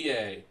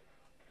RPA.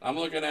 I'm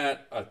looking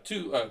at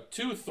two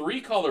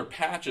 3-color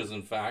patches,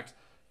 in fact.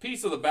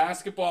 Piece of the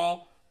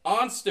basketball,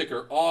 on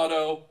sticker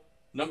auto,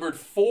 numbered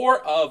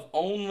 4 of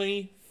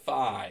only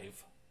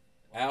 5.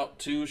 Out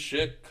to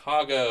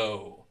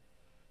Chicago.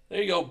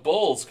 There you go,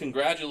 Bulls.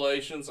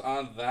 Congratulations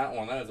on that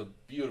one. That is a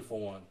beautiful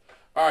one.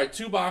 All right,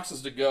 2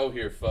 boxes to go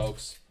here,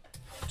 folks.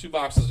 2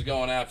 boxes to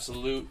go in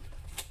Absolute.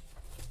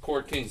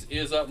 Court Kings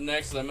is up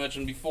next, as I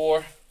mentioned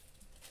before.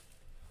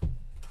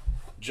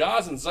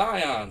 Jaws and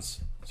Zions.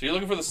 So you're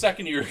looking for the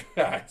second-year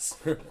guys.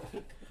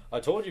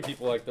 I told you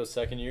people like those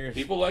second years.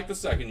 People like the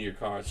second-year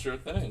cards, sure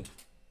thing.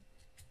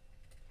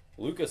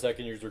 Luka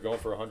second years were going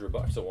for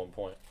 $100 at one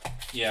point.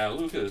 Yeah,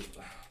 Luka,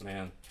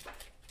 man.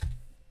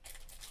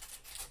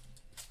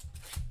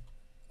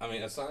 I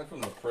mean, aside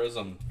from the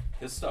Prizm,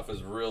 his stuff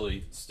has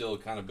really still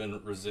kind of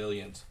been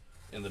resilient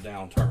in the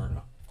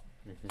downturn.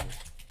 Mm-hmm.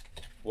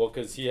 Well,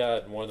 because he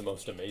had one of the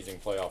most amazing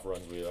playoff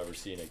runs we've ever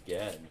seen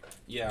again.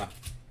 Yeah.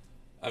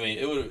 I mean,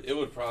 it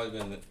would probably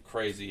been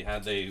crazy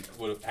had they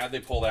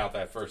pulled out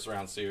that first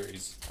round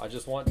series. I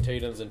just want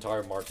Tatum's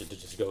entire market to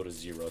just go to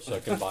 0 so I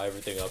can buy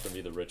everything up and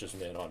be the richest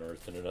man on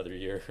earth in another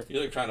year.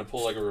 You're like trying to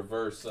pull like a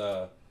reverse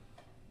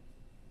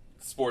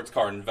sports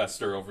card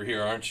investor over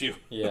here, aren't you?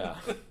 Yeah.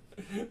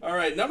 All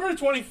right, number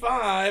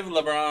 25,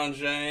 LeBron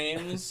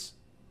James.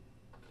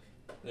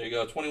 There you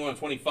go,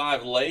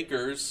 21-25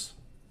 Lakers.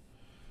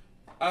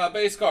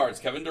 Base cards,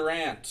 Kevin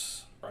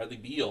Durant, Bradley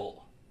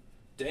Beal.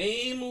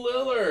 Dame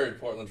Lillard,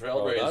 Portland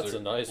Trailblazers. Oh, that's a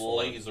nice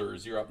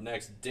Blazers, you're up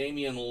next.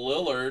 Damian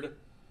Lillard,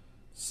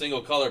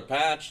 single color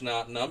patch,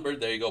 not numbered.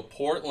 There you go,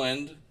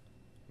 Portland.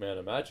 Man,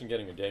 imagine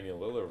getting a Damian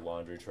Lillard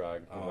laundry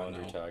tag. Oh,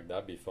 Tag.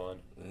 That'd be fun.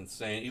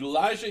 Insane.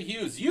 Elijah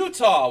Hughes,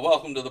 Utah.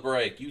 Welcome to the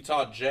break.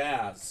 Utah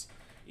Jazz.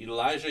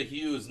 Elijah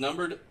Hughes,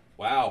 numbered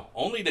Wow,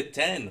 only to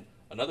 10.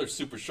 Another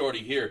super shorty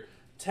here.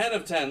 10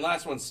 of 10,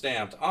 last one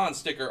stamped on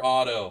sticker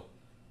auto.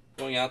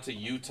 Going out to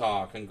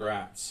Utah,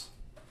 congrats.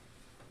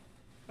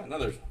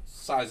 Another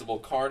sizable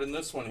card in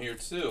this one here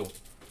too.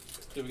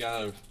 We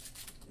got a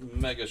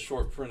mega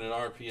short printed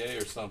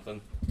RPA or something.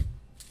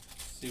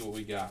 Let's see what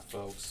we got,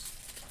 folks.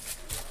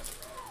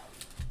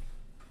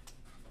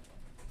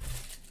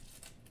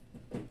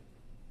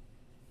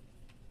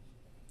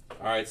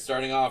 All right,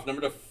 starting off,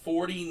 number to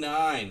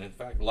 49. In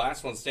fact,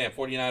 last one stamped,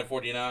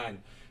 49/49.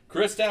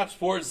 Kristaps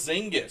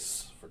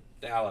Porzingis for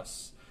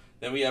Dallas.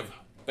 Then we have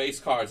base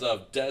cards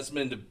of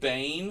Desmond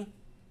Bane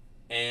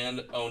and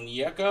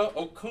Onyeka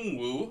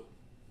Okongwu.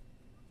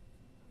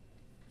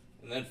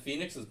 And then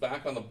Phoenix is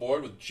back on the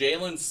board with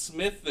Jalen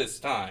Smith this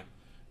time.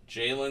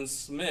 Jalen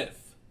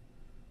Smith.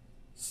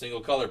 Single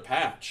color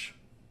patch.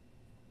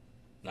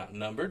 Not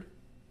numbered.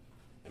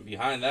 And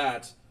behind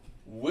that,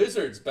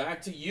 Wizards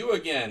back to you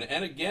again.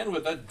 And again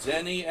with a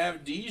Denny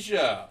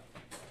Avdija.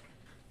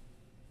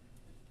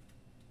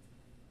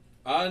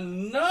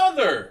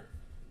 Another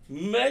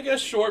mega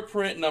short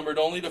print numbered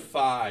only to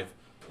 5.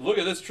 Look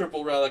at this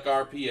triple relic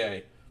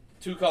RPA.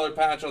 2-color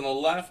patch on the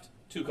left,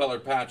 2-color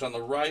patch on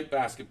the right,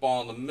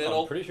 basketball in the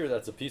middle. I'm pretty sure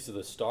that's a piece of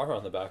the star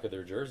on the back of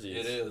their jerseys.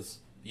 It is.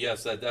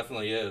 Yes, that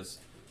definitely is.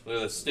 Look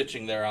at the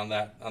stitching there on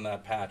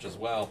that patch as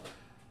well.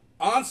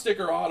 On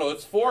sticker auto,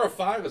 it's 4 of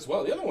 5 as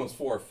well. The other one's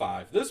 4 of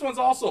 5. This one's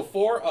also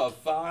 4 of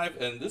 5,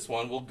 and this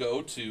one will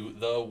go to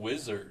the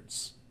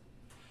Wizards.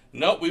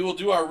 Nope, we will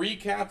do our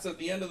recaps at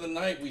the end of the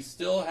night. We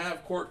still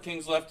have Court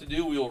Kings left to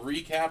do. We will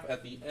recap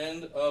at the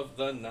end of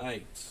the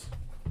night.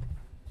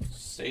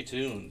 Stay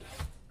tuned.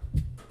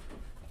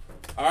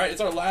 All right,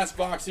 it's our last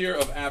box here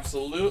of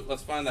Absolute.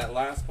 Let's find that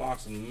last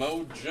box of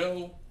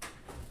Mojo.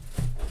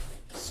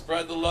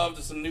 Spread the love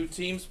to some new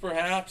teams,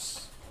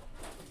 perhaps.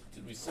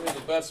 Did we save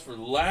the best for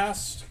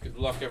last? Good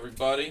luck,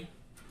 everybody.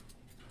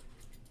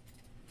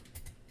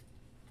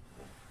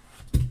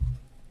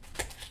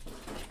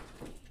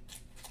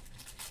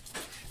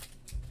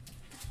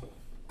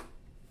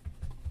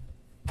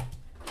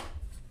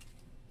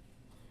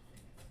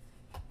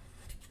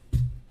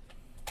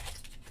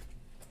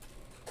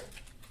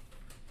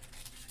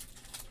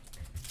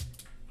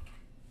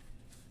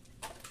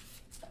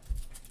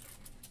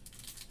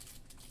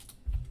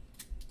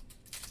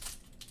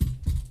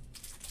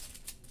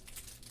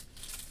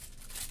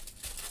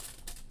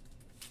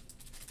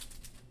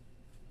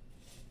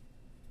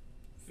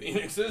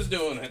 Phoenix is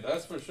doing it,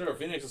 that's for sure.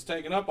 Phoenix is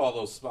taking up all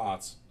those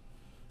spots.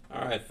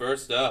 All right,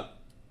 first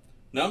up.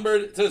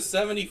 Numbered to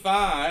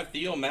 75,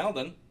 Theo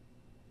Maldon.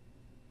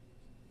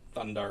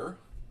 Thunder.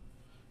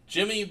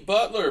 Jimmy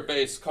Butler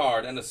base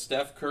card and a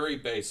Steph Curry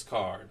base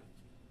card.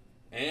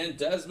 And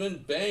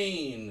Desmond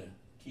Bane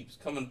keeps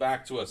coming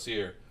back to us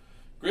here.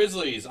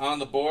 Grizzlies on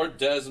the board,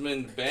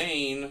 Desmond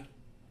Bane.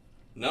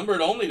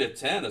 Numbered only to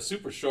 10, a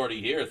super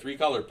shorty here,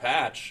 3-color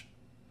patch.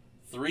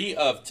 3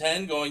 of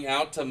 10 going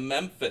out to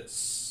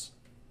Memphis.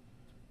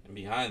 And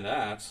behind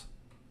that,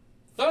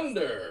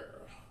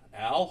 Thunder,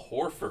 Al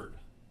Horford.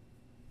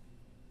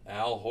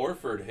 Al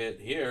Horford hit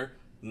here.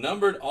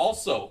 Numbered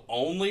also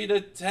only to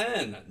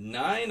 10.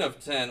 9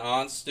 of 10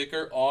 on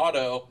sticker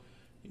auto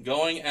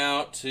going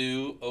out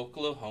to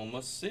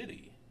Oklahoma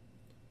City.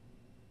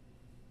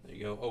 There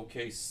you go,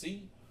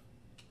 OKC.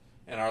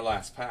 And our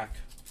last pack.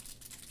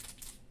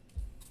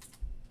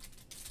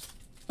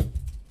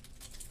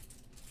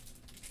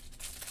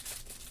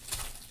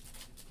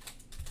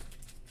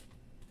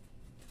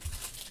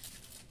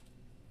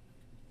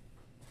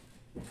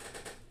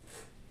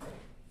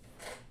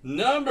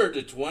 Number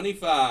to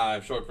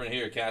 25. Short print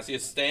here.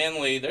 Cassius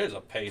Stanley. There's a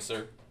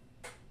pacer.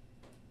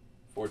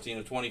 14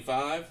 of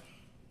 25.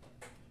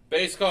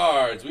 Base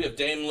cards. We have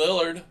Dame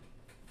Lillard.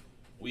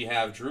 We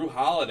have Drew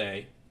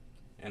Holiday.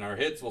 And our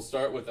hits will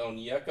start with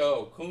Onyeka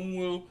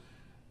Okongwu.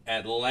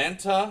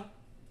 Atlanta.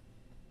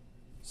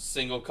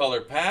 Single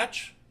color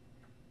patch.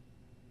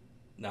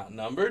 Not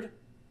numbered.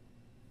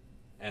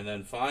 And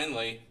then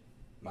finally,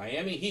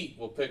 Miami Heat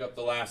will pick up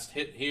the last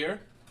hit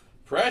here.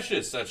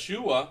 Precious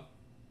Achiuwa.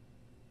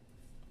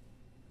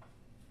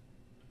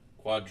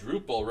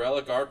 Quadruple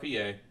relic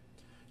RPA.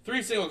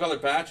 3 single color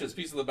patches,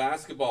 piece of the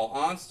basketball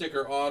on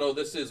sticker auto.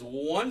 This is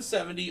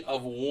 170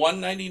 of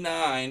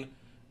 199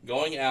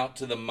 going out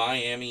to the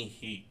Miami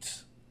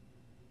Heat.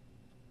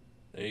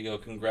 There you go.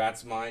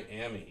 Congrats,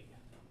 Miami.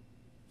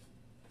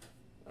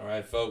 All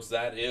right, folks,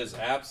 that is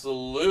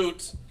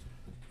Absolute.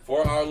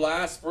 For our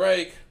last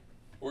break,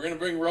 we're going to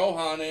bring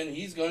Rohan in.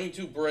 He's going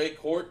to break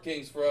Court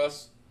Kings for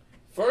us.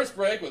 First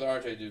break with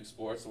RJ Duke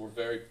Sports, so we're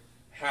very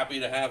happy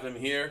to have him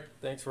here.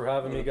 Thanks for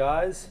having me,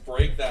 guys.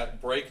 Break that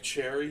break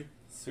cherry.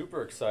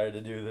 Super excited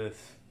to do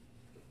this.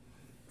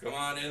 Come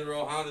on in,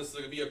 Rohan. This is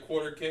going to be a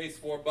quarter case,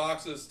 4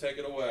 boxes. Take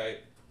it away.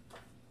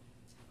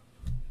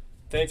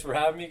 Thanks for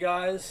having me,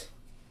 guys.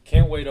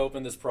 Can't wait to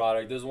open this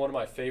product. This is one of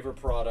my favorite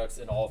products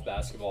in all of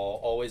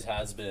basketball. Always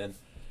has been.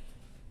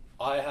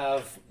 I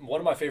have one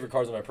of my favorite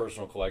cards in my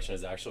personal collection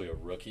is actually a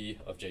rookie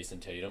of Jason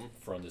Tatum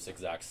from this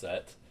exact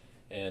set.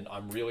 And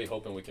I'm really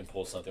hoping we can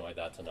pull something like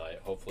that tonight.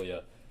 Hopefully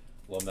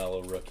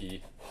LaMelo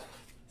rookie,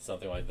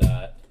 something like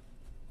that.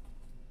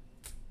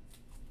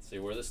 See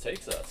where this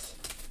takes us.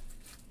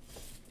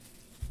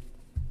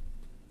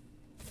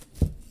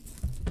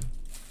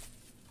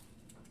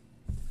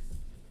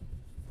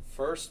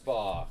 First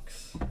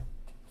box.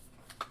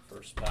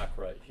 First pack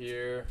right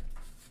here.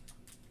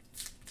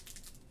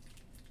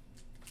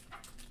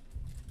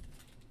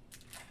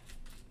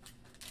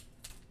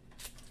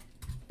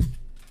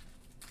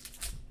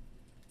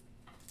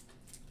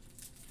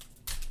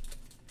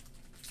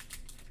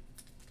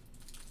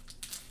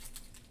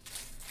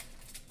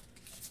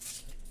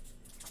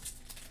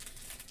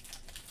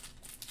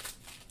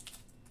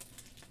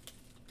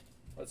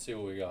 Let's see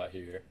what we got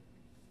here.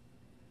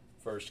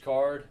 First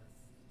card,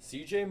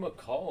 CJ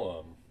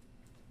McCollum,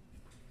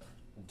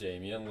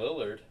 Damian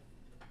Lillard,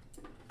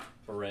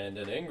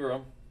 Brandon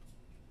Ingram,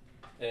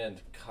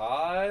 and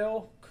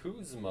Kyle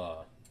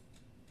Kuzma.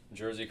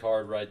 Jersey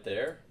card right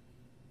there.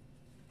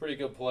 Pretty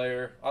good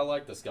player. I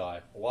like this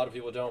guy. A lot of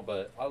people don't,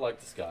 but I like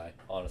this guy,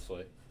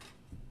 honestly.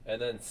 And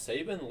then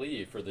Saban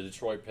Lee for the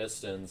Detroit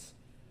Pistons.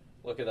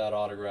 Look at that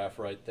autograph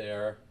right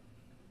there.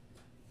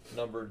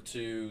 Numbered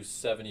to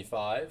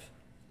 75.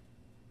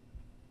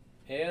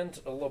 And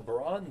a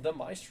LeBron the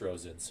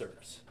Maestro's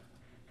insert.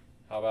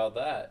 How about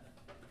that?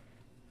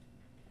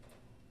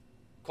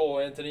 Cole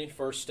Anthony,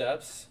 First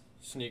Steps,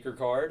 sneaker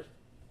card.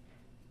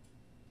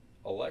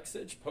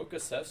 Aleksej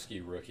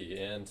Pokasevsky rookie.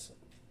 And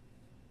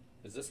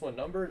is this one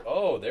numbered?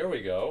 Oh, there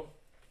we go.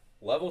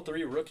 Level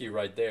 3 rookie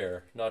right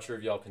there. Not sure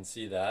if y'all can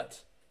see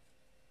that.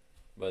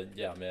 But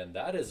yeah, man,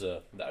 that is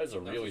a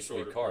really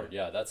sweet card. Print.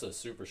 Yeah, that's a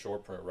super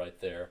short print right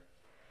there.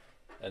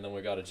 And then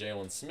we got a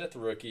Jalen Smith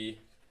rookie.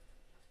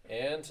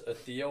 And a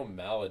Theo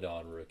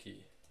Maledon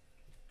rookie.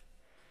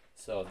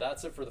 So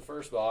that's it for the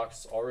first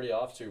box. Already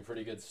off to a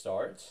pretty good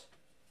start.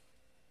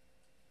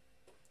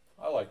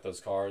 I like those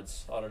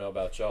cards. I don't know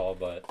about y'all,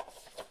 but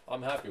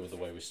I'm happy with the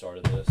way we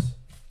started this.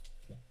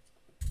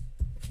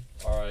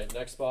 Alright,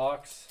 next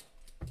box.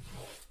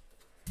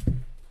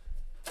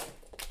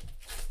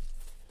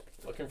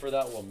 Looking for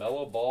that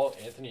LaMelo Ball,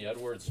 Anthony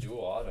Edwards dual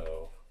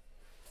auto.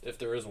 If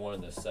there is one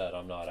in this set,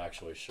 I'm not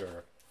actually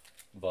sure.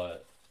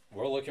 But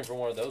we're looking for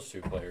one of those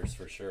two players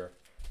for sure.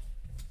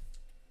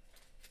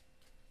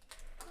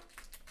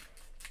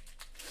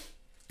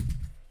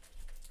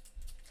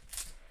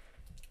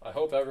 I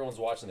hope everyone's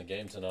watching the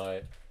game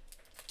tonight.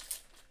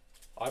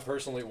 I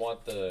personally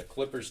want the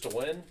Clippers to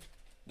win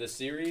this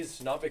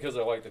series, not because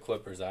I like the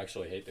Clippers, I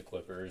actually hate the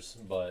Clippers,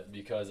 but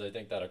because I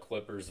think that a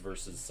Clippers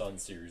versus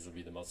Suns series would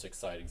be the most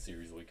exciting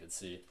series we could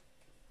see.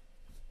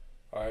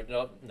 Alright,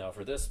 now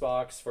for this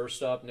box,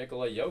 first up,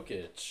 Nikola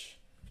Jokic.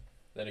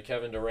 Then a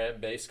Kevin Durant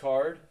base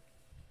card.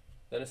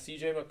 Then a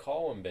CJ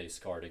McCollum base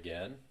card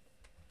again.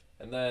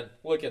 And then,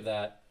 look at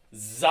that,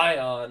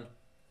 Zion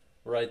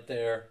right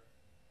there.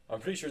 I'm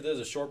pretty sure this is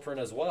a short print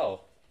as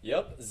well.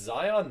 Yep,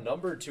 Zion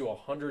numbered to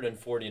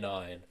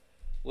 149.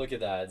 Look at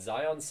that,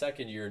 Zion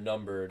second year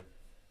numbered.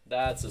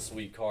 That's a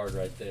sweet card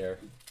right there.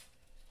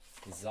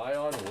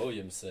 Zion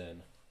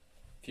Williamson,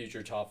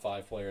 future top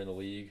 5 player in the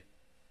league.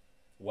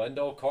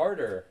 Wendell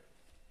Carter,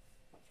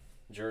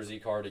 jersey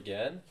card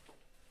again.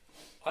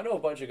 I know a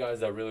bunch of guys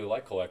that really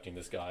like collecting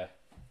this guy.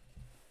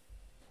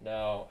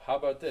 Now, how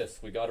about this?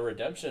 We got a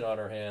redemption on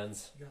our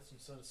hands. You got some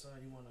set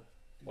aside you want to...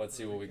 Let's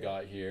see what we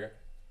got here.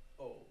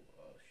 Oh,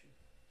 shoot.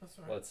 That's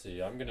all right. Let's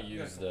see. I'm gonna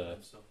use the.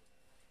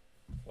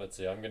 Let's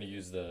see. I'm gonna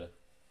use the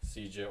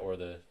CJ or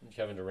the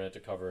Kevin Durant to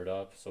cover it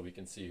up so we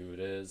can see who it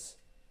is.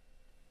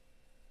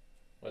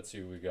 Let's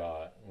see what we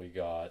got. We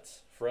got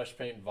Fresh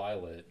Paint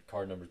Violet,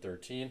 card number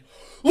 13.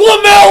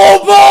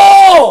 LaMelo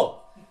Ball!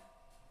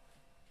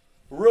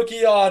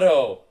 Rookie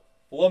auto.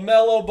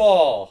 LaMelo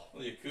Ball.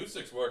 Well, the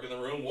acoustics work in the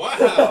room.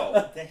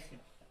 Wow.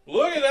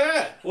 Look at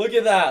that. Look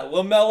at that.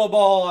 LaMelo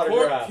Ball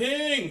autograph. Court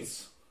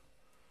Kings.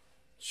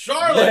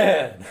 Charlotte.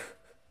 Man.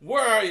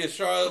 Where are you,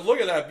 Charlotte? Look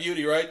at that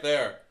beauty right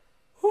there.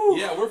 Whew.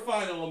 Yeah, we're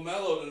finding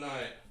LaMelo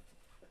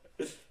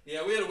tonight.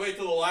 Yeah, we had to wait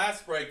till the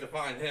last break to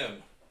find him.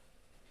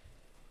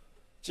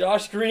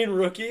 Josh Green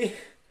rookie.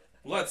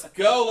 Let's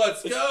go.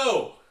 Let's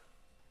go.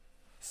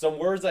 Some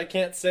words I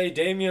can't say.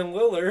 Damian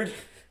Lillard.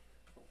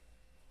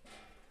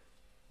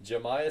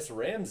 Jamias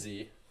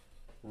Ramsey,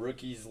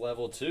 rookies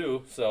level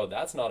 2, so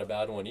that's not a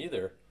bad one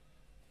either.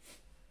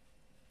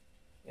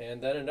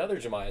 And then another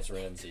Jamias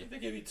Ramsey. They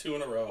give you 2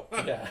 in a row.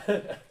 Yeah.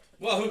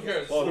 Well, who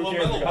cares? Well, It's who a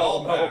cares? LaMelo We got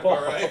Ball LaMelo back, Ball.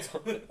 all right?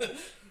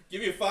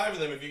 Give you 5 of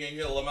them if you can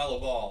get a LaMelo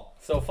Ball.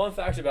 So fun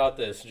fact about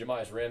this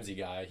Jamias Ramsey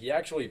guy, he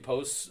actually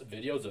posts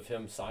videos of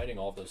him signing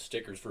all those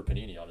stickers for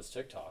Panini on his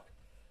TikTok.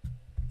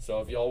 So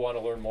if y'all want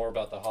to learn more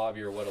about the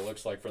hobby or what it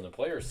looks like from the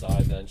player's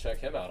side, then check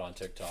him out on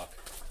TikTok.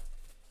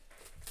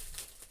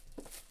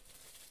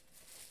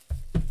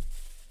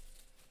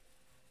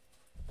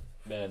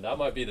 Man, that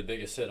might be the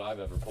biggest hit I've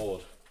ever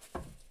pulled.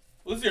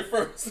 This is your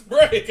first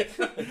break.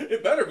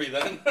 It better be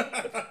then.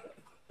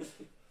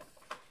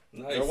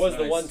 Nice, There was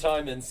the nice. one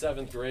time in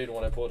 7th grade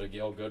when I pulled a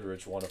Gail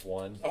Goodrich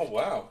 1-of-1. Oh,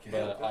 wow.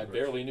 But I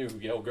barely knew who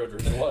Gail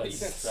Goodrich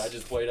was. Yes. I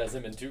just played as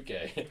him in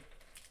 2K.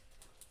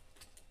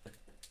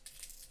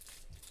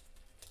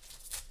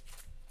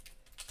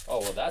 Oh,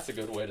 well, that's a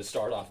good way to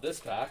start off this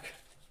pack.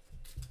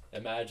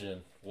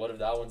 Imagine, what if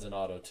that one's an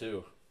auto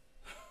too?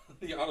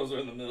 The autos are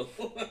in the middle.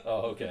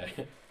 Oh, okay.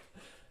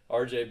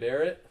 RJ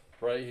Barrett,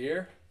 right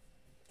here.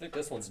 I think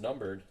this one's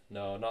numbered.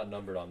 No, not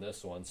numbered on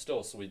this one. Still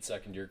a sweet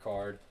second-year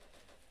card.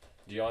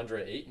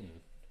 DeAndre Ayton.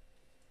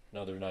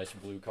 Another nice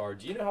blue card.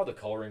 Do you know how the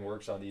coloring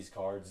works on these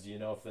cards? Do you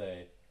know if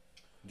they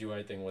do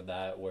anything with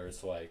that where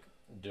it's like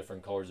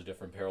different colors, a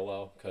different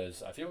parallel?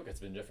 Because I feel like it's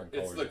been different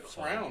colors. It's the each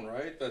time. crown,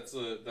 right?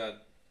 that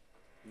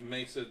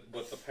makes it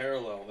what the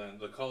parallel then,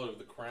 the color of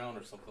the crown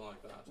or something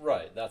like that.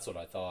 Right, that's what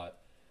I thought.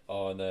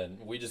 Oh, and then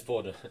we just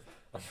pulled a,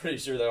 I'm pretty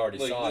sure they already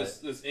Like saw this,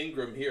 it. this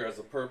Ingram here has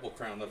a purple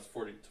crown that's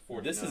 40 to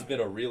 49. This has been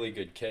a really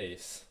good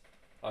case.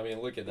 I mean,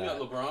 look at We that.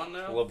 got LeBron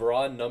now?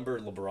 LeBron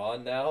numbered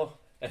LeBron now.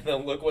 And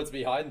then look what's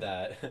behind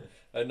that.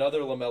 Another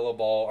LaMelo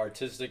Ball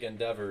Artistic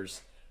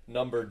Endeavors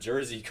numbered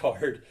jersey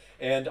card.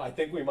 And I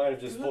think we might have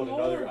just pulled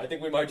another. I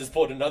think we might have just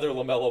pulled another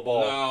LaMelo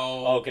Ball.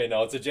 No. Okay,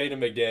 no, it's a Jaden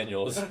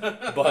McDaniels.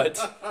 But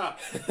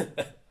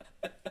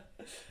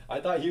I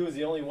thought he was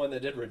the only one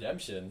that did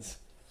redemptions.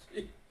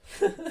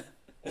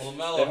 Well,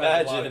 LaMelo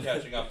has a lot of Imagine.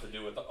 catching up to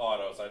do with the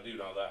autos. I do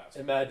know that.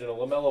 Imagine a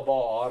LaMelo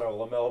Ball auto,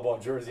 LaMelo Ball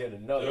jersey, and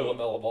another Dude.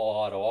 LaMelo Ball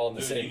auto, all in the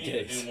Dude, same you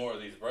need case. to do more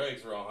of these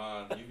breaks,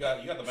 Rohan. You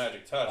got the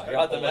magic touch. I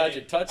got the didn't pull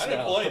magic touch I didn't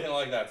now. pull anything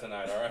like that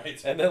tonight. All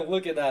right. And then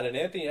look at that, an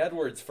Anthony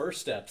Edwards first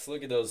steps.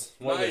 Look at those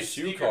one of those Nice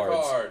shoe sneaker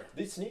cards. card.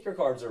 These sneaker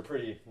cards are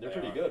pretty. They're They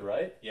pretty are. good,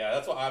 right? Yeah,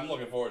 that's what I'm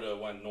looking forward to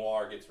when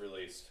Noir gets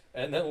released.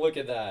 And then look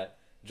at that,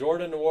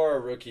 Jordan Noir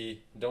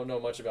rookie. Don't know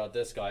much about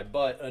this guy,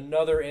 but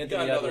another You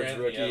Anthony got another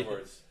Edwards Anthony rookie.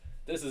 Edwards.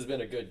 This has been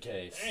a good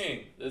case.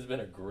 Dang. This has been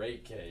a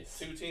great case.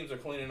 Two teams are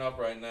cleaning up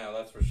right now.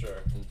 That's for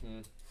sure.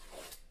 hmm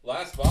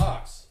Last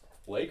box.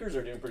 Lakers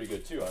are doing pretty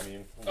good too. I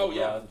mean, LeBron, Oh,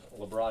 yeah.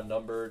 LeBron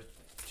numbered,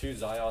 2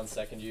 Zion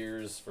second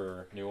years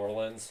for New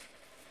Orleans,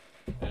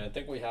 and I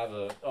think we have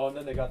a. Oh, and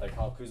then they got that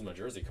Kyle Kuzma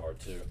jersey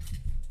card too,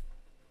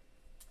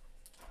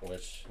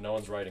 which no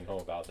one's writing home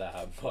about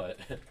that, but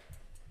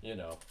you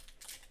know,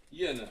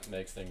 Yeah. No.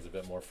 makes things a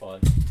bit more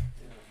fun.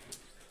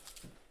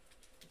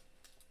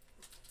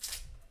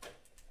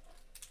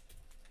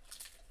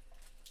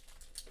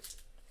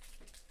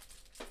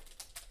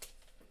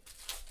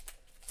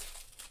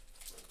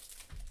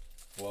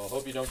 Well, I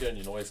hope you don't get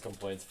any noise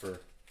complaints for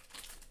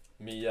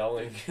me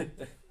yelling.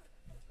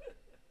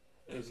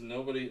 There's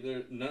nobody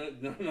there.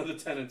 None of the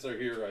tenants are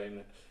here right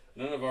now.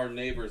 None of our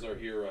neighbors are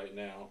here right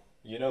now.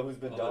 You know who's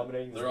been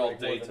dominating this They're all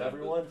break more than daytime.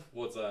 everyone?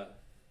 What's that?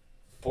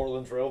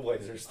 Portland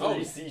Trailblazers. 3 Oh.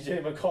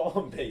 CJ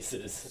McCollum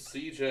bases.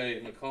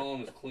 CJ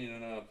McCollum is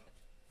cleaning up.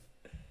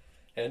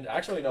 And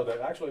actually, no, they've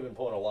actually been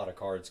pulling a lot of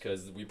cards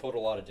because we pulled a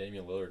lot of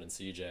Damian Lillard and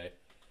CJ.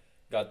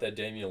 Got that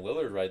Damian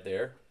Lillard right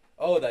there.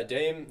 Oh,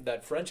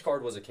 that French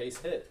card was a case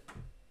hit.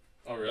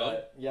 Oh, really?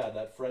 Yeah,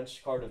 that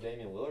French card of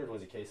Damian Lillard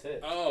was a case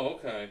hit. Oh,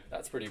 okay.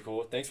 That's pretty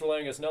cool. Thanks for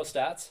letting us know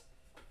stats.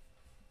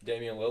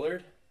 Damian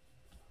Lillard.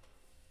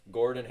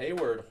 Gordon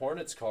Hayward,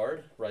 Hornets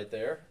card right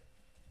there.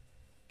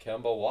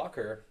 Kemba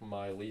Walker,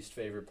 my least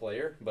favorite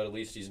player, but at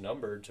least he's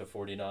numbered to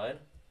 49.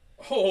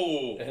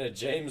 Oh, And a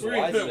James we're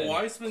gonna put Wiseman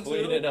Weissman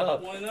cleaning too?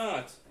 up. Why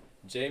not?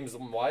 James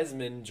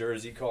Wiseman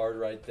jersey card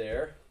right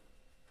there.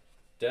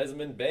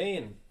 Desmond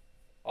Bain,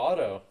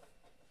 auto.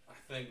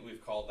 I think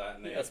we've called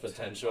that name. That's 10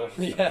 potential. times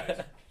tonight.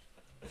 Yeah.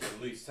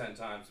 At least 10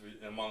 times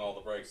among all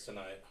the breaks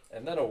tonight.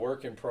 And then a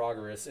work in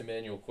progress,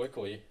 Emmanuel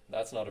Quickly.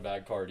 That's not a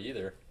bad card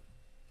either.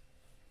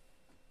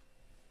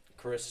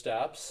 Chris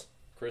Stapps.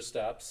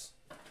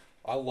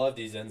 I love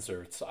these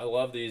inserts. I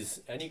love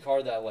these. Any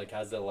card that like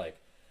has that like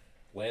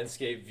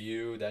landscape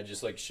view that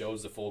just like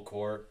shows the full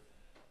court.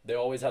 They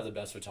always have the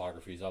best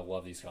photographies. I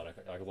love these kind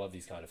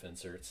of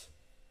inserts.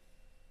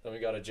 Then we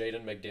got a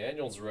Jaden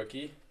McDaniels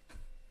rookie.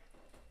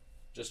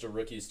 Just a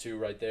rookies 2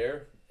 right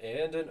there,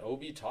 and an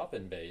Obi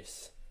Toppin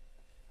base.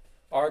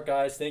 All right,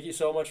 guys, thank you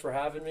so much for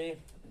having me.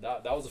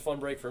 That was a fun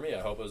break for me. I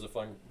hope it was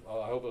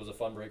a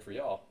fun break for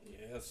y'all.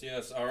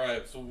 Yes. All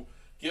right. So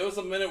give us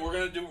a minute. We're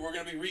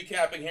gonna be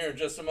recapping here in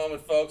just a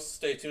moment, folks.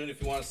 Stay tuned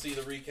if you want to see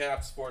the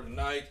recaps for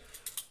tonight.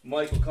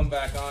 Mike will come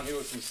back on here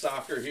with some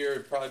soccer here,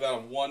 probably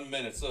about in 1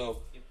 minute.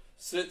 So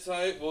sit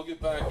tight. We'll get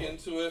back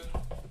into it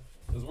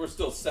because we're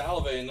still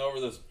salivating over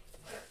this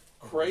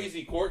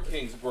crazy Court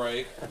Kings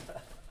break.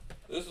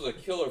 This was a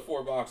killer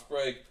 4-box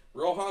break.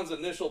 Rohan's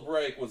initial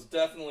break was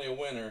definitely a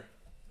winner.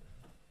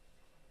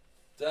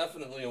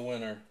 Definitely a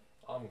winner.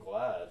 I'm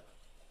glad.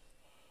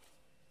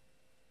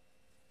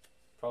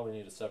 Probably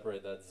need to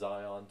separate that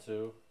Zion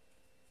too.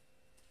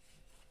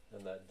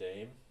 And that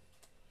Dame.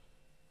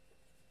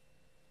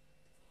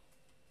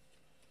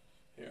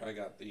 Here, I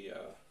got the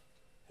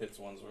hits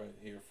ones right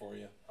here for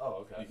you.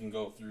 Oh, okay. You can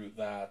go through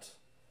that.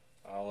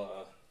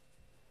 I'll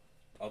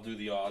do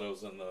the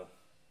autos and the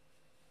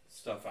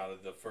stuff out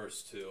of the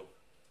first 2.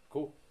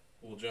 Cool.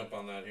 We'll jump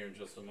on that here in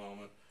just a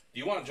moment. Do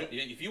you want to?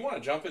 If you want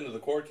to jump into the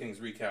Court Kings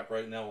recap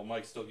right now, while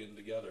Mike's still getting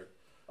together.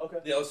 Okay.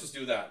 Yeah, let's just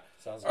do that.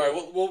 Sounds All good.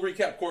 right, we'll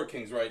recap Court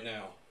Kings right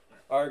now.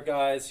 All right,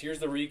 guys, here's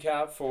the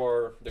recap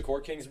for the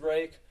Court Kings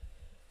break.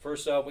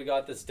 First up, we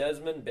got this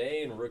Desmond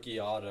Bain rookie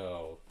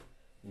auto.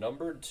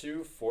 Numbered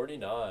to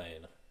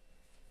 49.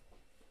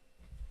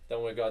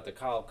 Then we got the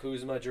Kyle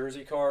Kuzma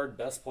jersey card.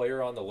 Best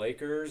player on the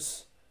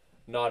Lakers.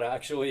 Not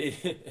actually.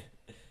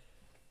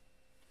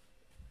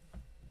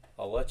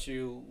 I'll let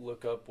you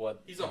look up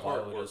what He's a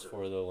hard Violet is worker.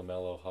 for the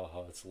LaMelo.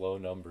 Haha, it's low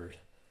numbered.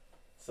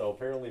 So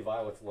apparently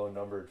Violet's low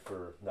numbered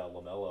for that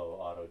LaMelo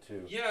auto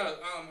too. Yeah,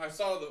 I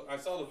saw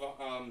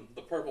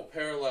the purple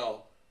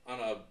parallel on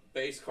a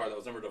base card that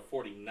was numbered to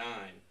 49.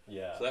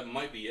 Yeah. So that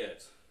might be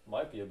it.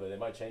 Might be, but they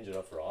might change it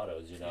up for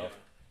autos, you know. Yeah.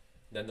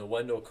 Then the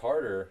Wendell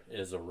Carter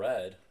is a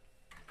red.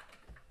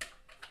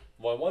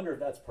 Well, I wonder if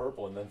that's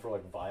purple, and then for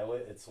like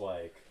violet, it's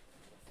like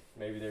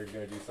maybe they're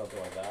gonna do something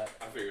like that.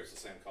 I figure it's the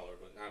same color,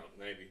 but I don't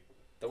know, maybe.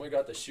 Then we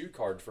got the shoe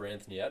card for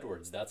Anthony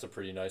Edwards. That's a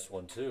pretty nice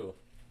one too.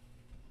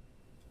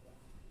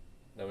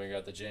 Then we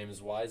got the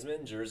James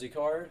Wiseman jersey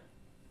card.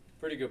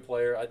 Pretty good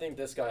player. I think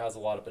this guy has a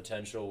lot of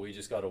potential. We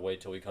just got to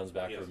wait till he comes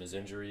back from his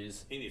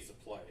injuries. He needs to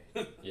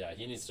play. Yeah,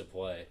 he needs to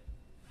play.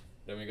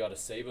 Then we got a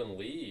Saban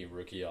Lee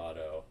rookie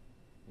auto,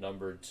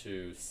 numbered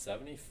to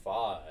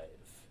 75.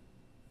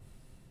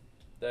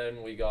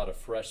 Then we got a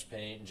fresh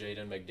paint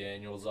Jaden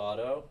McDaniels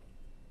auto.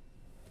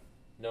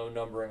 No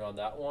numbering on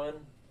that one.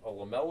 A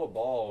LaMelo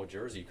Ball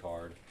jersey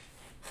card,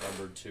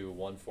 numbered to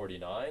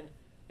 149.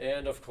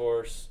 And of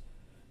course,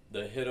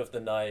 the hit of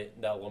the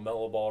night, that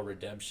LaMelo Ball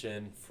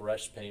redemption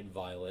fresh paint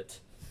violet.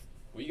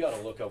 We got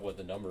to look up what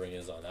the numbering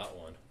is on that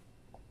one.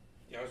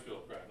 Yeah, I was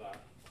able to grab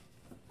that.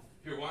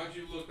 Here, why don't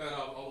you look that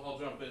up? I'll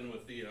jump in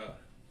with the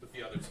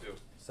other two.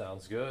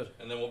 Sounds good.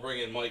 And then we'll bring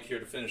in Mike here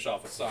to finish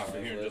off with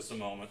soccer here in just a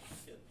moment.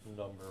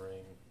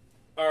 Numbering.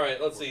 All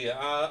right, let's see.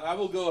 I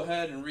will go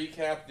ahead and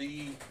recap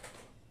the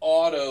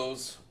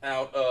autos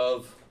out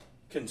of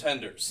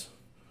Contenders.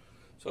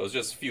 So it's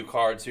just a few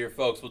cards here,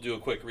 folks. We'll do a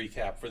quick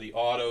recap for the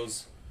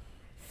autos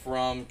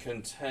from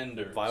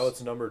Contenders.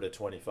 Violet's numbered to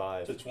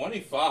 25. To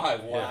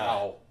 25.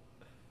 Wow.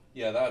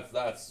 Yeah,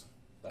 that's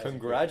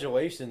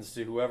Congratulations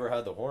to whoever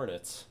had the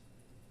Hornets.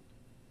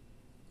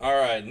 all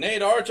right,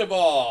 Nate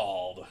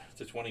Archibald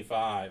to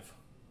 25.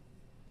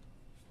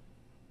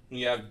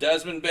 You have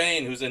Desmond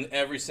Bain, who's in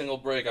every single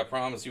break. I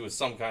promise you, with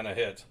some kind of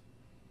hit.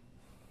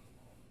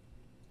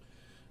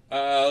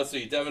 Let's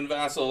see, Devin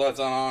Vassell, that's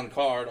an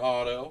on-card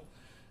auto.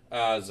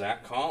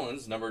 Zach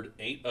Collins, numbered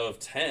 8 of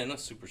 10,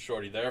 super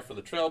shorty there for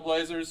the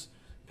Trailblazers.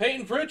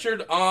 Peyton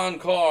Pritchard,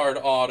 on-card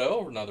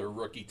auto, another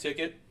rookie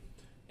ticket.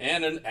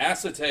 And an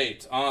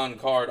acetate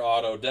on-card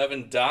auto,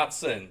 Devin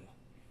Dotson.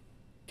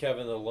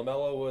 Kevin, the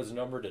LaMelo was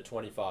numbered to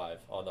 25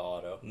 on the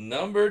auto.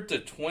 Numbered to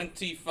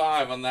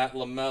 25 on that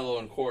LaMelo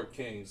and Court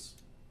Kings.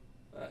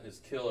 That is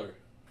killer.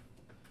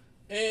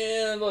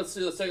 And let's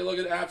see, let's take a look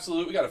at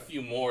Absolute. We got a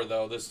few more,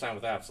 though, this time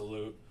with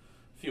Absolute.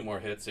 A few more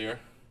hits here.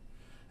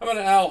 How about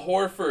an Al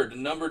Horford,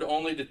 numbered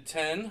only to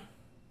 10?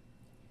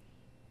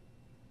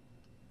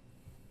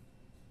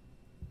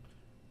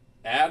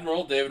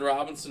 Admiral David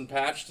Robinson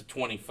patch to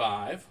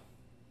 25.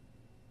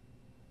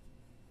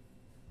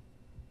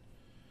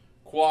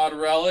 Quad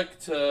Relic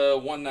to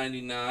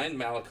 199,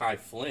 Malachi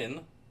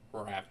Flynn,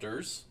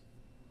 Raptors.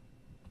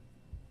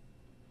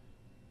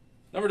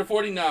 Number to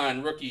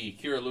 49, rookie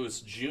Kira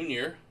Lewis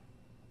Jr.,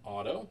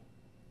 auto.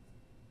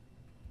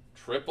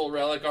 Triple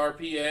Relic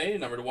RPA,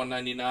 number to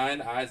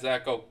 199,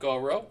 Isaac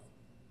Okoro.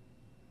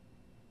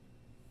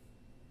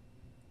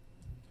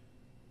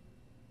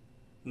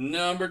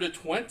 Number to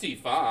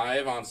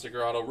 25, on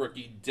sticker auto,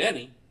 rookie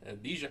Denny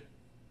Adija.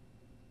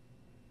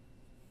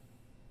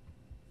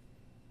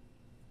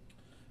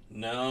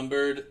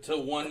 Numbered to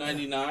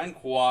 199,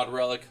 Quad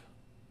Relic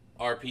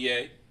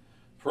RPA,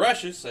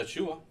 Precious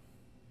Achua.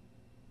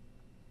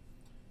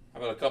 How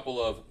about a couple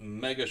of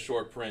mega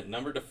short print?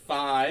 Number to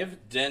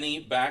 5, Denny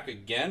back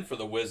again for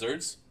the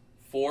Wizards.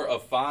 4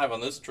 of 5 on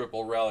this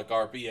triple relic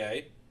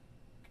RPA.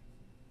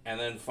 And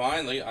then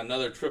finally,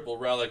 another triple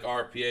relic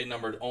RPA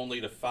numbered only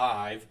to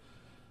 5.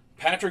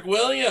 Patrick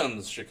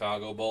Williams,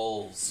 Chicago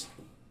Bulls.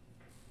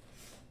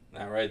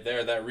 Now right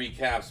there, that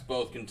recaps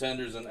both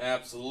Contenders and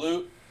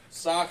Absolute.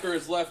 Soccer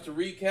is left to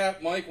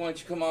recap. Mike, why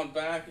don't you come on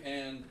back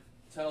and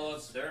tell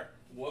us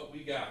what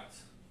we got.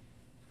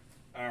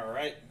 All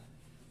right.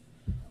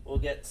 We'll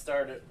get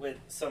started with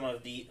some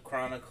of the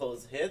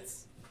Chronicles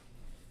hits.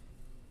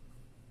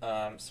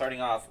 Starting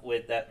off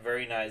with that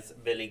very nice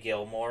Billy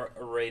Gilmore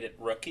rated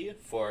rookie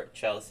for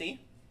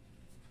Chelsea.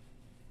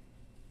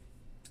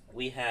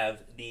 We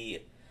have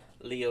the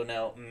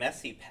Lionel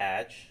Messi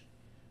patch,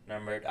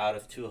 numbered out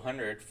of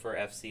 200 for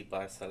FC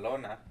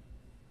Barcelona.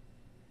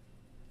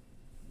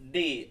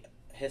 The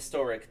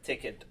historic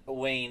ticket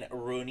Wayne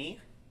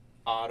Rooney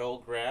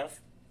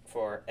autograph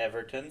for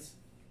Everton's.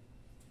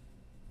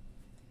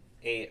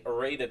 A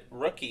rated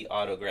rookie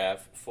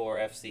autograph for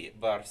FC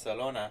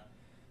Barcelona.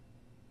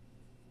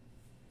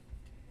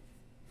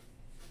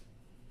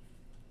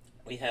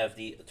 We have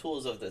the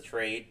Tools of the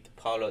Trade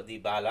Paulo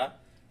Dybala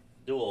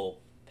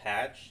dual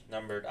patch,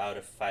 numbered out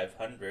of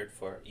 500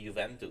 for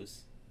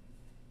Juventus.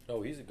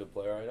 Oh, he's a good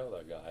player. I know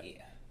that guy.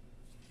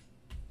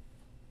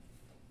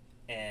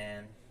 Yeah.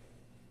 And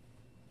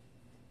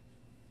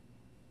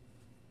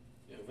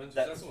Vintage,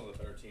 That- that's one of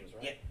the better teams,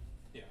 right? Yeah.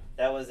 Yeah.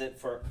 That was it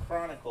for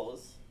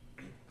Chronicles.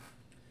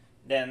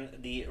 Then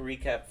the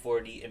recap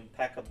for the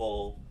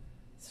Impeccable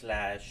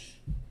slash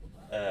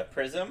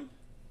Prizm.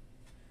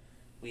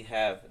 We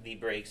have the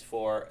breaks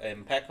for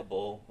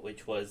Impeccable,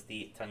 which was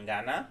the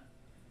Tangana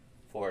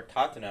for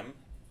Tottenham.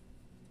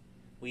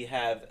 We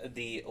have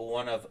the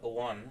 1 of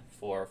 1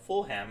 for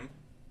Fulham,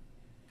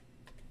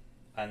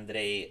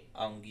 Andre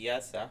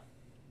Anguiasa.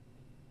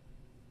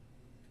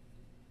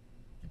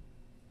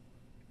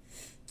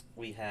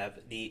 We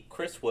have the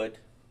Chris Wood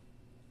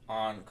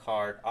on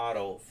card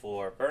auto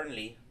for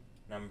Burnley,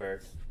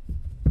 numbered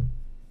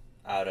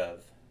out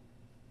of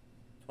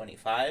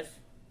 25.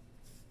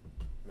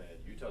 Man,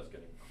 Utah's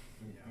getting.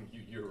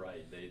 You're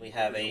right. We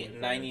have they're a going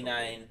for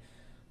 99 mental.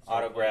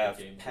 autograph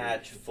Game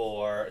patch three.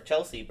 for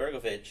Chelsea,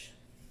 Bergovich.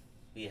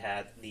 We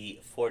had the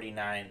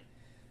 49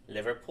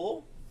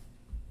 Liverpool,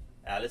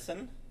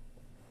 Allison.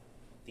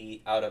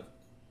 The out of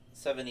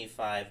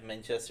 75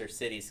 Manchester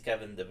City's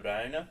Kevin De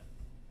Bruyne.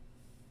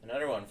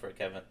 Another one for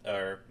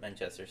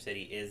Manchester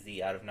City is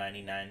the out of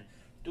 99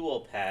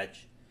 dual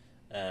patch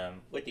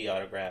with the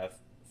autograph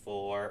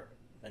for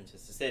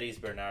Manchester City's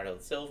Bernardo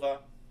Silva.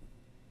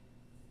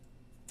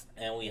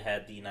 And we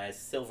had the nice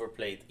silver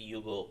plate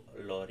Hugo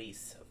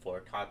Lloris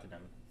for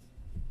Tottenham.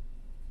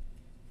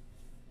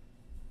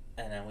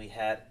 And then we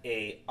had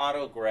a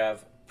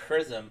autograph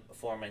Prizm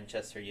for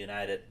Manchester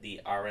United,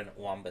 the Aaron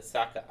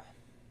Wan-Bissaka.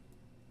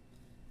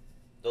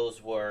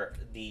 Those were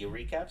the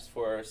recaps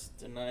for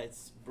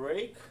tonight's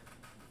break.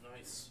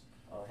 Nice.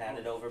 I'll hand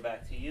it over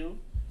back to you,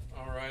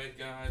 All right,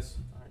 guys.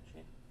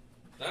 Archie.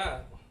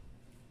 That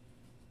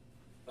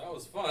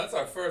was fun. That's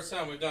our first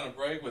time we've done a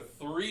break with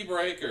 3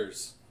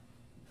 breakers.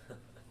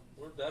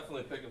 We're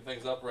definitely picking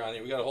things up around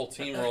here. We got a whole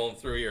team rolling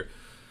through here.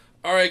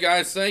 All right,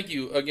 guys. Thank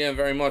you again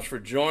very much for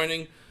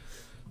joining.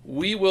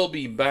 We will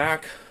be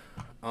back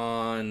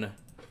on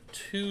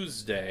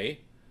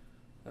Tuesday.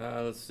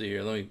 Let's see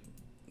here. Let me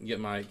get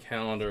my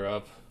calendar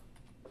up.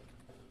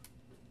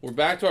 We're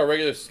back to our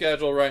regular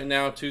schedule right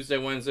now, Tuesday,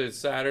 Wednesdays,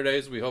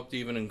 Saturdays. We hope to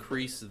even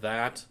increase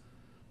that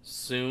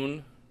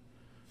soon.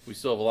 We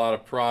still have a lot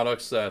of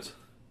products that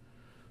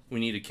we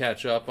need to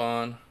catch up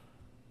on.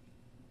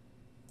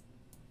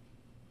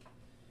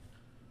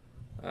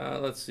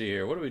 Let's see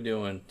here. What are we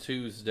doing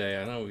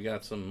Tuesday? I know we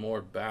got some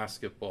more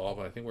basketball,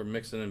 but I think we're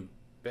mixing in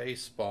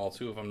baseball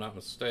too, if I'm not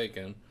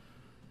mistaken.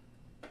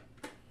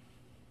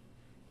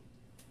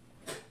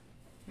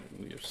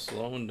 We are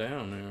slowing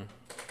down there.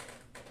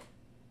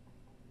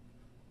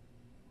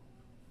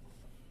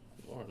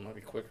 Lord, it might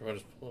be quicker if I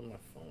just pull up my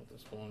phone at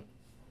this point.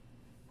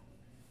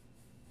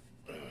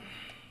 Alright,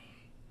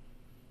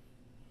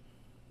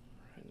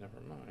 never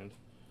mind.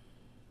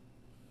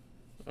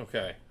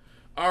 Okay.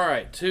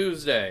 Alright,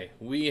 Tuesday.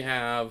 We're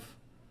going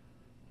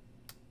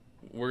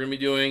to be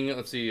doing,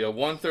 let's see, a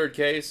 1/3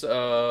 case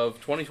of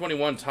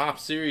 2021 Top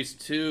Series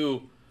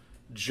 2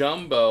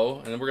 Jumbo.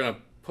 And then we're going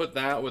to put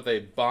that with a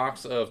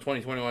box of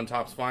 2021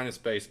 Topps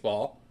Finest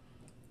Baseball.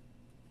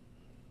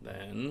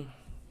 Then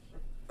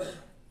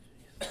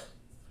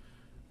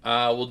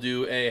we'll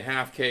do a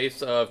half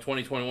case of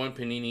 2021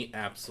 Panini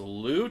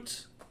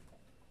Absolute.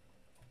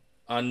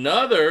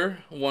 Another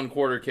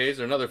 1/4 case,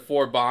 or another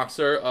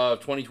 4-boxer of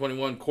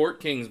 2021 Court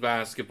Kings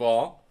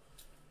Basketball.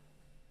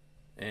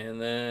 And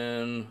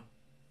then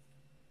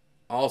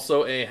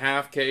also a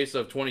half case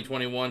of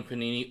 2021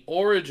 Panini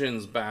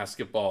Origins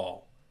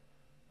Basketball.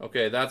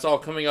 Okay, that's all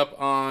coming up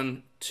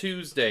on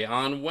Tuesday.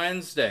 On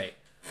Wednesday,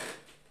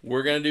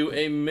 we're going to do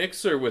a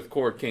mixer with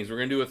Court Kings. We're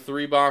going to do a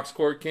 3-box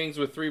Court Kings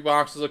with 3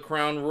 boxes of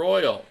Crown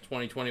Royal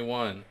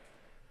 2021.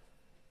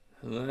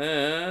 And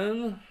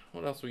then,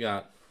 what else we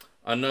got?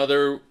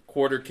 Another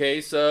 1/4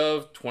 case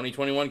of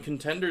 2021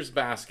 Contenders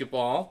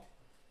Basketball.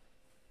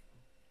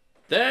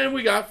 Then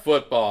we got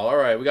football. All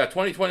right, we got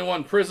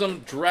 2021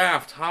 Prizm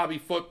Draft Hobby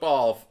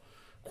Football.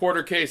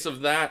 1/4 case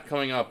of that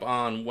coming up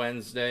on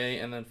Wednesday.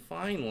 And then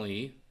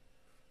finally,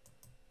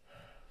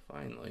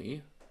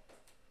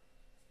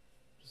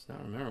 just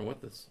not remember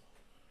what this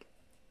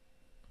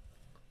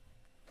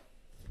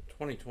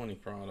 2020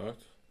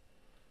 product.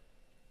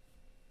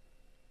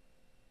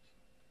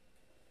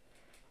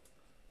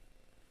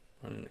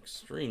 Running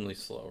extremely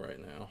slow right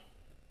now.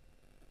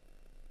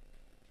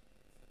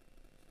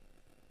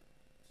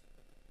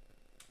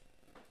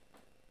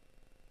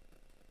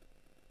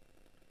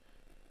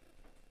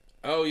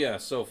 Oh yeah,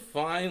 so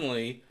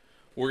finally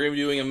we're going to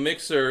be doing a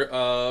mixer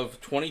of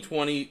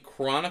 2020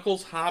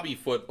 Chronicles Hobby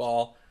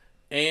Football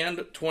and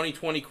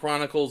 2020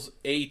 Chronicles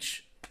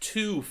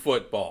H2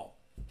 Football.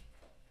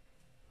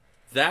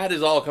 That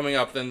is all coming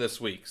up then this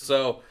week.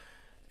 So,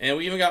 and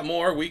we even got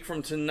more a week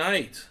from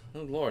tonight.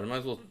 Oh Lord, might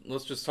as well,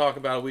 let's just talk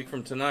about a week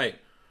from tonight.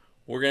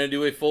 We're going to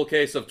do a full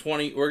case of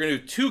we're going to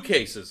do 2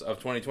 cases of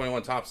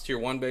 2021 Topps Tier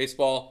 1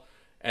 Baseball,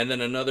 and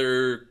then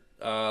another,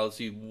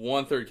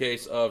 1/3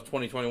 case of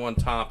 2021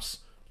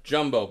 Topps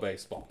Jumbo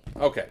Baseball.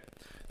 Okay,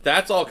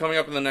 that's all coming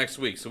up in the next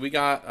week. So we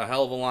got a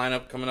hell of a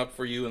lineup coming up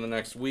for you in the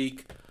next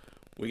week.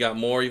 We got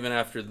more even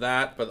after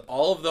that. But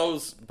all of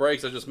those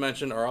breaks I just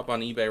mentioned are up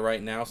on eBay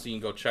right now, so you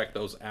can go check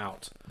those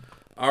out.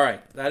 All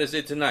right, that is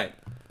it tonight.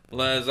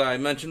 As I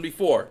mentioned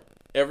before,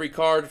 every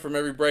card from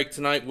every break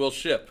tonight will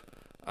ship.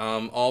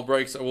 All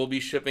breaks will be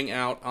shipping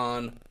out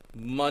on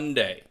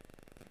Monday.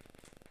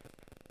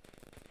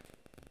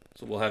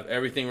 So we'll have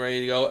everything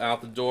ready to go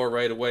out the door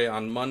right away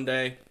on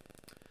Monday.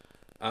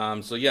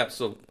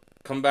 So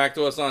come back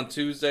to us on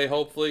Tuesday,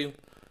 hopefully.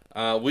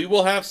 We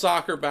will have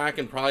soccer back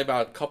in probably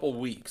about a couple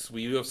weeks.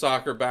 We do have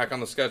soccer back on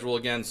the schedule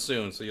again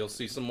soon, so you'll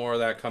see some more of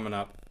that coming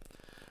up.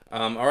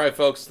 All right,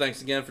 folks,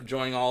 thanks again for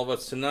joining all of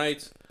us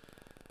tonight.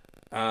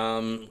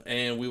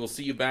 And we will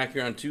see you back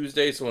here on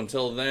Tuesday. So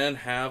until then,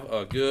 have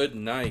a good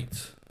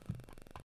night.